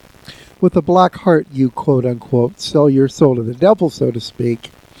 With a black heart, you quote-unquote sell your soul to the devil, so to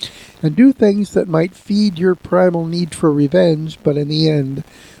speak, and do things that might feed your primal need for revenge, but in the end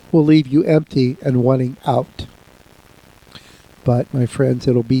will leave you empty and wanting out. But, my friends,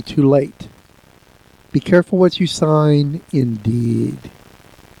 it'll be too late. Be careful what you sign, indeed.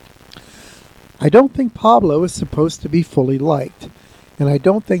 I don't think Pablo is supposed to be fully liked, and I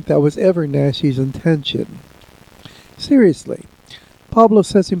don't think that was ever Naschy's intention. Seriously, Pablo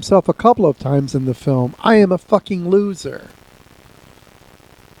says himself a couple of times in the film, "I am a fucking loser."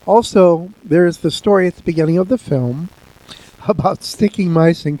 Also, there is the story at the beginning of the film about sticking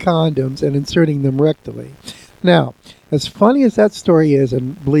mice in condoms and inserting them rectally. Now, as funny as that story is,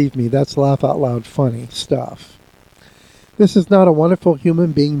 and believe me, that's laugh-out-loud funny stuff, this is not a wonderful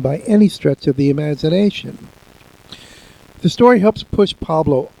human being by any stretch of the imagination. The story helps push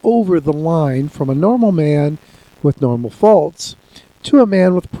Pablo over the line from a normal man with normal faults to a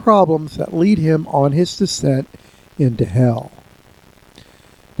man with problems that lead him on his descent into hell.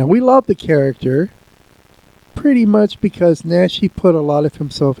 Now, we love the character pretty much because Naschy put a lot of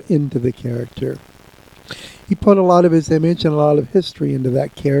himself into the character. He put a lot of his image and a lot of history into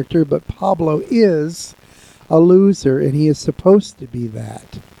that character, but Pablo is a loser, and he is supposed to be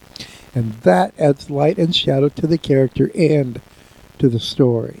that. And that adds light and shadow to the character and to the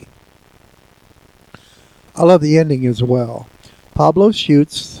story. I love the ending as well. Pablo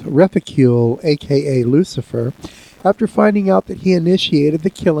shoots Reficule, a.k.a. Lucifer, after finding out that he initiated the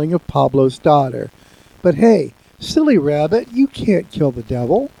killing of Pablo's daughter. But hey, silly rabbit, you can't kill the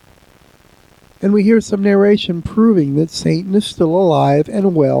devil. And we hear some narration proving that Satan is still alive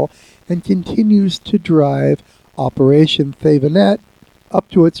and well and continues to drive Operation Thavenet up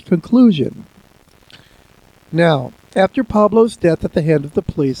to its conclusion. Now, after Pablo's death at the hand of the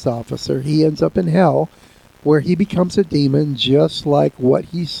police officer, he ends up in hell, where he becomes a demon just like what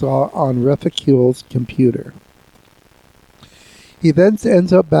he saw on Reficule's computer. He then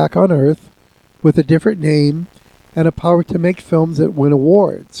ends up back on Earth with a different name and a power to make films that win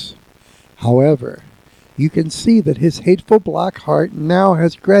awards. However, you can see that his hateful black heart now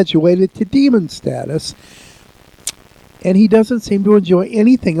has graduated to demon status, and he doesn't seem to enjoy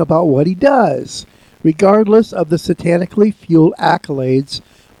anything about what he does, regardless of the satanically fueled accolades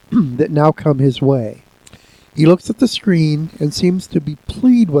that now come his way. He looks at the screen and seems to be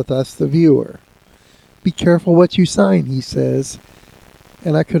plead with us, the viewer. Be careful what you sign, he says,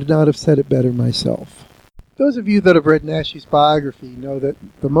 and I could not have said it better myself. Those of you that have read Naschy's biography know that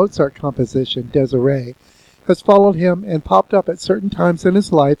the Mozart composition, Desiree, has followed him and popped up at certain times in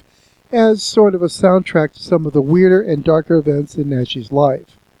his life as sort of a soundtrack to some of the weirder and darker events in Naschy's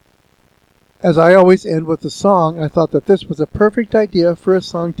life. As I always end with a song, I thought that this was a perfect idea for a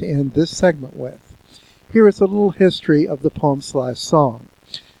song to end this segment with. Here is a little history of the poem/song.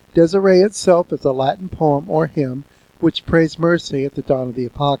 Desiree itself is a Latin poem or hymn which prays mercy at the dawn of the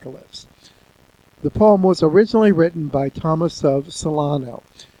apocalypse. The poem was originally written by Thomas of Celano,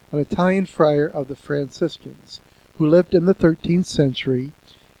 an Italian friar of the Franciscans, who lived in the 13th century,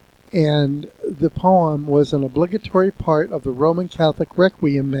 and the poem was an obligatory part of the Roman Catholic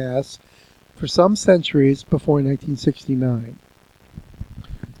Requiem Mass for some centuries before 1969.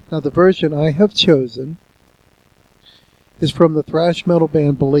 Now, the version I have chosen is from the thrash metal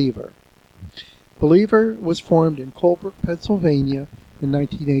band Believer. Believer was formed in Colebrook, Pennsylvania in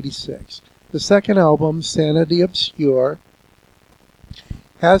 1986. The second album, Sanity Obscure,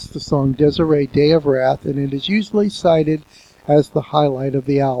 has the song Desiree Day of Wrath, and it is usually cited as the highlight of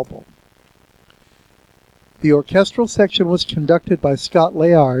the album. The orchestral section was conducted by Scott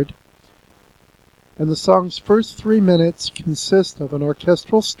Layard, and the song's first 3 minutes consist of an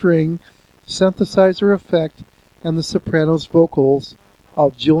orchestral string, synthesizer effect, and the soprano's vocals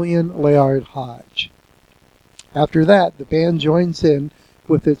of Julian Layard Hodge. After that, the band joins in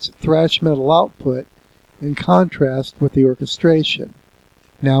with its thrash metal output, in contrast with the orchestration.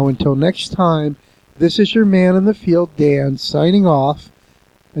 Now, until next time, this is your man in the field, Dan, signing off.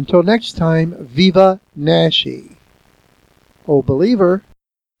 Until next time, Viva Nashi. Oh, Believer.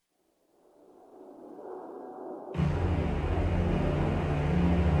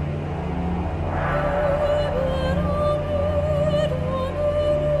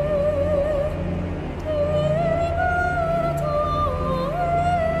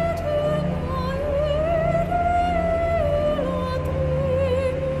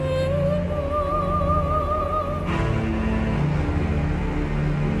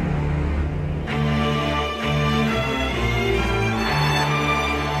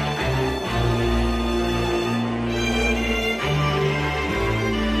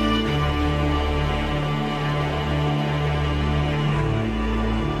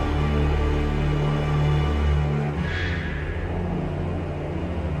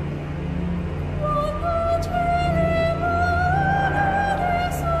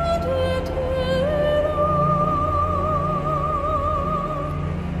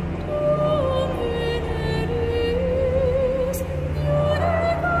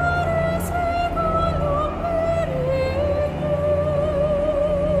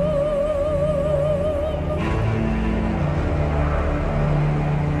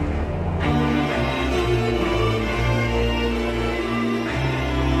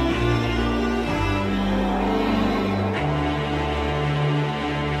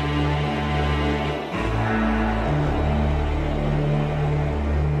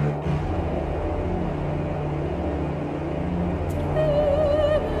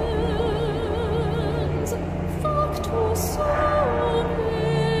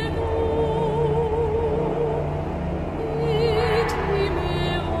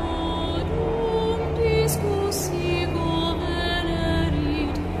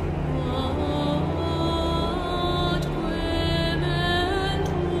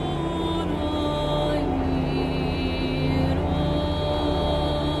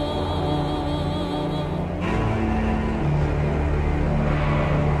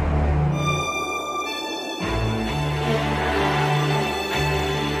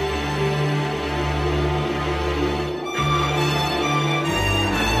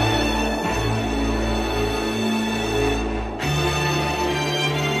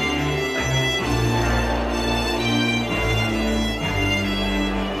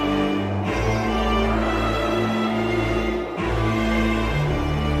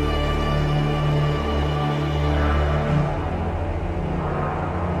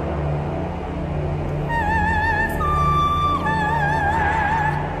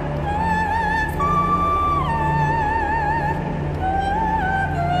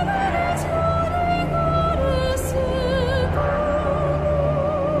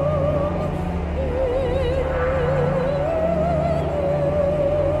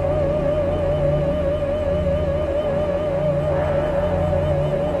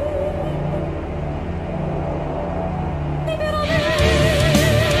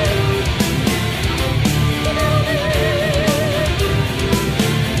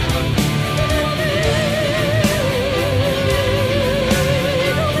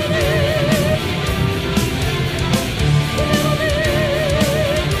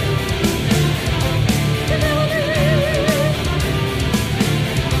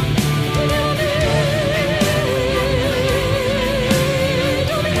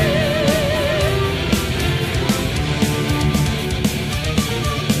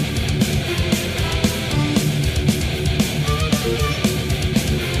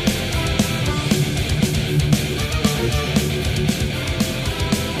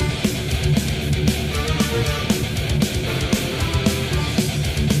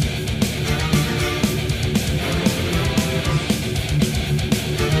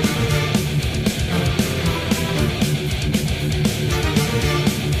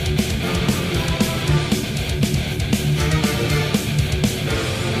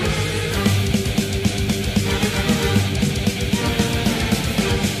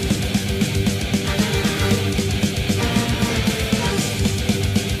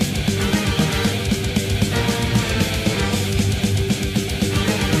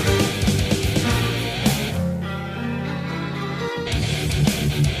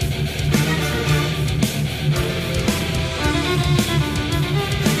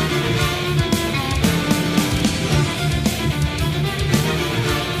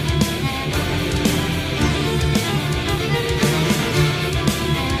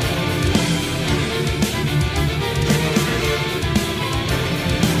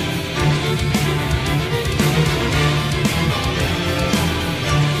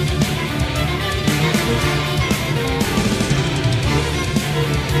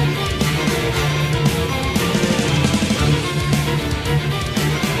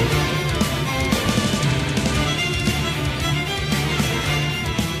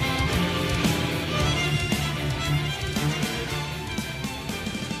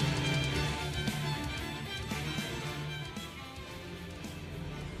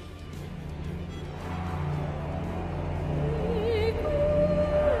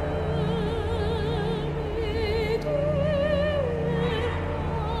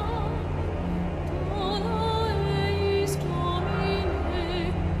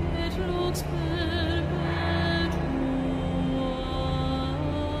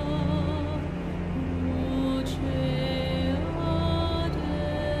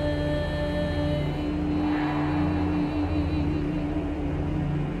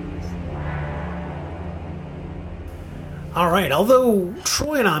 All right. Although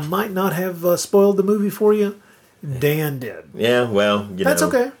Troy and I might not have spoiled the movie for you, Dan did. Yeah, well, that's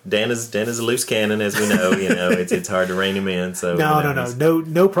okay. Dan is a loose cannon, as we know. It's hard to rein him in. So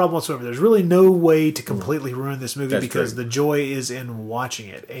no problem whatsoever. There's really no way to completely ruin this movie because true. the joy is in watching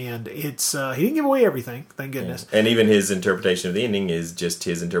it, and it's he didn't give away everything, thank goodness. Yeah. And even his interpretation of the ending is just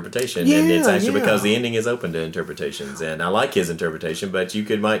his interpretation, and it's actually because the ending is open to interpretations. And I like his interpretation, but you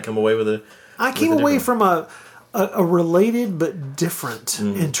might come away with a. I came away from a related but different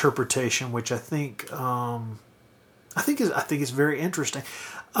interpretation, which I think. I think it's very interesting.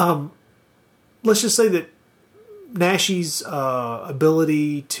 Let's just say that Naschy's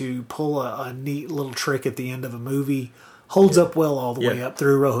ability to pull a neat little trick at the end of a movie holds up well all the way up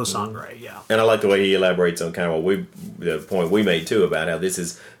through Rojo Sangre. Yeah, and I like the way he elaborates on kind of the point we made too about how this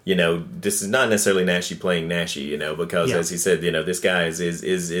is this is not necessarily Naschy playing Naschy, because as he said, this guy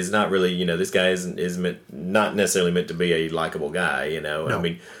is not really this guy is not necessarily meant to be a likable guy. No. I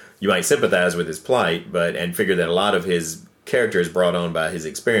mean. You might sympathize with his plight, and figure that a lot of his character is brought on by his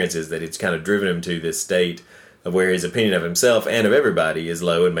experiences, that it's kind of driven him to this state of where his opinion of himself and of everybody is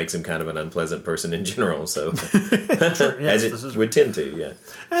low and makes him kind of an unpleasant person in general. So, as it would tend to,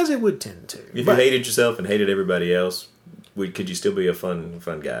 as it would tend to. If you hated yourself and hated everybody else, could you still be a fun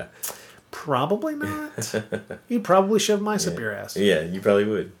guy? Probably not. You'd probably shove mice up your ass. Yeah, you probably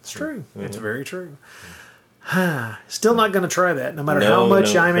would. It's true. Mm-hmm. It's very true. Still not going to try that, no matter how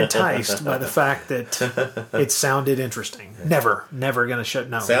much I'm enticed by the fact that it sounded interesting. Never going to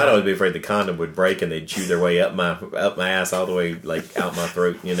shut. No. See, I'd always be afraid the condom would break and they'd chew their way up my ass all the way out my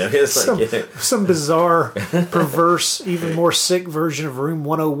throat. It's some bizarre, perverse, even more sick version of Room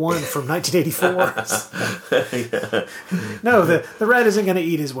 101 from 1984. No, the rat isn't going to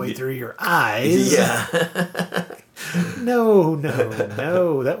eat his way through your eyes. Yeah. No,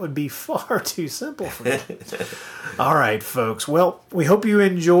 that would be far too simple for me. All right, folks. Well, we hope you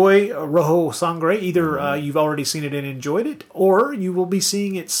enjoy Rojo Sangre. Either you've already seen it and enjoyed it, or you will be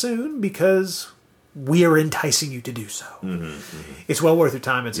seeing it soon because we are enticing you to do so. It's well worth your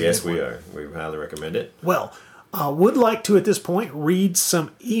time. Yes, we are. We highly recommend it. Well, would like to, at this point, read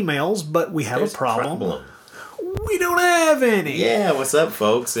some emails, but we have a problem. We don't have any. Yeah, what's up,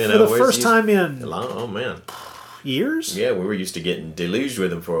 folks? For the first time in... Oh, man. Years? Yeah, we were used to getting deluged with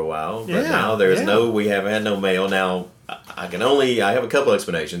them for a while, but now we haven't had no mail. Now, I have a couple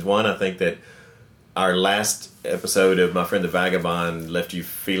explanations. One, I think that our last episode of My Friend the Vagabond left you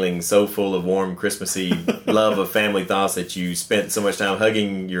feeling so full of warm, Christmassy love of family thoughts that you spent so much time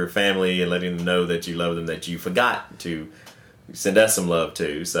hugging your family and letting them know that you love them that you forgot to send us some love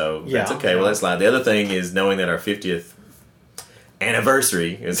too. So that's okay. Well, that's live. The other thing is knowing that our 50th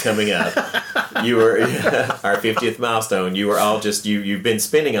anniversary is coming up. You were our 50th milestone. You were all you've been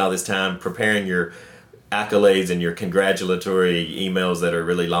spending all this time preparing your accolades and your congratulatory emails that are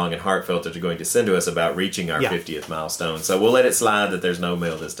really long and heartfelt that you're going to send to us about reaching our 50th milestone. So we'll let it slide that there's no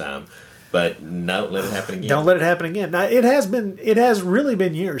mail this time. But don't let it happen again. Don't let it happen again. Now, it has really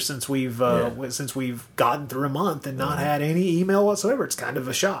been years since we've gotten through a month and not had any email whatsoever. It's kind of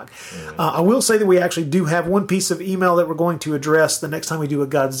a shock. I will say that we actually do have one piece of email that we're going to address the next time we do a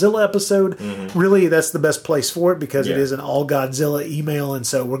Godzilla episode. Really, that's the best place for it because it is an all Godzilla email, and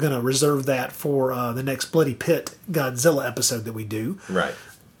so we're going to reserve that for the next Bloody Pit Godzilla episode that we do. Right.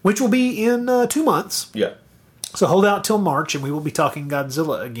 Which will be in 2 months. Yeah. So hold out till March, and we will be talking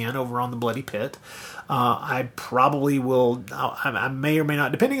Godzilla again over on the Bloody Pit. I probably will. I may or may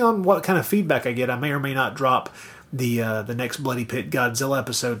not, depending on what kind of feedback I get, I may or may not drop the next Bloody Pit Godzilla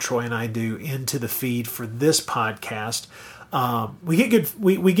episode Troy and I do into the feed for this podcast. We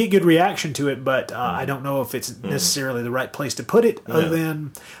get good reaction to it, but I don't know if it's necessarily the right place to put it. Other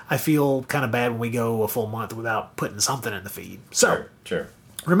than I feel kind of bad when we go a full month without putting something in the feed. So sure.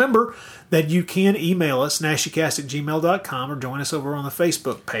 Remember that you can email us, nashycast@gmail.com, or join us over on the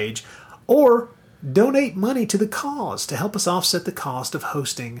Facebook page, or donate money to the cause to help us offset the cost of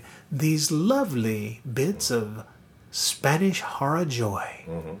hosting these lovely bits of Spanish horror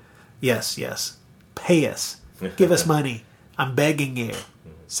joy. Yes. Pay us. Give us money. I'm begging you.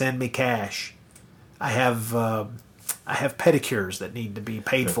 Send me cash. I have pedicures that need to be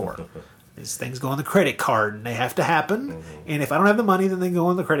paid for. These things go on the credit card, and they have to happen. And if I don't have the money, then they go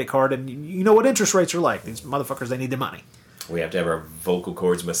on the credit card. And you know what interest rates are like. These motherfuckers, they need their money. We have to have our vocal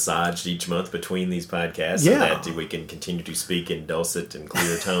cords massaged each month between these podcasts so that we can continue to speak in dulcet and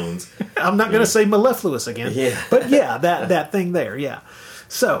clear tones. I'm not going to say mellifluous again. But that thing there,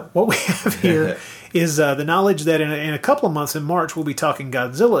 So what we have here is the knowledge that in a couple of months in March, we'll be talking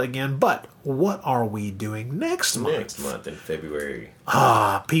Godzilla again. But what are we doing next month? Next month in February.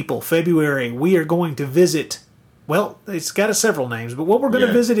 People, February, we are going to visit Well, it's got several names, but what we're going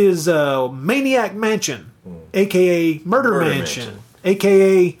to visit is Maniac Mansion, a.k.a. Murder Mansion,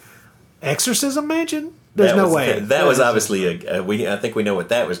 a.k.a. Exorcism Mansion? There's no way. That was obviously I think we know what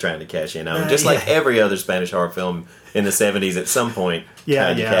that was trying to cash in on. Just like every other Spanish horror film in the 70s at some point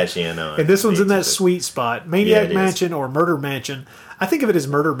tried to cash in on. And this one's in that sweet spot. Maniac Mansion or Murder Mansion. I think of it as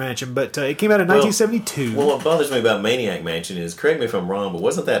Murder Mansion, but it came out in 1972. Well, what bothers me about Maniac Mansion is, correct me if I'm wrong, but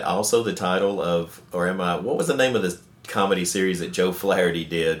wasn't that also the title of, what was the name of this comedy series that Joe Flaherty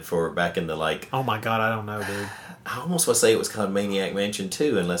did for back in the Oh my God, I don't know, dude. I almost want to say it was called Maniac Mansion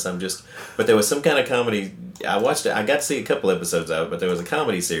 2, but there was some kind of comedy. I watched it. I got to see a couple episodes of it, but there was a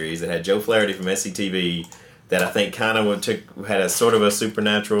comedy series that had Joe Flaherty from SCTV that I think kind of had a sort of a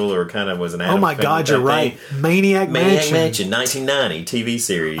supernatural or kind of was an Adam. Oh my God, you're right. Maniac Mansion, 1990 TV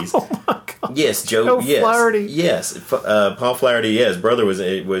series. Oh my God. Yes, Joe Flaherty. Yes, Paul Flaherty. Yes, brother was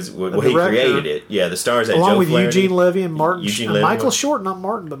he created it. Yeah, the stars had along Joe with Flaherty, Eugene Levy and Martin. Levy, Michael Short, not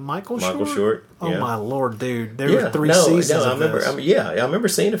Martin, but Michael Short. Yeah. Oh my Lord, dude! There were 3 seasons. I remember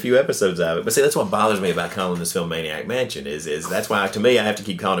seeing a few episodes of it. But see, that's what bothers me about calling this film Maniac Mansion. Is that's why to me I have to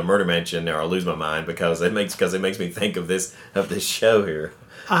keep calling it Murder Mansion or I'll lose my mind because it makes me think of this show here.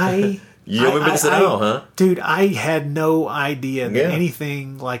 You don't remember this at all, huh? Dude, I had no idea that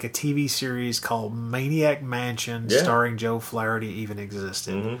anything like a TV series called Maniac Mansion starring Joe Flaherty even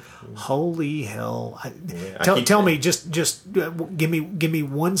existed. Mm-hmm. Holy hell. Tell me, just give me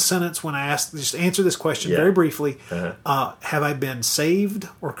one sentence when I ask, just answer this question very briefly. Uh-huh. Have I been saved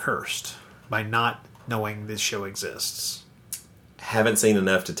or cursed by not knowing this show exists? Haven't seen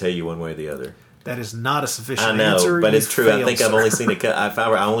enough to tell you one way or the other. That is not a sufficient answer. I know, answer. But it's true. Failed, I think I've only seen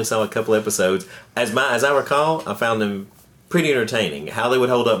I only saw a couple episodes. As I recall, I found them pretty entertaining. How they would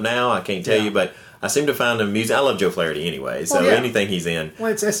hold up now, I can't tell you. But I seem to find them amusing. I love Joe Flaherty anyway, so anything he's in.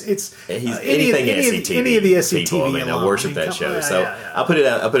 Well, it's anything SCTV. Any of the SCTV people, I worship that show. I'll put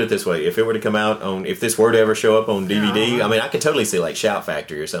it this way: if it were to come out if this were to ever show up on DVD, I could totally see like Shout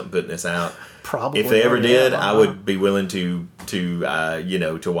Factory or something putting this out. Probably. If they ever did, I would be willing to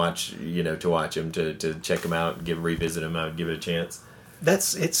watch them, to check them out, revisit them. I would give it a chance.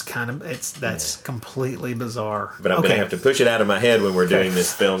 That's completely bizarre. But I'm going to have to push it out of my head when we're doing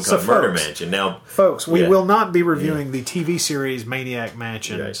this film called Murder Mansion. Now, folks, we will not be reviewing the TV series Maniac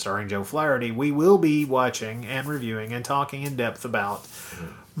Mansion starring Joe Flaherty. We will be watching and reviewing and talking in depth about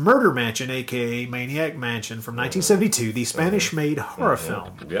Murder Mansion, a.k.a. Maniac Mansion from 1972, the Spanish-made horror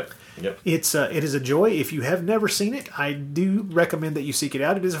film. Yep. It is a joy. If you have never seen it, I do recommend that you seek it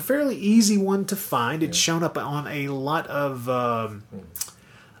out. It is a fairly easy one to find. It's shown up on a lot of the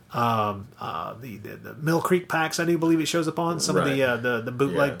Mill Creek packs. I do believe it shows up on some of the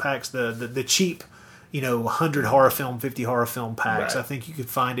bootleg packs, the cheap, 100 horror film, 50 horror film packs. Right. I think you could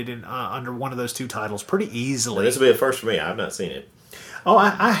find it in under one of those two titles pretty easily. Well, this will be a first for me. I've not seen it. Oh,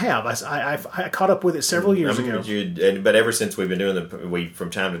 I have. I caught up with it several years ago. But ever since we've been doing from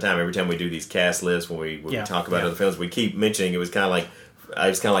time to time, every time we do these cast lists, when we talk about other films, we keep mentioning it was kind of like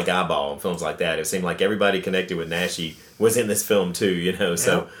Eyeball and films like that. It seemed like everybody connected with Naschy was in this film too,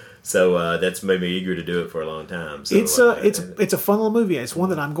 So that's made me eager to do it for a long time. So, it's a fun little movie. It's one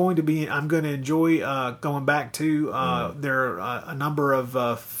that I'm going to enjoy going back to. There are a number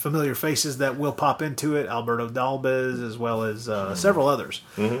of familiar faces that will pop into it. Alberto Dalbez, as well as several others.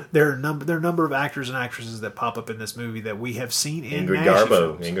 Mm-hmm. There are a number of actors and actresses that pop up in this movie that we have seen in Ingrid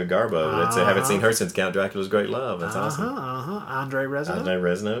Garbo. I haven't seen her since Count Dracula's Great Love. That's awesome. Andre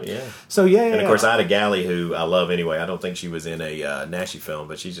Resno, yeah. So and of course Ida Galli, who I love anyway. I don't think she was in a Naschy film,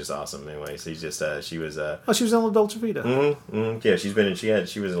 but she's just awesome anyway. She's just she was she was in La Dolce Vita. Yeah, she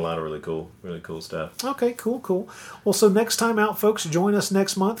was in a lot of really cool stuff. Okay, cool. Well, so next time out, folks, join us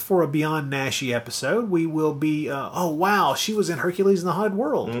next month for a Beyond Naschy episode. We will be she was in Hercules in the Hide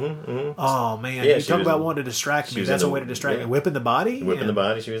World. Oh man, you talk about wanting to distract me. That's a way to distract me. Whipping the Body. The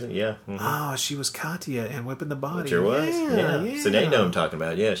Body, she was in. Oh, she was Katya in Whipping the Body. Sure was. Yeah. Sinead know I'm talking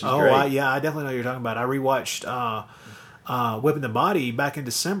about. Yeah, she's great. I definitely know what you're talking about. I rewatched Whipping the Body back in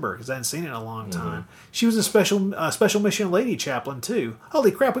December because I hadn't seen it in a long time. She was a special mission lady chaplain too.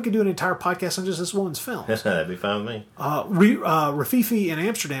 Holy crap, we could do an entire podcast on just this woman's films. That'd be fine with me. Rafifi in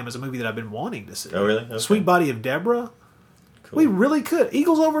Amsterdam is a movie that I've been wanting to see. Oh, really? Okay. Sweet Body of Deborah. Cool. We really could.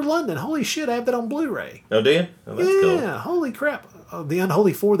 Eagles Over London. Holy shit, I have that on Blu-ray. Oh, do you? Oh, that's cool. Holy crap. The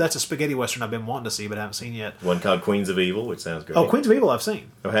Unholy Four, that's a spaghetti western I've been wanting to see but haven't seen yet. One called Queens of Evil, which sounds great. Oh, Queens of Evil I've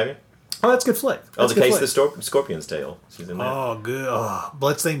seen. Oh, have you? Oh, that's a good flick. The Case of the Scorpion's Tail. She's in that. Oh, good.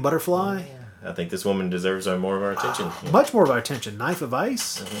 Bloodstained Butterfly. I think this woman deserves more of our attention. Much more of our attention. Knife of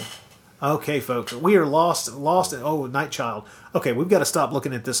Ice. Okay, folks, we are lost. Oh, Night Child. Okay, we've got to stop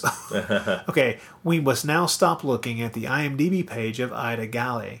looking at this. Okay, we must now stop looking at the IMDb page of Ida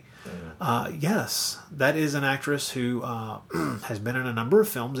Galli. Yes, that is an actress who has been in a number of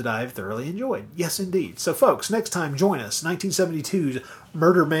films that I've thoroughly enjoyed. Yes, indeed. So, folks, next time, join us. 1972's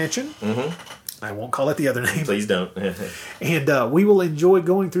Murder Mansion. I won't call it the other name. Please don't. And we will enjoy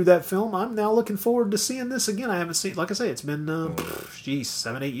going through that film. I'm now looking forward to seeing this again. I haven't seen, like I say, it's been,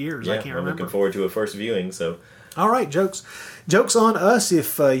 7-8 years. Yeah, I can't remember. I'm looking forward to a first viewing. So, all right, jokes on us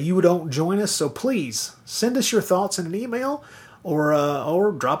if you don't join us. So please send us your thoughts in an email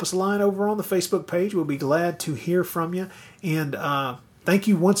or drop us a line over on the Facebook page. We'll be glad to hear from you. And thank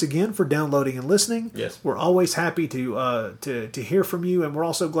you once again for downloading and listening. Yes. We're always happy to hear from you, and we're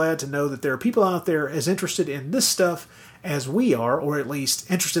also glad to know that there are people out there as interested in this stuff as we are, or at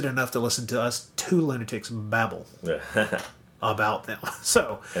least interested enough to listen to us two lunatics babble about them.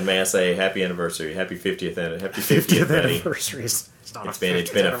 So, and may I say, happy anniversary, happy 50th anniversary. It's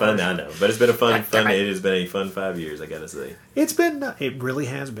been a fun. I know, but it's been a fun. It has been a fun 5 years. I gotta say, it really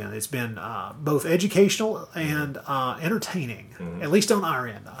has been. It's been both educational and entertaining, at least on our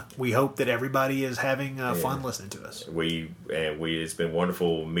end. We hope that everybody is having fun listening to us. It's been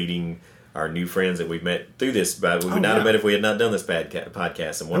wonderful meeting our new friends that we've met through this. But we would not have met if we had not done this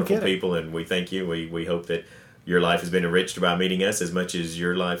podcast. Some wonderful people, and we thank you. We hope that your life has been enriched by meeting us as much as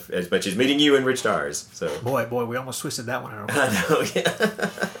meeting you enriched ours. So, boy, we almost twisted that one out. I know. Yeah.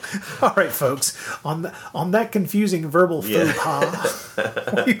 All right, folks. On that confusing verbal faux pas,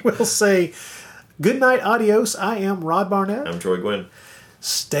 we will say good night, adios. I am Rod Barnett. I'm Troy Gwynn.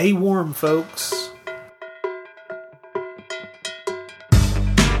 Stay warm, folks.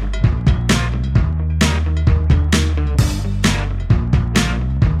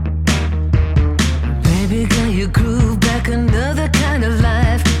 You groove back another kind of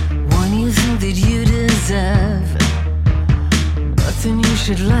life, one you think that you deserve. Nothing you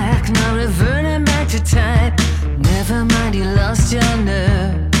should lack, not reverting back to type. Never mind, you lost your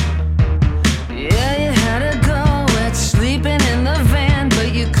nerve. Yeah, you had to go at sleeping in the van,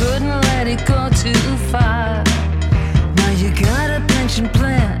 but you couldn't let it go too far. Now you got a pension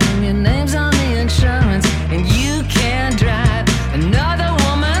plan, and your name's on the insurance, and you can't drive another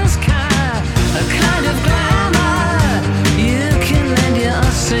woman's car. A kind of glamour you can lend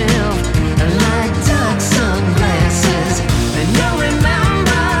yourself, like dark sunglasses, and you'll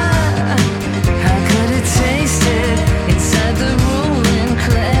remember how good it tasted inside the ruling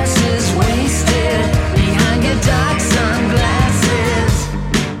classes, wasted behind your dark sunglasses.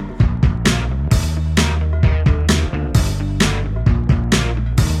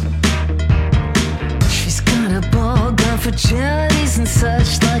 She's got a ball gown for charities and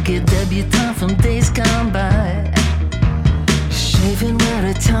such, like a debutante from days gone by. Shaving where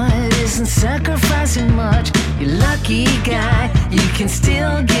her tired isn't sacrificing much. You lucky guy, you can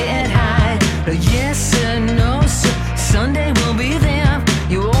still get high. Yes sir, no sir, Sunday will be there.